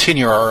 then we'll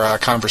continue our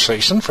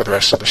conversation for the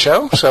rest of the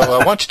show. So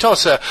why don't you tell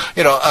us,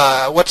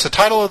 what's the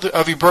title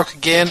of your book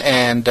again,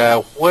 and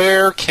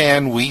where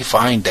can we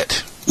find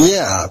it?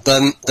 Yeah,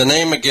 the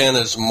name again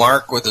is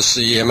Mark with a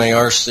C,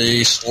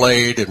 M-A-R-C,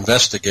 Slade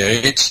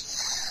Investigates.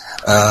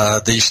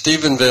 The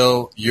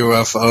Stephenville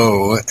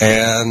UFO,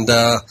 and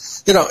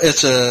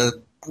it's a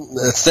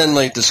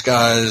thinly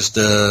disguised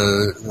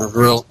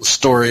real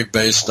story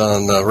based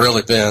on real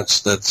events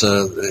that's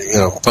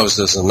posed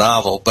as a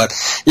novel. But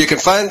you can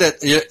find it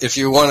if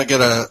you want to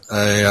get an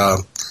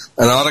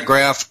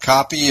autographed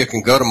copy. You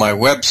can go to my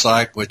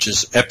website, which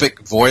is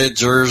Epic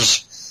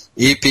Voyagers,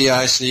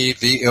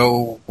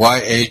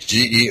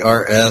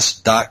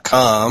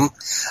 EPICVOYAGERS.com,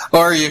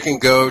 or you can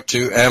go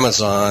to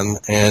Amazon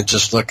and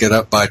just look it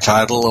up by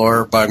title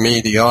or by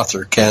me, the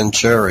author, Ken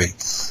Cherry.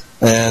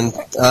 And,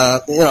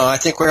 I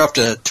think we're up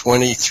to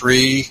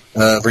 23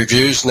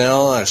 reviews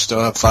now. I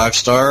still have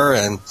 5-star,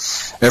 and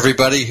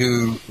everybody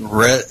who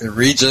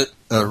reads it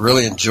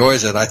really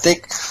enjoys it. I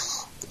think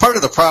part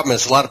of the problem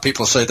is a lot of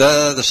people say,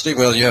 the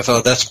Stephen Wheeler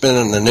UFO, that's been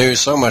in the news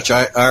so much,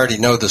 I already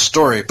know the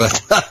story, but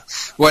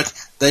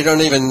they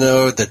don't even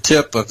know the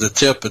tip of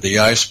the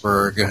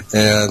iceberg.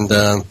 And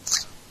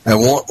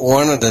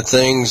one of the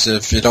things,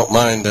 if you don't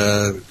mind,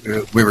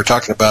 we were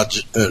talking about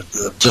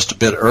just a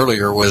bit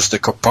earlier, was the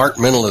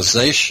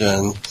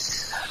compartmentalization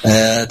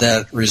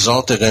that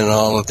resulted in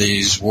all of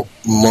these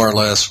more or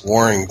less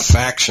warring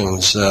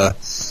factions.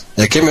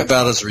 It came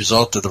about as a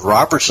result of the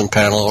Robertson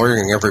panel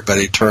ordering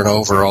everybody to turn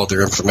over all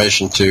their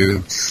information to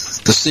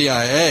the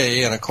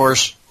CIA, and of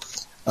course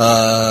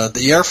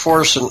the Air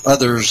Force and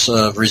others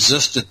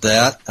resisted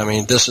that. I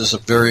mean,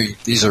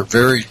 these are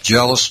very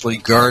jealously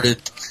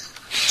guarded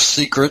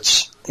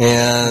secrets,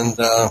 and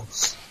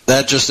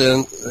that just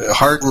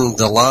hardened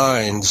the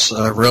lines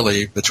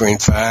really between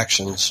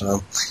factions.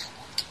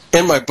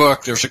 In my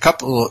book, there's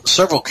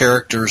several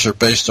characters are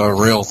based on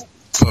real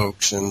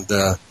folks, and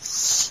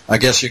I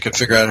guess you could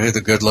figure out who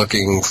the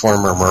good-looking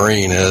former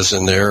Marine is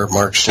in there,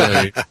 Mark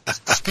Slade.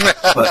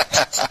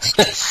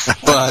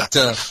 but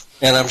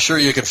and I'm sure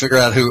you can figure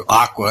out who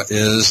Aqua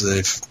is,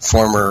 the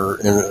former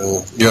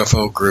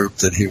UFO group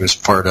that he was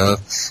part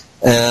of.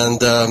 And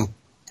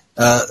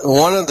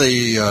one of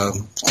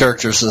the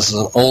characters is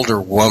an older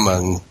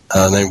woman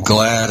named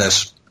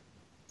Gladys.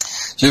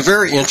 She's a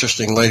very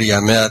interesting lady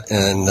I met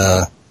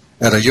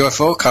at a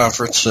UFO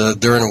conference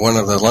during one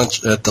of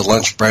the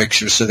lunch break.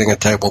 She was sitting at a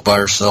table by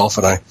herself,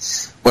 and I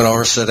went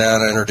over, sat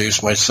down, I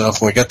introduced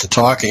myself, and we got to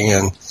talking,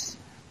 and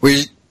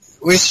we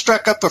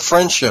struck up a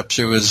friendship.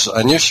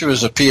 I knew she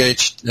was had a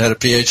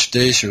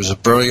PhD. She was a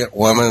brilliant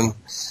woman,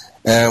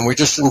 and we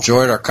just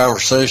enjoyed our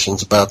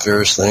conversations about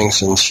various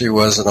things. And she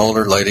was an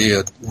older lady,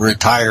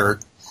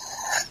 retired.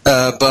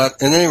 But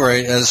at any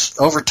rate, as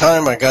over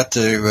time I got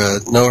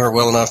to know her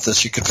well enough that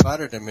she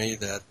confided in me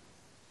that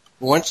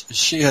once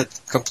she had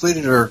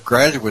completed her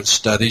graduate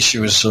study, she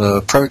was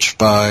approached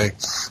by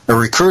a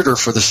recruiter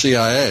for the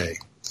CIA,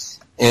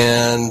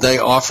 and they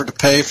offered to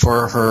pay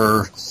for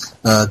her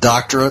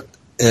doctorate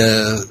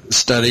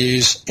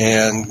studies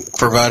and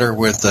provide her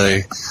with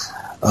a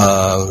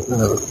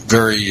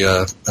very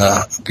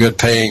good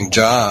paying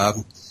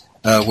job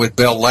with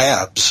Bell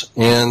Labs.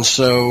 And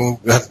so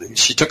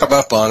she took him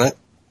up on it.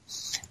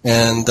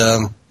 And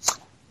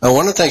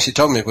one of the things she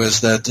told me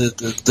was that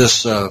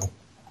this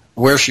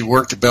where she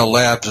worked at Bell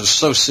Labs was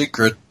so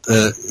secret.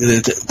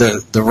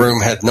 The room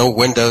had no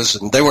windows,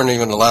 and they weren't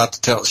even allowed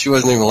to tell. She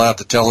wasn't even allowed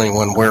to tell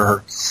anyone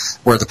where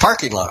the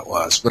parking lot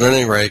was. But at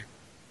any rate,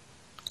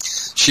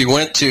 she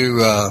went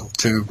to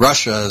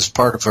Russia as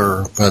part of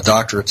her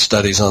doctorate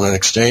studies on an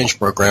exchange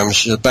program.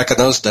 Back in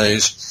those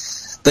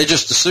days, they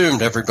just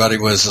assumed everybody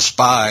was a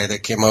spy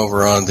that came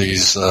over on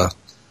these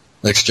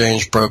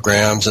exchange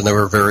programs, and they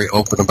were very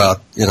open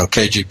about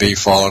KGB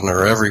following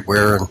her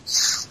everywhere. And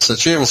so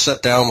she even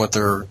sat down with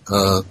her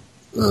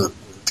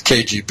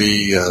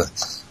KGB,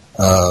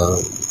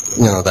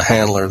 the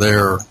handler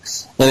there.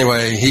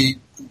 Anyway, he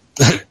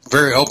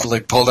very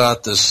openly pulled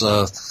out this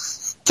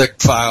thick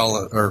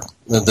file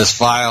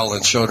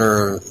and showed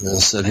her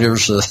and said,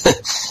 here's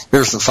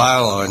the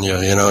file on you,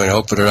 and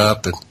opened it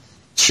up, and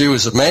she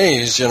was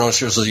amazed, she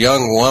was a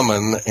young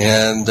woman,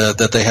 and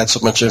that they had so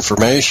much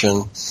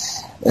information,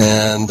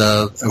 and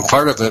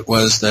part of it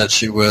was that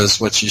she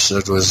was what she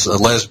said was a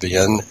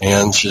lesbian,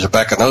 and she said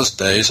back in those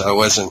days I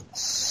wasn't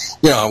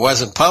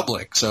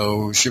public,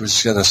 so she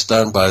was kind of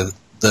stunned by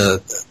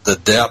the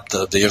depth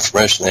of the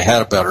information they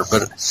had about her.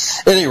 But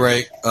at any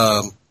rate,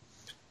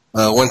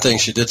 one thing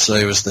she did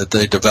say was that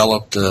they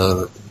developed,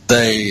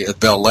 they at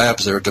Bell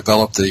Labs there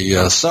developed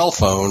the cell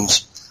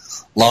phones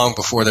long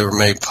before they were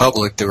made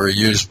public. They were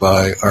used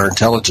by our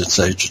intelligence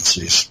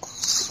agencies.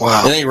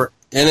 Wow. At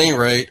any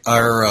rate,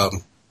 our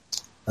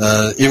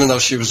even though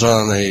she was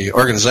on the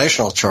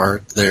organizational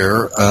chart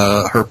there,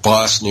 her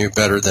boss knew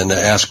better than to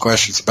ask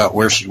questions about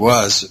where she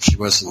was if she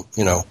wasn't,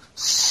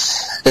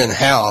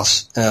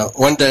 in-house.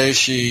 One day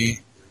she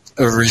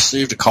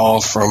received a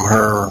call from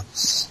her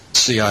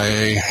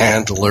CIA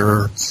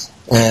handler,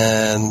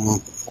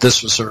 and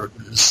this was her,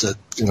 said,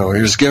 he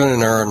was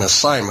giving her an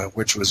assignment,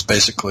 which was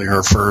basically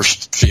her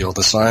first field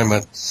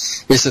assignment.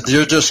 He said,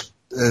 you're just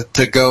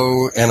to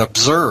go and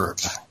observe.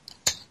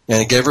 And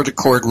he gave her the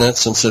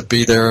coordinates and said,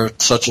 be there at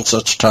such and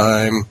such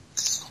time.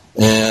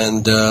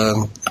 And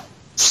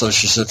so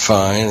she said,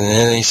 fine. And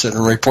then he said,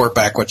 and report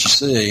back what you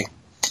see.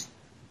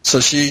 So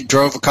she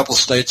drove a couple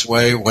states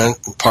away,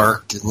 went and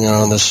parked,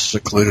 in this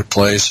secluded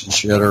place, and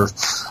she had her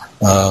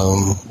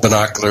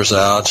binoculars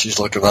out. She's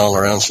looking all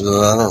around. She said,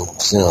 I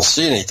don't,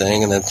 see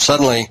anything. And then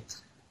suddenly,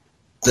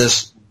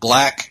 this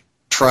black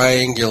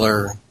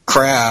triangular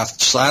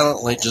craft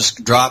silently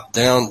just dropped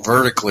down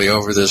vertically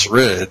over this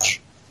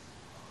ridge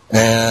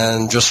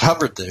and just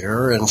hovered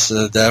there. And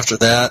said after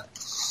that,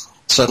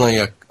 suddenly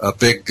a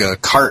big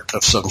cart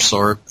of some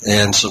sort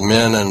and some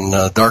men in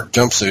dark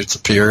jumpsuits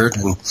appeared,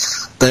 and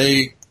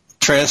they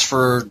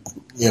transferred,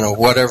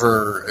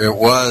 whatever it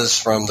was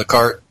from the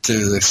cart to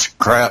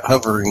the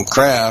hovering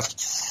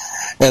craft.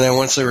 And then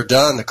once they were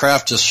done, the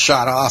craft just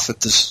shot off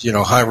at this,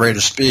 high rate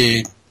of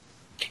speed.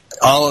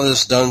 All of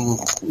this done,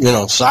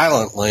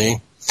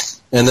 silently.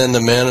 And then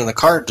the men in the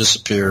cart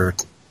disappeared.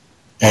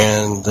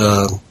 And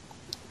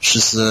she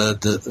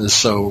said,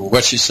 so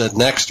what she said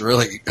next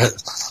really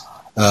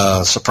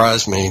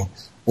surprised me.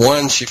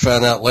 One, she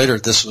found out later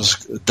this was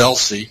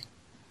Dulce,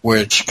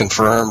 which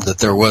confirmed that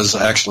there was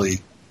actually,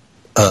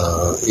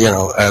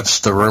 as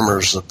the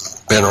rumors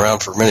have been around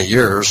for many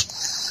years,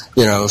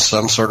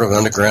 some sort of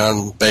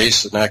underground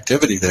base and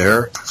activity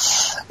there.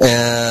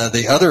 And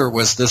the other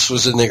was this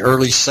was in the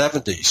early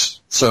 70s.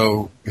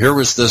 So here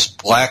was this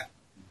black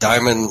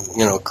diamond,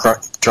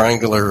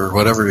 triangular or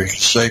whatever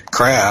shaped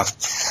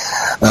craft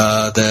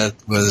that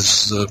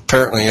was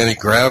apparently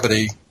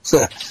anti-gravity.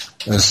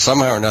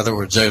 Somehow or another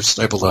was just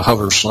able to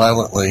hover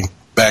silently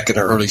back in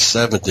the early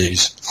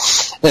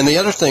 70s. And the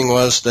other thing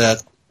was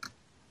that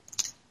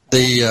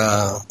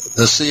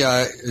the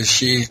CIA,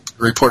 she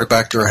reported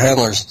back to her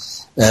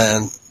handlers,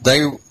 and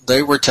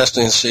they were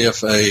testing to see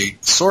if a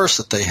source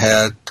that they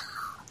had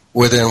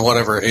within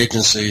whatever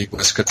agency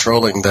was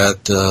controlling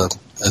that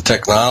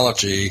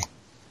technology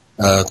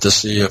to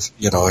see if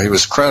he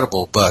was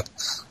credible. But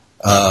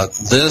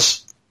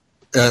this,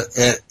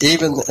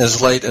 even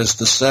as late as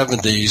the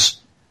 70s,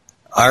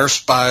 our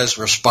spies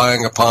were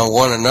spying upon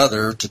one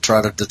another to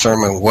try to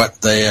determine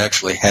what they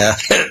actually had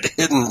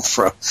hidden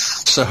from.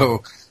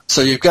 So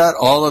you've got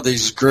all of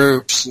these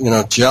groups,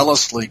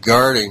 jealously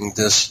guarding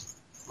this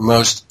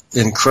most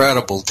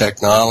incredible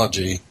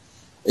technology,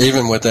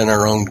 even within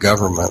our own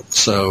government.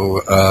 So,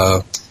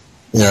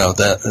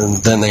 that,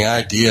 and then the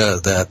idea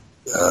that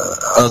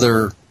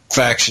other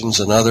factions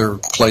and other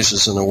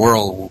places in the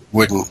world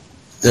wouldn't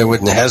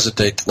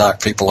hesitate to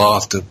knock people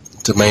off to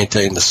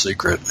maintain the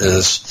secret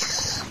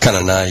is kind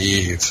of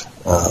naive.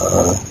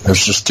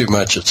 There's just too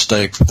much at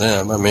stake for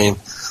them. I mean,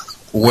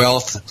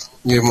 wealth.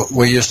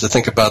 We used to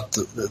think about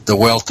the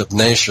wealth of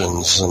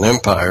nations and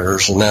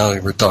empires, and now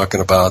we're talking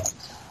about,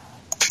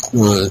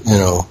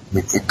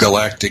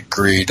 galactic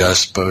greed, I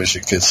suppose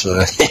you could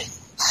say.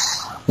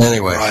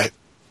 Anyway. Right.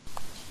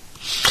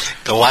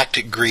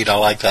 Galactic greed, I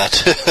like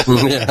that.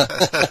 Yeah.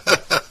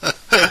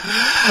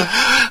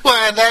 Well,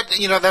 and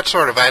that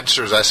sort of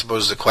answers, I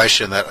suppose, the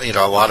question that,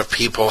 a lot of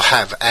people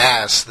have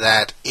asked,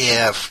 that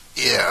if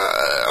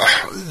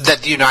that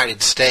the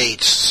United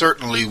States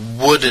certainly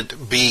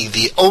wouldn't be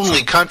the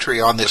only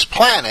country on this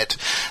planet,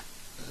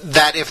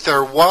 that if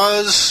there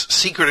was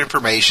secret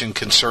information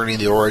concerning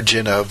the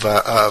origin of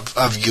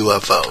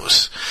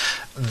UFOs,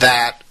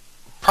 that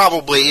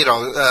probably,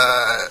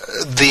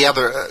 the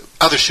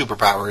other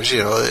superpowers,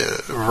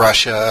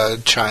 Russia,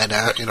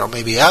 China,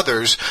 maybe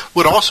others,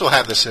 would also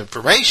have this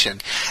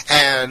information.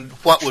 And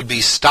what would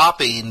be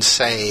stopping,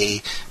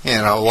 say,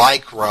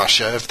 like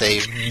Russia, if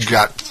they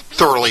got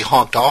thoroughly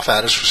honked off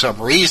at us for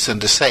some reason,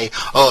 to say,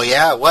 oh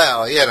yeah,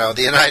 well,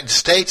 the United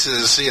States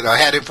has,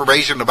 had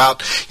information about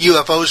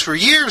UFOs for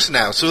years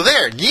now, so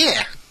there,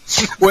 yeah.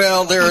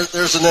 Well,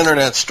 there's an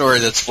internet story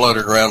that's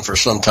floated around for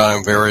some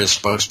time. Various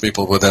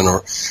spokespeople within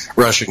the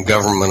Russian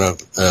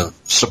government have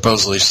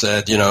supposedly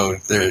said,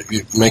 they're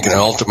making an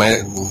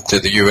ultimatum to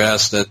the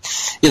U.S. that,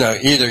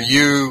 either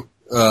you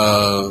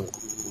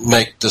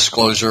make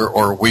disclosure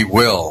or we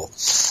will.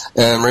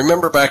 And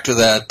remember back to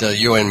that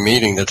UN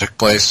meeting that took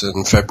place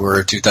in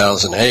February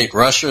 2008.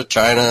 Russia,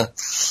 China,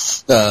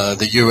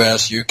 the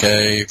U.S.,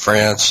 UK,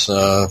 France,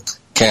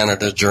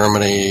 Canada,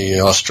 Germany,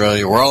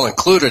 Australia, we're all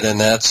included in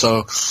that.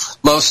 So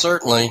most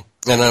certainly,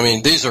 and I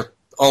mean, these are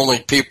only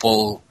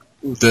people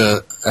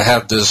that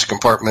have this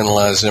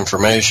compartmentalized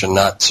information,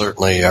 not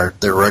certainly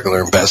their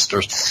regular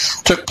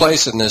investors, took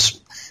place in this,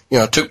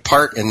 took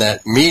part in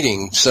that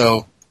meeting.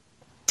 So,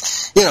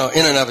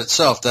 in and of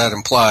itself, that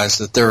implies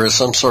that there is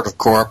some sort of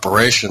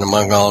cooperation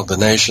among all of the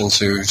nations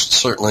who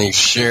certainly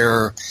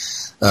share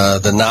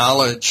the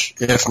knowledge,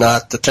 if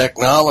not the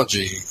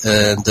technology.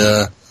 And,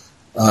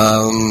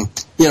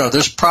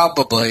 there's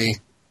probably,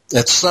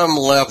 at some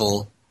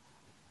level,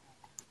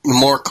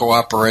 more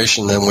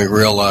cooperation than we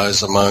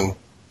realize among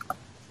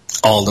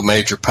all the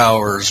major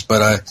powers.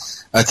 But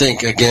I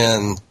think,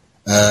 again,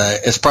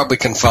 it's probably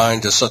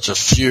confined to such a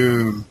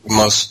few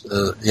most,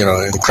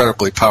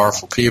 incredibly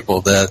powerful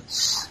people that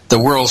the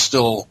world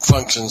still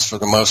functions for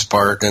the most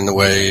part in the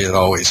way it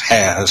always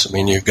has. I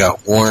mean, you've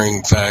got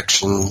warring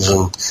factions,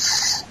 and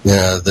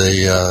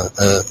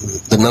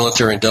the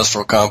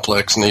military-industrial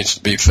complex needs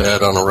to be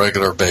fed on a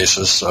regular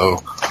basis.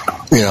 So,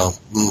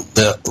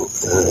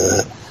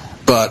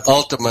 but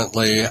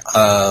ultimately,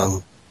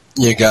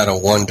 you got to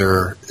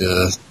wonder.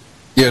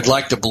 You'd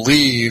like to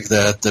believe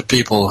that the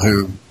people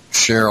who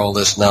share all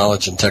this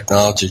knowledge and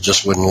technology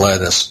just wouldn't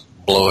let us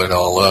blow it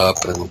all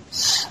up. And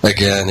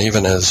again,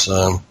 even as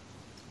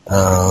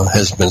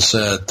has been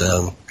said,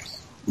 the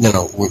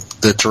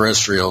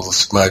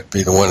terrestrials might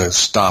be the one who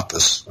stop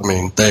us. I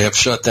mean, they have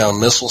shut down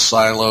missile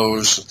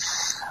silos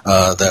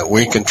that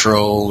we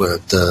control,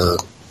 that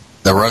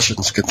the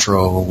Russians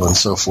control, and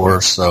so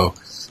forth. So,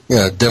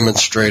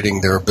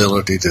 demonstrating their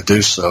ability to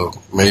do so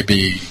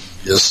maybe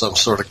is some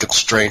sort of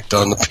constraint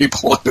on the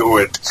people who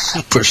would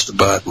push the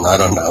button. I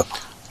don't know.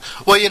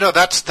 Well,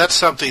 that's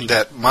something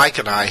that Mike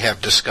and I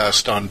have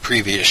discussed on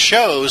previous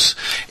shows,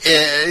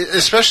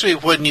 especially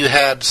when you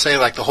had, say,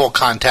 like the whole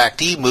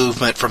contactee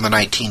movement from the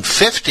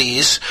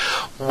 1950s,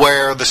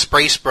 where the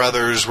Space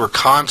Brothers were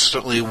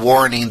constantly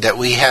warning that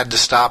we had to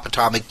stop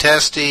atomic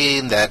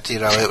testing, that,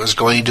 it was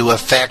going to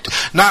affect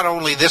not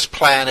only this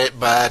planet,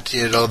 but,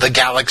 the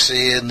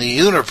galaxy and the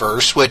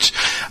universe, which,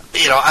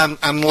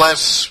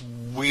 unless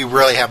we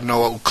really have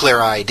no clear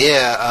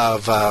idea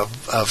of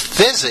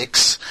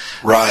physics,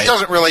 right, it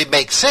doesn't really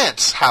make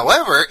sense.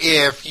 However,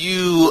 if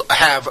you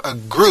have a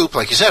group,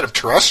 like you said, of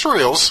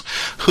terrestrials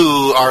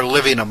who are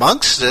living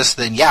amongst us,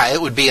 then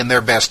it would be in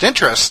their best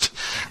interest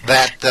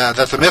that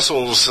the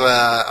missiles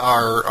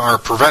are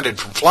prevented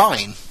from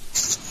flying.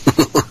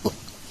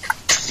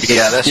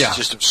 That's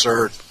just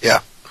absurd. Yeah.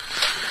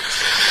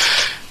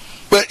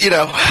 But,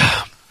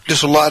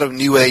 there's a lot of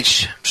New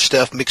Age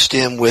stuff mixed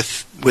in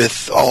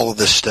with all of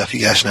this stuff. You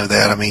guys know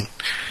that. I mean,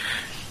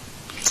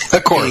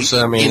 of course.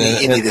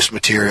 Any of this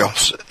material,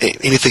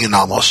 anything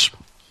anomalous.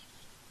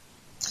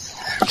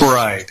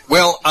 Right.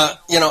 Well,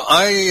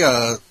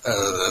 I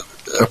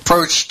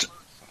approached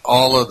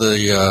all of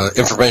the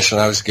information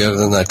I was given,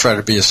 and I try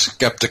to be as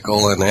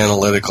skeptical and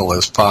analytical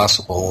as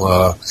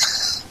possible.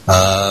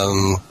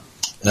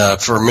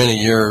 For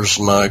many years,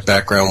 my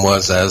background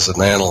was as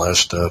an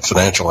analyst, a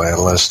financial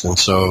analyst, and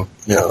so,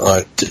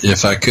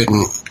 if I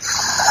couldn't,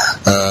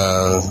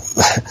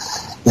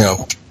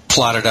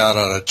 plot it out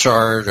on a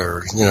chart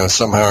or,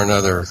 somehow or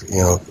another,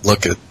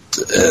 look at,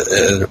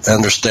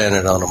 understand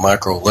it on a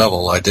micro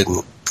level, I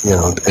didn't,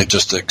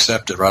 just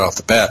accept it right off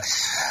the bat.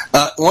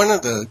 One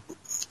of the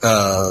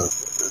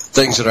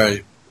things that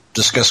I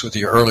discussed with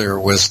you earlier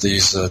was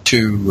these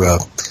two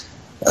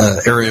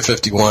Area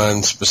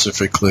 51,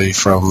 specifically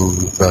from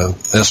the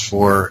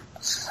S4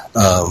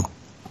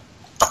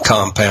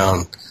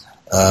 compound,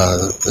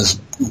 this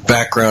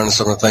background and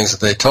some of the things that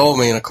they told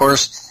me. And, of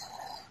course,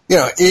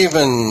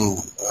 even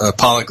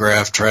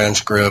polygraph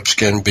transcripts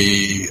can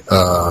be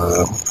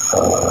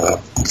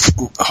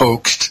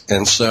hoaxed.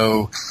 And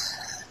so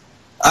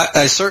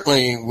I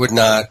certainly would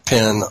not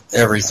pin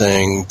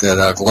everything that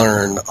I've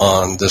learned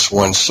on this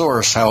one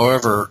source.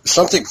 However,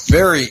 something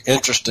very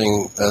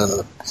interesting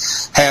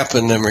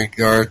happened in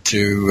regard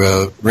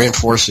to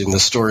reinforcing the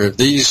story of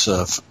these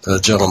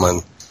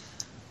gentlemen.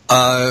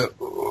 I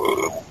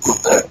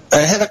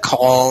had a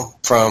call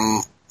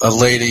from a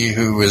lady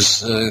who was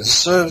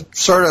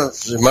sort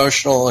of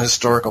emotional,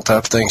 historical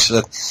type of thing. She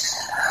said,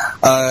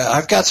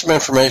 I've got some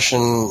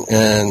information,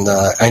 and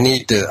I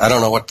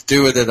don't know what to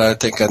do with it. I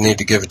think I need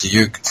to give it to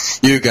you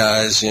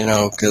guys,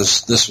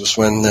 because this was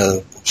when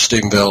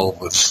Stephen Bell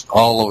was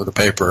all over the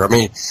paper. I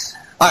mean,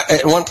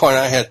 at one point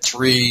I had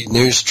 3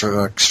 news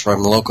trucks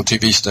from local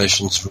TV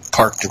stations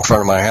parked in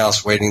front of my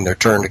house waiting their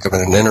turn to come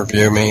in and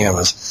interview me. And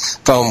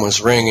phone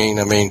was ringing.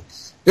 I mean,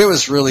 it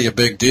was really a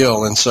big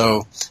deal. And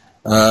so,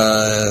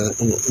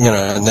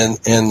 and then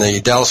in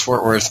the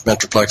Dallas-Fort Worth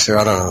Metroplex here,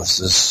 I don't know, it's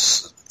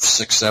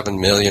 6-7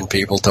 million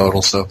people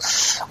total. So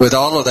with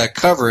all of that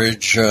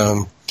coverage,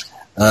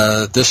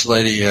 this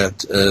lady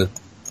had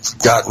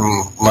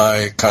gotten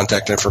my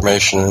contact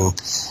information,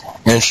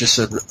 and she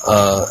said,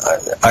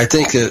 I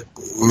think it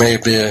may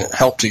be a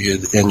help to you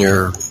in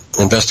your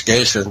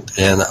investigation,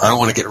 and I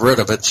want to get rid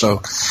of it.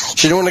 So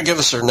she didn't want to give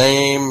us her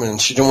name, and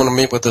she didn't want to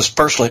meet with us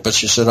personally, but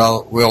she said,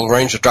 we'll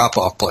arrange a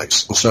drop-off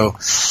place. And so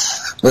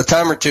a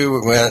time or two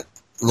we went,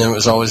 and it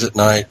was always at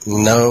night.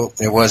 No,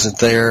 it wasn't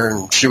there.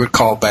 And she would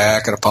call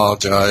back and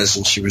apologize,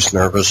 and she was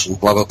nervous and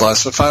blah, blah, blah.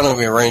 So finally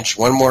we arranged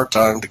one more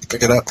time to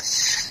pick it up.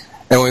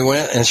 And we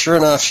went, and sure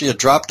enough, she had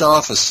dropped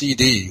off a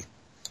CD.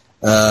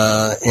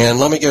 And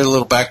let me give you a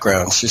little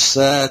background. She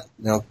said,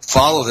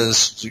 follow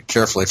this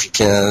carefully if you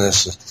can.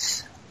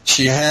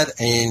 She had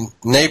a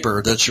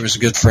neighbor that she was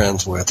good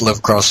friends with, lived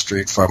across the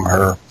street from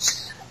her.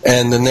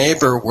 And the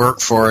neighbor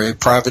worked for a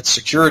private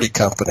security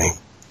company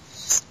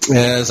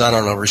as, I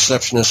don't know,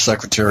 receptionist,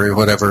 secretary,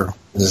 whatever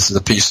is the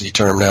PC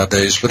term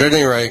nowadays. But at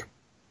any rate,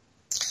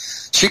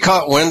 she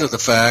caught wind of the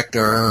fact,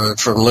 or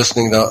from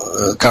listening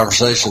to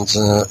conversations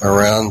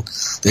around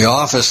the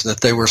office,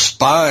 that they were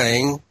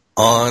spying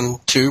on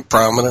 2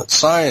 prominent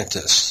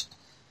scientists.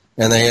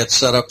 And they had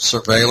set up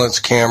surveillance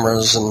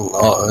cameras and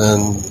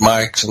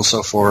mics and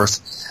so forth.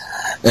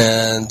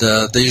 And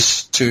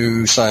these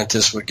 2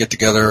 scientists would get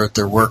together at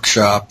their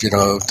workshop,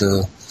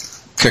 to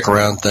kick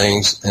around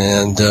things.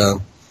 And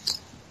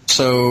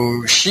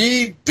so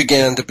she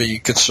began to be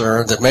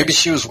concerned that maybe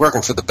she was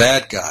working for the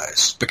bad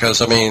guys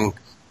because, I mean,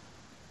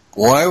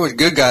 why would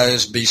good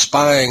guys be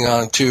spying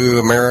on 2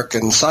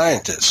 American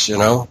scientists, you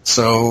know?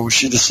 So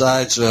she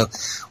decides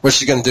what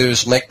she's going to do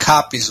is make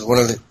copies of one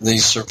of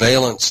these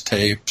surveillance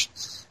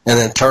tapes and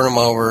then turn them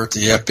over to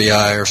the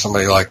FBI or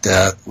somebody like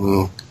that.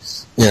 And,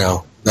 you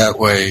know, that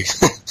way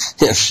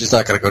she's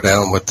not going to go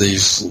down with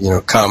these, you know,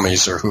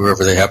 commies or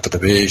whoever they happen to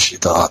be, she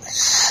thought.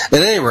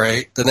 At any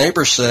rate, the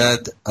neighbor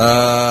said,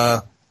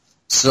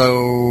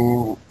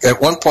 so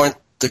at one point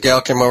the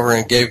gal came over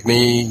and gave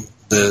me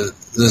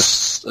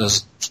this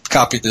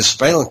copy of this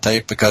surveillance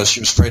tape because she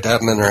was afraid to have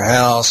them in her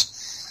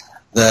house,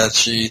 that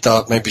she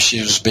thought maybe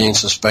she was being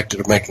suspected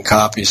of making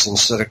copies. And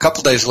said a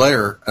couple days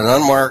later, an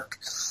unmarked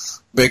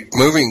big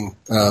moving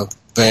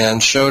van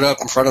showed up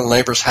in front of the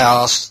neighbor's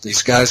house.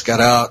 These guys got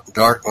out,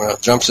 dark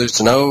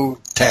jumpsuits, no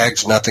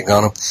tags, nothing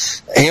on them,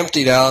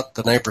 emptied out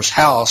the neighbor's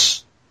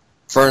house,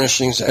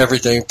 furnishings,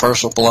 everything,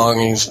 personal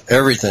belongings,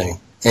 everything.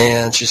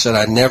 And she said,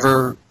 I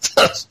never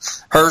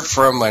heard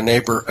from my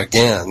neighbor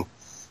again.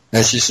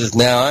 And she says,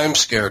 now I'm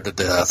scared to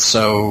death.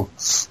 So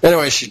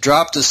anyway, she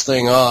dropped this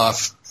thing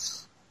off.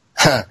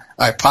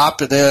 I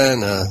popped it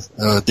in a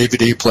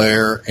DVD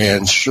player,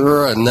 and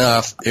sure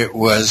enough, it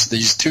was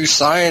these 2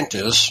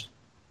 scientists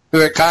who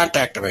had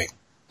contacted me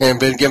and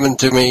been given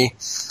to me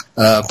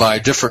by a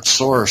different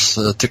source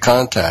to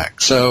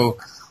contact. So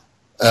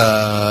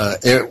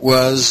it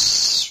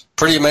was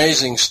pretty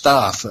amazing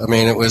stuff. I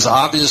mean, it was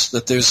obvious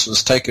that this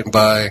was taken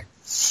by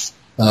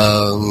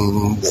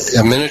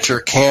a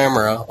miniature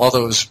camera,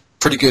 although it was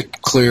pretty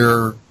good,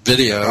 clear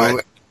video,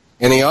 right.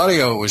 And the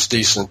audio was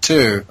decent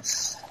too.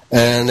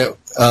 And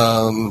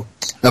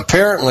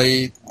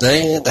apparently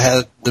they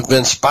had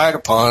been spied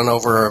upon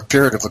over a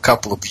period of a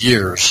couple of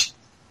years.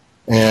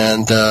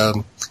 And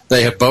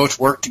they had both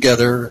worked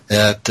together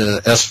at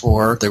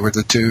S4. They were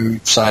the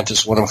 2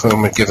 scientists, one of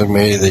whom had given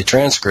me the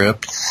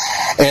transcript.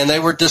 And they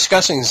were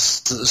discussing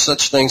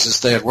such things as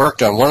they had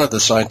worked on. One of the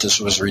scientists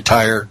was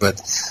retired, but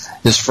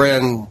his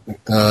friend,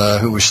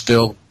 who was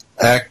still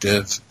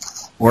active,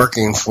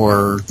 working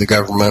for the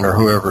government or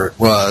whoever it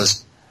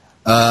was,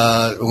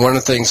 one of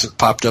the things that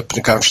popped up in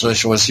the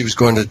conversation was he was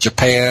going to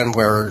Japan,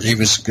 where he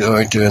was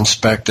going to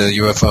inspect a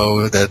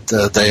UFO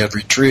that they had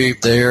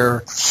retrieved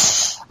there.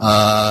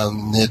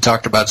 He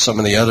talked about some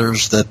of the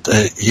others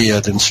that he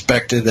had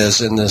inspected,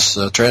 as in this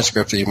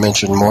transcript he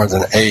mentioned more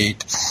than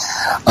 8.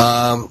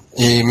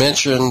 He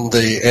mentioned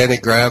the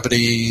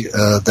anti-gravity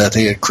that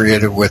he had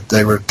created with,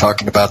 they were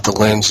talking about the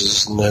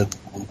lenses and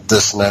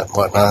this and that and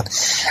whatnot.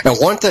 And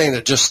one thing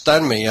that just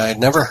stunned me, I had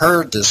never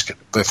heard this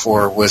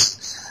before, was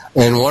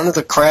in one of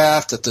the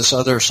craft that this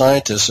other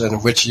scientist,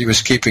 in which he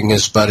was keeping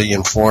his buddy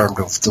informed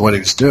of what he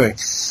was doing,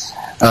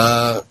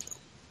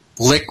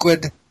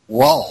 liquid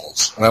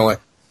walls. And I went,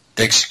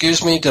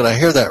 excuse me, did I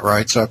hear that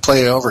right? So I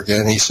played it over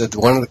again. He said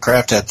one of the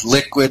craft had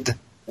liquid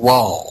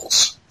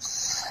walls,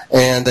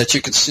 and that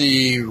you could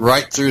see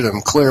right through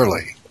them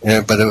clearly,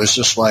 but it was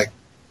just like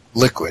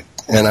liquid.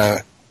 And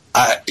I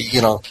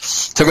you know,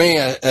 to me,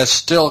 it's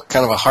still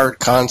kind of a hard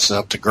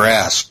concept to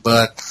grasp,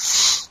 but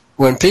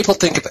when people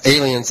think of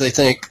aliens, they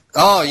think,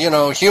 oh, you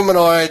know,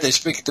 humanoid, they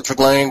speak a different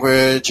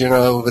language, you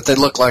know, but they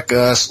look like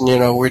us, and, you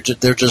know,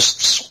 they're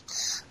just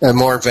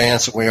more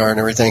advanced than we are and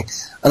everything.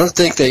 I don't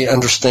think they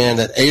understand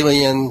that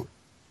alien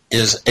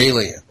is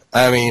alien.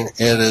 I mean,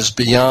 it is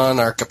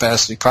beyond our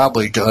capacity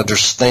probably to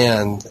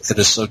understand. It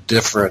is so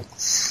different.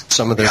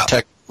 Some of their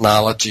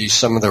technology,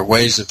 some of their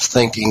ways of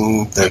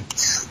thinking, their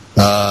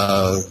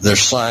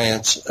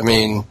science. I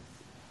mean,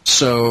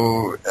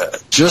 so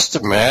just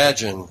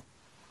imagine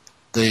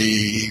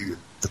the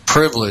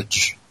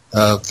privilege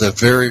of the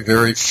very,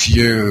 very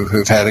few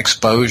who've had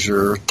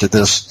exposure to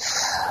this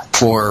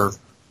for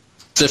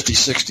 50,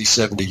 60,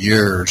 70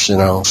 years, you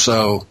know.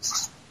 So,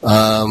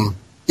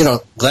 you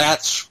know,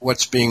 that's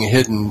what's being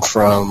hidden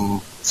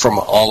from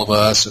all of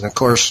us. And, of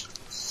course,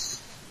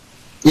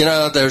 you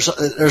know,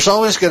 there's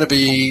always going to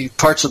be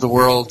parts of the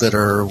world that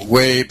are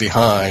way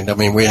behind. I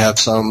mean, we have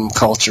some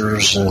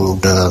cultures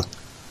and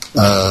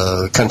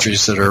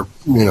countries that are,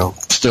 you know,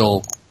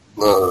 still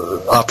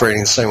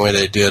operating the same way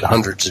they did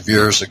hundreds of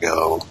years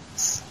ago.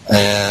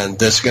 And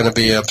that's going to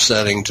be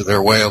upsetting to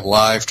their way of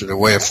life, to their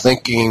way of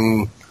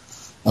thinking.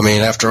 I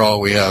mean, after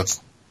all, we have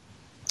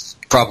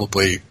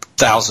probably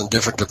 1,000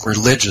 different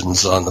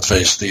religions on the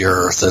face of the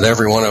earth, and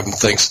every one of them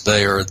thinks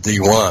they are the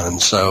one.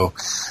 So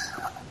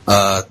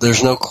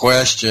there's no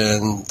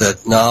question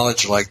that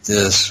knowledge like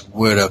this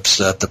would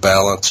upset the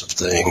balance of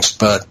things,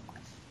 but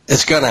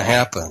it's going to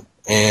happen.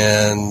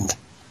 And,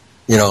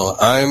 you know,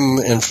 I'm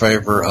in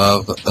favor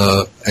of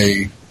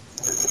a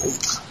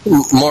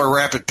more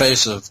rapid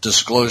pace of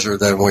disclosure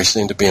than we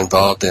seem to be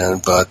involved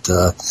in. But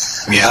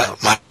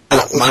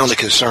my only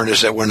concern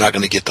is that we're not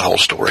going to get the whole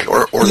story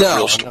or the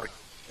real story.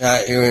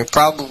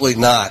 Probably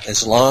not,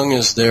 as long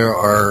as there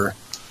are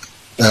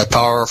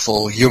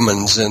powerful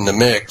humans in the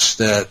mix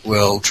that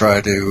will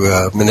try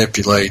to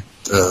manipulate,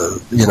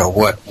 you know,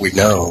 what we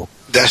know.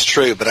 That's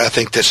true, but I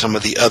think that some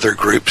of the other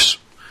groups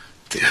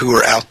who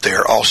are out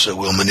there also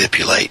will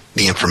manipulate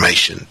the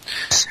information.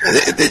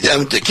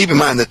 Keep in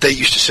mind that they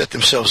used to set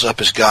themselves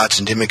up as gods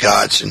and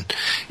demigods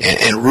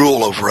and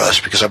rule over us,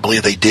 because I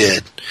believe they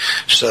did.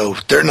 So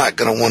they're not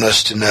going to want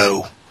us to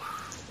know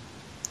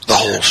the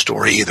whole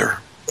story either.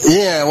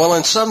 Yeah, well,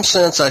 in some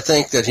sense, I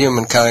think that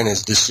humankind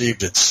has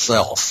deceived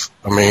itself.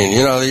 I mean,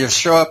 you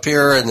show up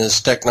here in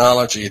this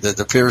technology that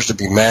appears to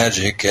be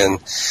magic, and,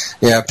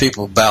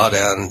 people bow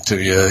down to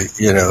you.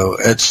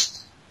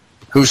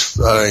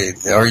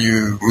 Are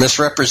you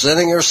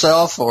misrepresenting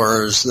yourself,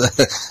 or is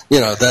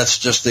that's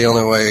just the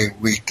only way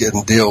we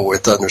can deal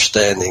with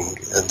understanding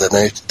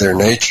their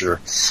nature,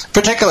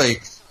 particularly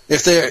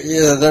if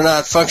they're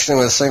not functioning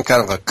with the same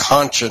kind of a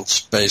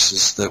conscience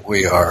basis that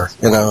we are.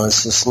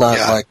 It's just not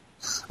like,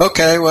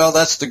 okay, well,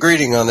 that's the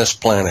greeting on this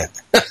planet.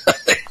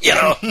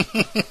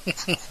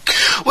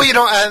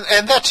 Well,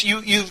 and that's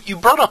you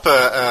brought up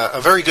a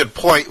very good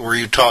point where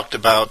you talked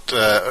about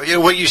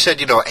what you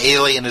said.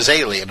 Alien is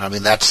alien. I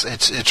mean,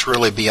 it's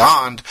really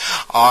beyond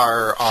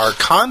our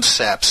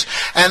concepts,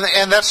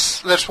 and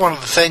that's one of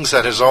the things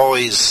that has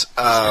always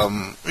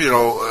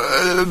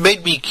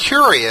made me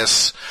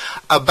curious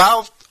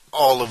about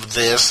all of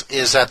this,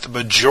 is that the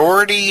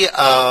majority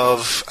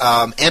of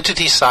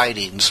entity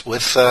sightings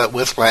with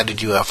landed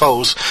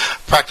UFOs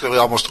practically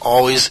almost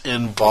always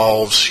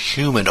involves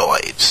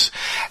humanoids.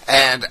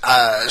 And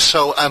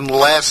so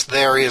unless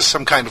there is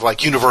some kind of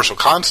like universal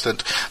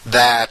constant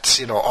that,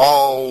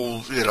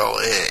 all,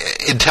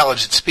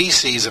 intelligent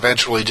species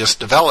eventually just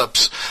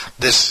develops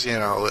this,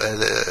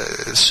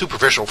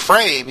 superficial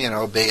frame,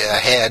 be a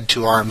head,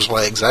 2 arms,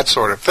 legs, that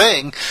sort of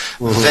thing,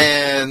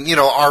 then,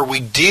 are we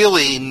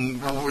dealing,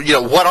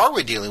 what are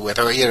we dealing with?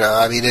 Or,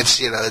 I mean, it's,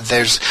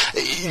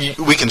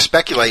 we can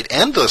speculate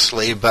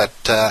endlessly, but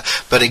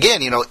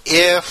again,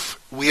 if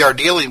we are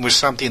dealing with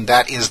something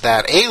that is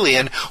that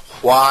alien,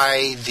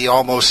 why the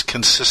almost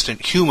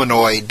consistent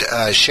humanoid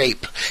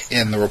shape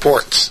in the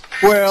reports?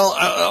 Well,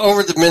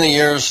 over the many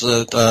years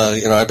that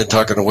I've been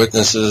talking to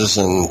witnesses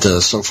and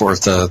so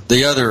forth,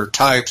 the other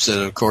types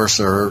that, of course,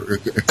 are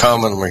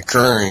commonly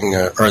occurring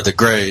are the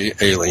gray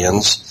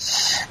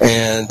aliens,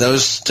 and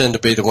those tend to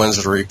be the ones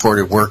that are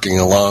reported working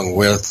along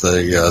with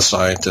the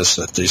scientists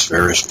at these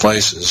various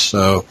places.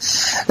 So,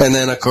 and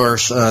then, of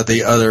course,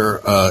 the other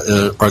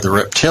are the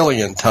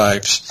reptilian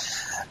types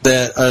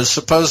that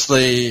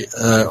supposedly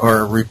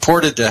are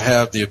reported to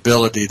have the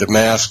ability to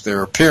mask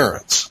their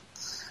appearance.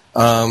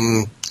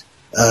 I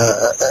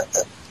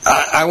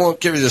won't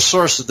give you the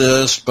source of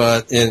this,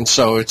 and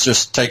so it's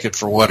just take it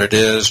for what it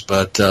is,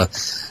 but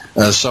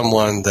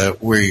someone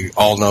that we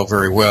all know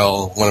very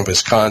well, one of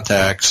his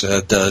contacts,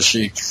 said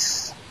she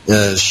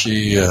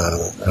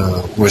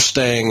was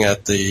staying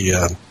at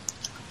the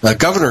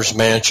governor's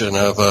mansion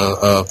of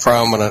a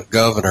prominent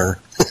governor.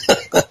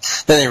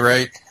 At any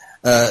rate,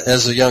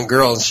 as a young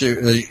girl, she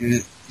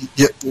 12,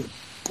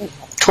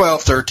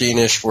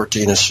 13-ish,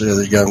 14-ish,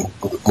 a young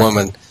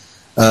woman,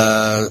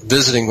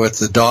 visiting with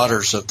the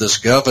daughters of this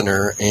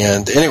governor.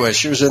 And anyway,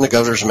 she was in the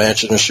governor's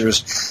mansion, and she was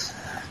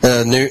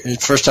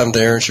first time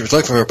there, and she was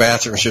looking for her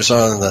bathroom. She was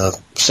on the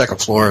second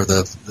floor of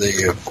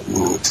the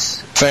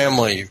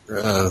family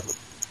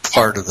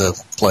part of the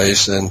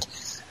place, and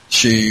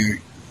she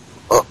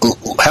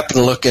happened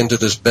to look into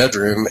this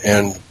bedroom,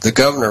 and the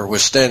governor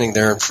was standing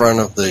there in front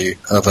of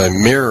a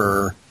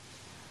mirror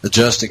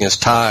adjusting his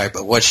tie,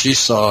 but what she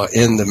saw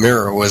in the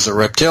mirror was a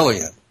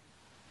reptilian.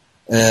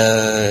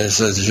 And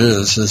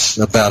she's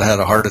about had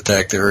a heart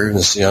attack there, even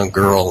as a young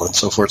girl and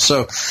so forth.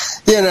 So,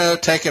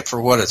 take it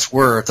for what it's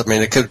worth. I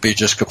mean, it could be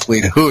just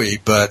complete hooey,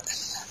 but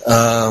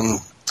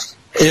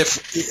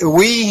if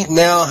we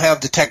now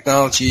have the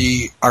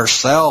technology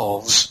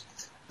ourselves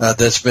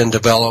that's been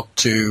developed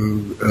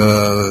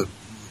to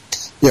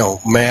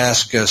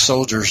mask a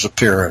soldier's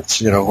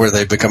appearance, where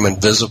they become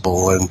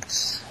invisible. And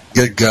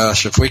good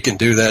gosh, if we can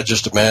do that,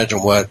 just imagine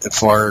what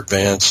far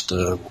advanced,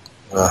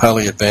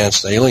 highly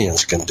advanced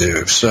aliens can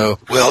do. So,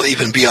 well,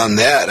 even beyond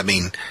that, I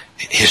mean,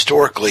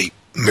 historically,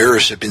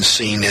 mirrors have been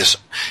seen as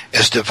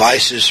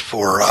devices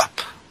for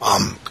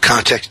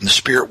contacting the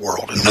spirit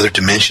world and other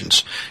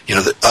dimensions.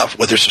 Whether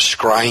it's a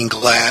scrying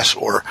glass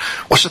or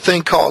what's the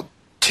thing called,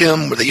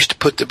 Tim, where they used to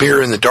put the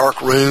mirror in the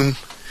dark room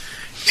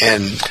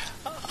and.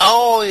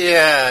 Oh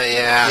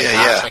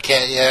yeah. I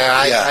can't.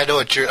 I know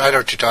what you're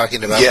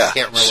talking about. Yeah. I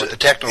can't remember what the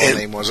technical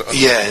name was.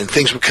 Yeah, and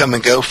things would come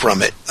and go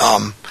from it.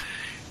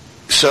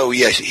 So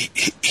yes,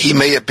 he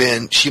may have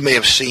been. She may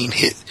have seen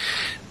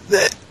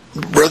that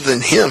rather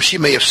than him. She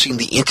may have seen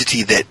the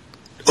entity that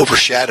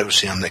overshadows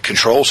him, that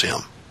controls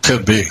him.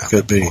 Could be.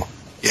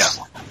 Yeah.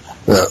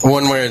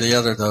 One way or the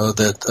other, though,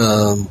 that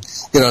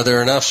there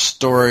are enough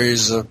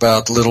stories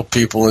about little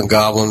people and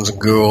goblins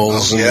and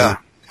ghouls.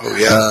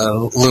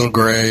 Little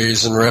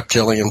grays and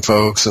reptilian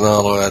folks and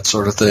all of that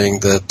sort of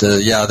thing. That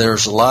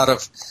there's a lot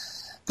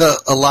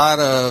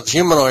of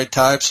humanoid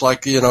types,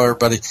 like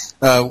everybody.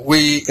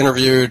 We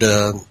interviewed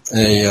a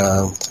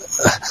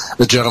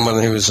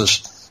gentleman who was a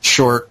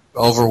short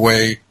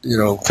overweight,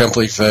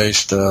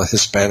 pimply-faced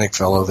Hispanic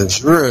fellow that's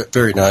very,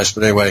 very nice.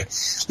 But anyway,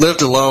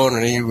 lived alone,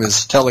 and he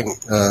was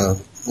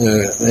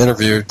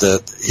interviewed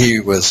that he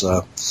was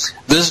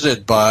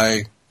visited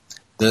by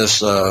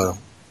this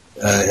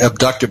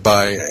abducted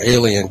by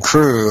alien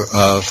crew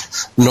of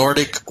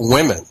Nordic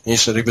women. He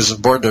said he was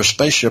aboard their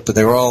spaceship, and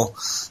they were all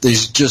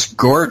these just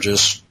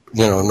gorgeous,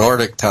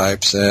 Nordic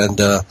types, and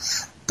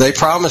they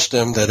promised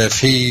him that if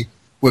he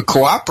would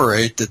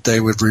cooperate, that they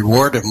would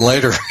reward him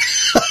later.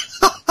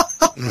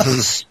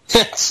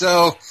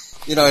 So,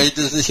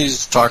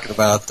 he's talking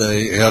about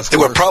they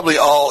were probably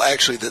all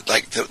actually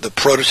the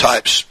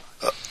prototypes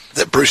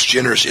that Bruce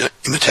Jenner is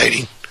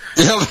imitating.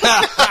 Well,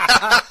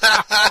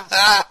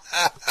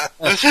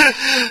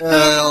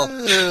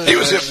 he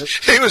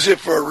was in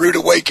for a rude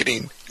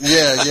awakening.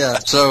 Yeah.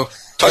 So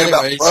talking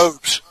about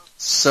robes.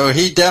 So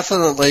he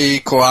definitely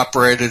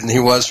cooperated, and he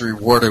was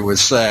rewarded with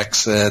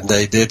sex. And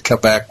they did come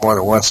back more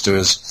than once to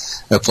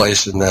his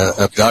place and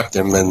abduct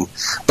him.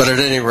 But at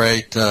any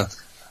rate,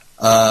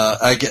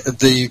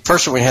 the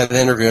person we had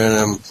interviewing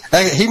him,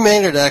 he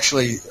made it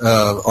actually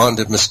on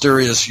the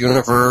Mysterious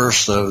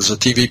Universe. It was a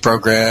TV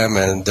program,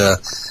 and it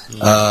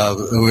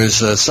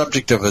was a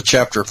subject of a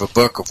chapter of a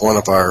book of one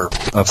of our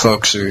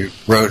folks who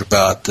wrote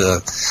about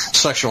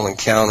sexual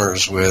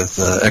encounters with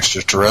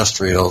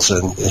extraterrestrials,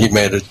 and he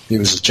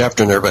was a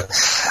chapter in there. But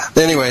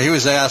anyway, he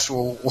was asked,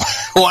 well,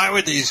 why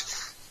would these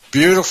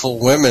beautiful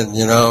women,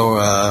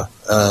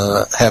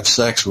 have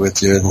sex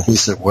with you? And he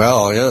said,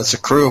 well, it's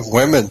a crew of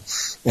women,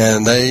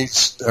 and they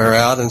are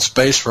out in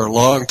space for a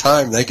long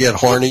time. They get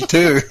horny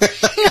too.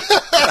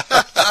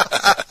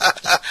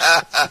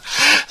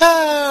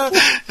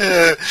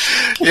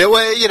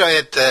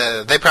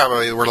 They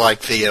probably were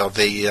like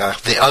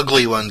the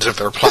ugly ones of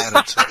their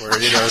planets that were,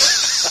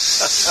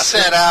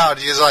 set out.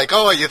 He's like,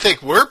 oh, you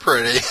think we're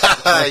pretty?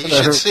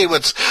 You should see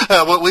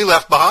what we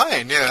left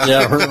behind.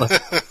 Yeah, really.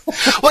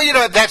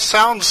 Well, that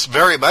sounds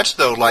very much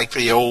though like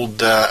the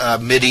old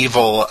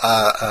medieval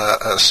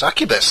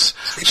succubus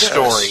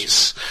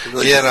stories.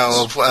 Really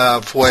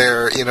of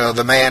where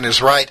the man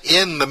is right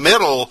in the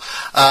middle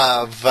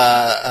of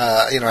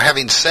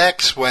having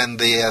sex when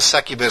the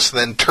succubus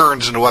then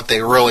turns into what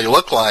they really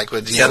look like.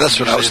 That's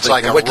what I was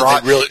thinking. Like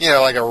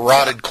like a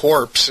rotted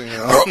corpse,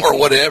 or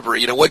whatever.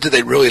 What do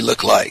they really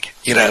look like?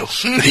 That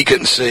he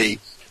couldn't see.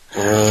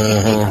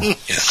 Yeah.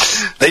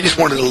 They just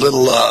wanted a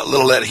little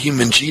of that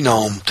human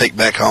genome to take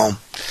back home.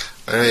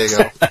 There you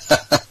go.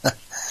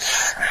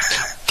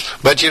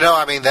 But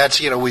that's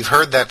we've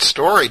heard that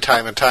story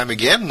time and time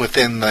again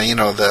within the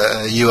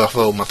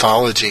UFO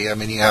mythology. I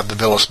mean, you have the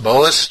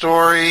Villas-Boas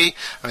story.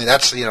 I mean,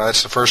 that's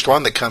the first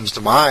one that comes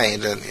to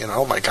mind, and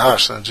oh my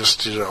gosh, and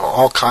just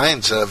all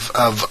kinds of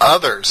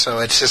others. So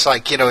it's just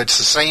like it's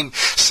the same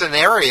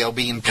scenario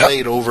being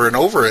played over and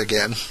over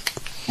again.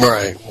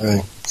 Right.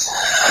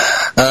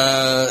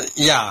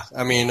 Yeah.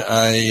 I mean,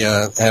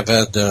 I have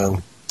had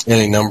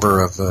any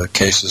number of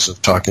cases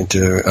of talking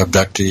to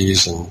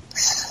abductees, and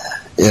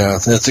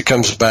it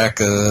comes back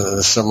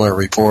a similar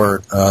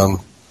report. One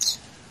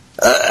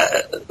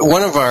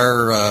of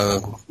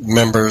our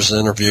members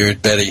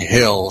interviewed Betty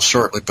Hill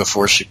shortly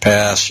before she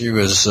passed. She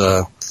was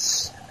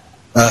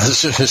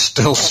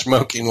still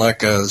smoking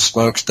like a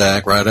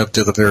smokestack right up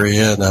to the very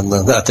end.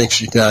 I think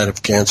she died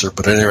of cancer,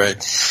 but at any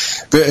rate,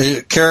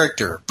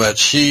 character. But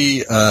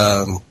she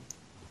told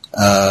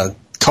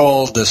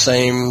the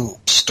same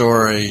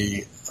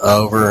story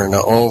over and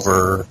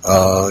over,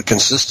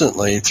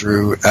 consistently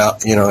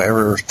throughout,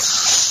 every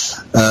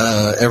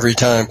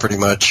time pretty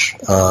much,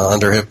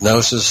 under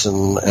hypnosis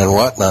and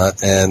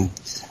whatnot, and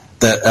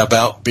that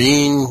about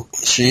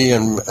she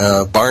and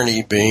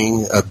Barney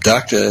being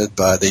abducted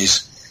by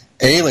these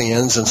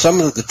aliens, and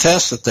some of the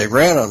tests that they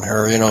ran on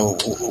her,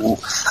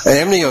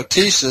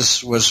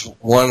 amniotesis was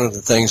one of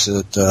the things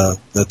that,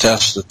 the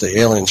tests that the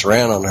aliens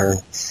ran on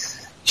her.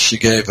 She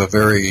gave a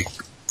very,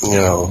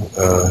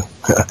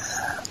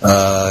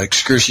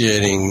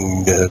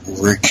 excruciating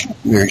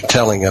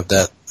retelling of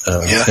that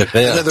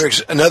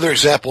event. Another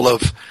example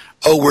of,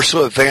 we're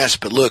so advanced,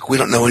 but look, we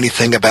don't know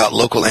anything about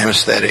local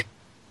anesthetic.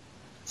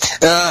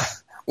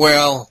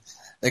 Well,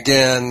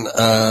 again,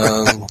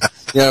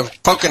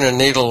 poking a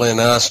needle in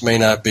us may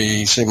not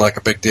seem like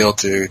a big deal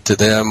to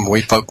them.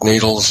 We poke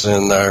needles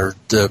in our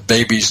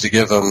babies to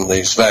give them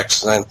these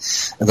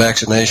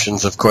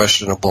vaccinations of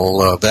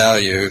questionable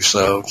value.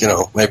 So,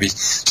 maybe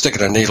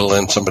sticking a needle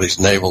in somebody's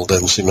navel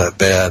doesn't seem that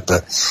bad.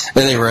 But at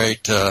any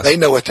rate, they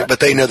know but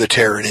they know the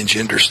terror it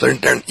engenders. They're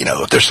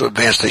if they're so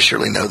advanced, they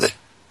surely know that.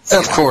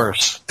 Of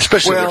course,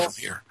 especially they're from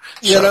here.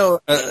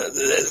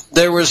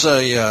 There was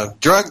a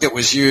drug that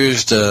was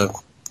used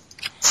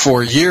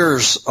for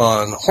years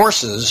on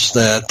horses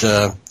that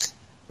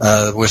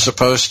was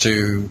supposed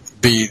to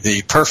be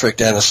the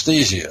perfect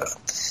anesthesia.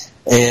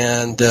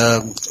 And,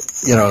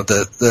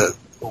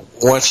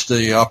 once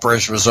the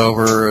operation was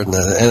over and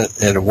it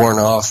had worn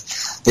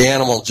off, the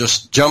animal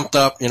just jumped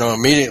up,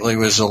 immediately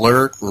was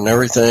alert and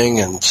everything.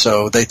 And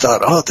so they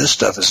thought, this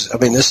stuff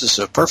this is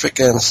a perfect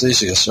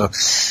anesthesia. So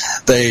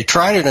they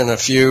tried it in a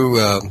few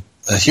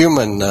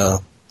human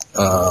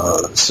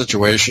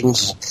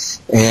situations,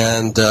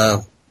 and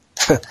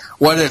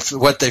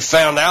what they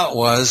found out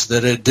was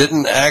that it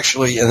didn't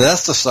actually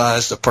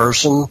anesthetize the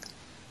person.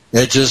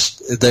 It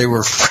just they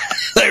were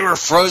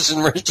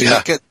frozen.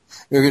 Couldn't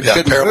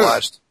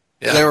paralyzed.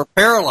 Yeah. They were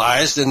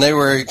paralyzed, and they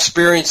were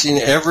experiencing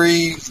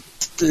every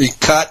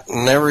cut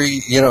and every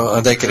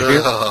they could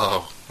hear.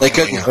 They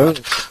couldn't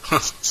move.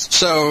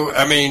 So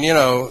I mean,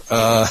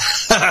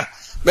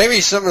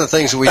 maybe some of the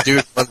things we do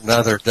to one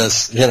another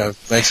does,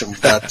 makes them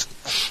not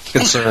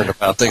concerned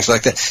about things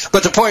like that.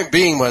 But the point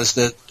being was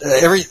that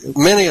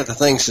many of the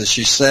things that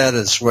she said,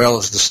 as well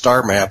as the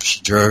star maps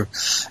she drew,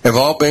 have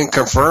all been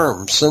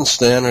confirmed since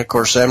then. And of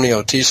course,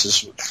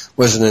 amniotesis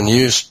wasn't in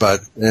use,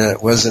 but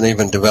it wasn't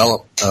even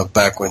developed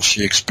back when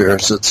she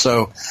experienced it.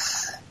 So,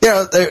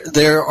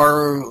 there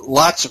are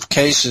lots of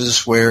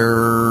cases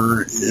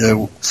where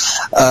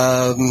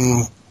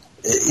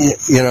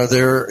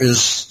there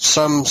is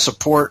some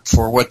support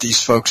for what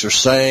these folks are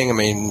saying. I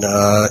mean,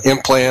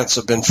 implants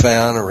have been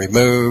found and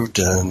removed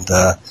and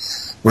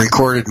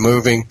recorded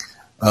moving.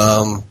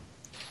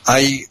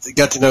 I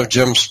got to know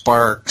Jim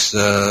Sparks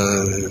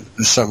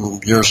some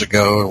years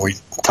ago, and we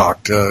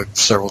talked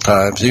several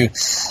times.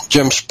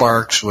 Jim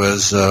Sparks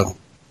was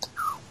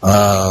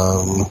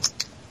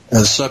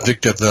a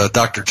subject of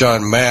Dr.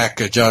 John Mack.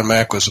 John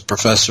Mack was a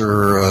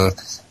professor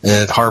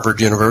at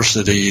Harvard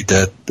University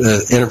that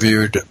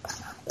interviewed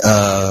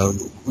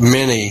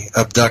many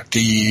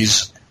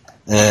abductees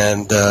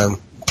and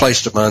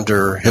placed them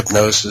under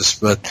hypnosis.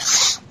 But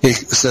he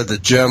said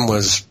that Jim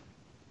was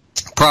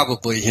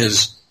probably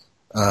his,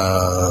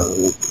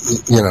 the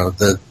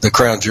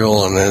crown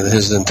jewel in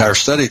his entire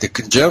study.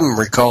 Jim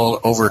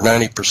recalled over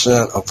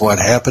 90% of what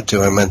happened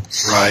to him. And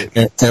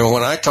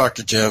when I talked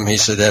to Jim, he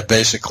said that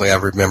basically I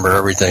remember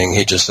everything.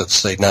 He just had to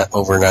say not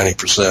over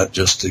 90%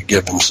 just to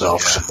give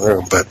himself some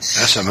room. But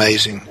that's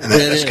amazing, and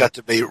that's got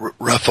to be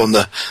rough on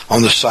the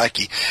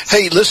psyche.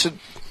 Hey, listen.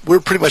 We're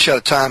pretty much out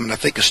of time, and I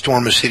think a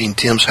storm is hitting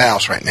Tim's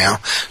house right now.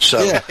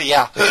 So,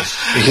 yeah.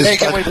 Hey,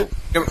 can we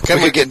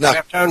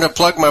have time to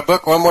plug my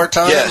book one more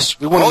time? Yes,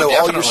 we want to know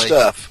all your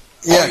stuff.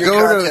 Yeah,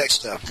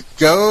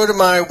 go to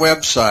my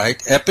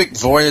website,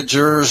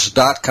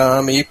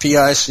 epicvoyagers.com,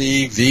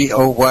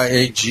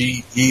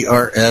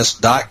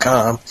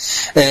 EPICVOYAGERS.com,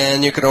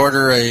 and you can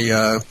order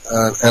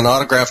an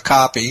autographed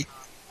copy,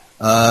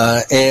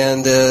 or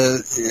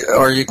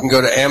you can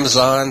go to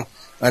Amazon.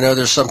 I know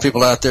there's some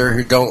people out there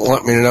who don't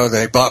want me to know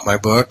they bought my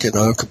book,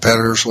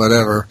 competitors,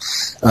 whatever,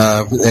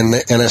 and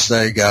the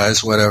NSA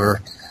guys,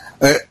 whatever.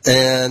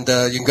 And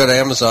you can go to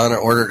Amazon and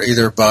order it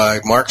either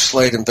by Mark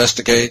Slade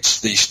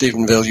Investigates the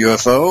Stephenville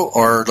UFO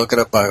or look it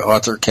up by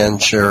author Ken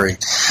Sherry.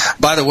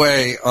 By the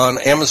way, on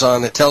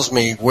Amazon it tells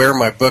me where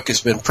my book has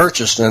been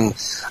purchased, and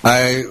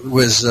I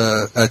was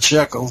I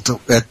checked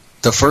at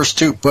the first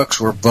two books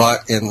were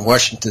bought in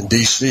Washington,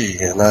 D.C.,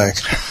 and I...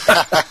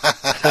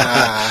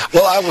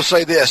 Well, I will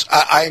say this.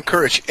 I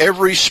encourage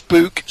every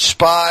spook,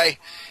 spy,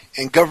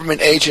 and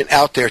government agent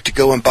out there to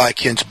go and buy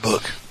Ken's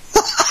book.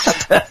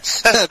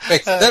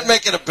 That'd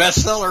make it a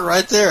bestseller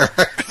right there.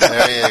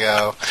 There you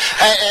go.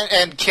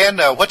 And Ken,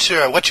 what's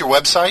your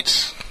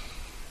websites?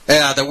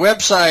 Yeah, the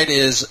website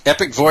is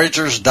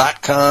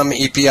epicvoyagers.com,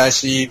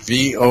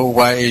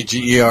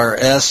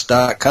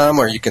 EPICVOYAGERS.com,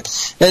 or you can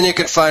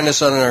find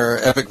us on our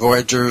Epic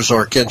Voyagers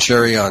or Ken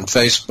Sherry on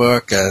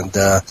Facebook, and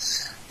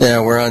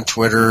we're on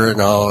Twitter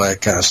and all that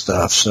kind of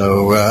stuff.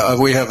 So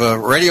we have a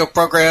radio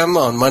program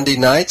on Monday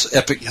nights,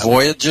 Epic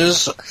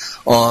Voyages,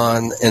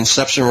 on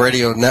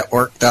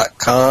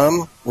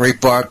InceptionRadioNetwork.com,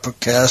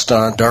 rebroadcast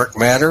on Dark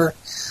Matter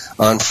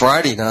on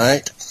Friday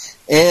night.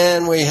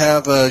 And we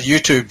have a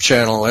YouTube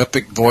channel,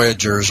 Epic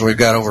Voyagers. We've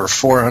got over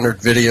 400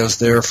 videos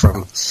there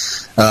from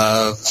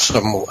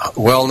some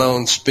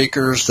well-known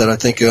speakers that I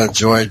think you'll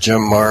enjoy,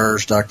 Jim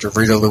Mars, Dr.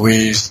 Rita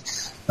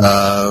Louise,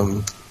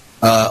 on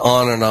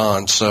and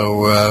on.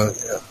 So,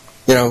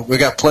 we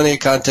got plenty of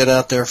content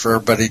out there for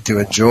everybody to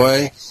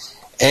enjoy.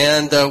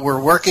 And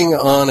we're working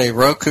on a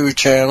Roku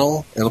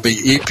channel. It'll be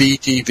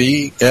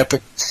EPTV,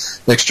 Epic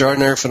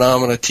Extraordinary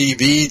Phenomena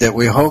TV, that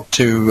we hope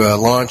to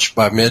launch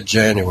by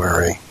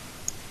mid-January.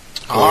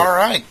 All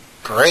right,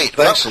 great.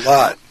 Thanks a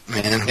lot,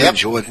 man. We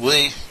enjoyed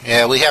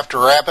it. We have to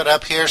wrap it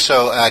up here.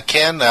 So,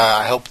 Ken,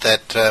 I hope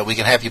that we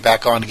can have you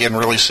back on again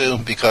really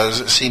soon,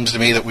 because it seems to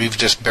me that we've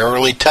just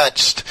barely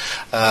touched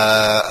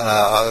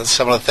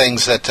some of the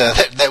things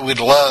that we'd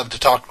love to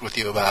talk with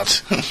you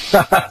about.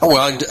 Well,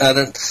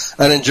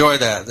 I'd enjoy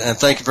that. And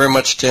thank you very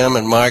much, Tim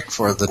and Mike,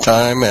 for the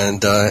time.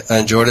 And I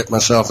enjoyed it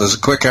myself. It was a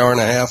quick hour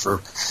and a half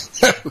or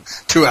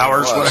 2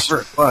 hours,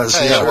 whatever it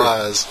was. It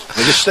was.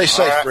 Well, just stay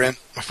safe, friend.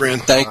 My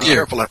friend. Thank you. Be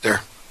careful out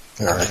there.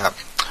 All right. Yeah.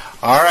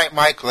 All right,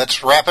 Mike,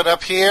 let's wrap it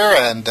up here.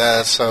 And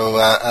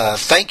so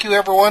thank you,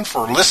 everyone,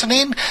 for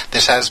listening.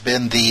 This has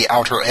been The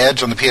Outer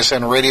Edge on the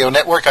PSN Radio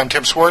Network. I'm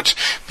Tim Swartz.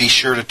 Be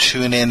sure to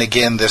tune in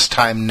again this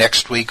time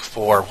next week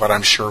for what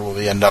I'm sure will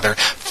be another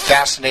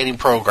fascinating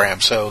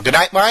program. So good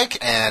night, Mike,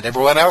 and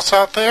everyone else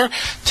out there.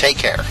 Take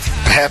care.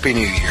 Happy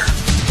New Year.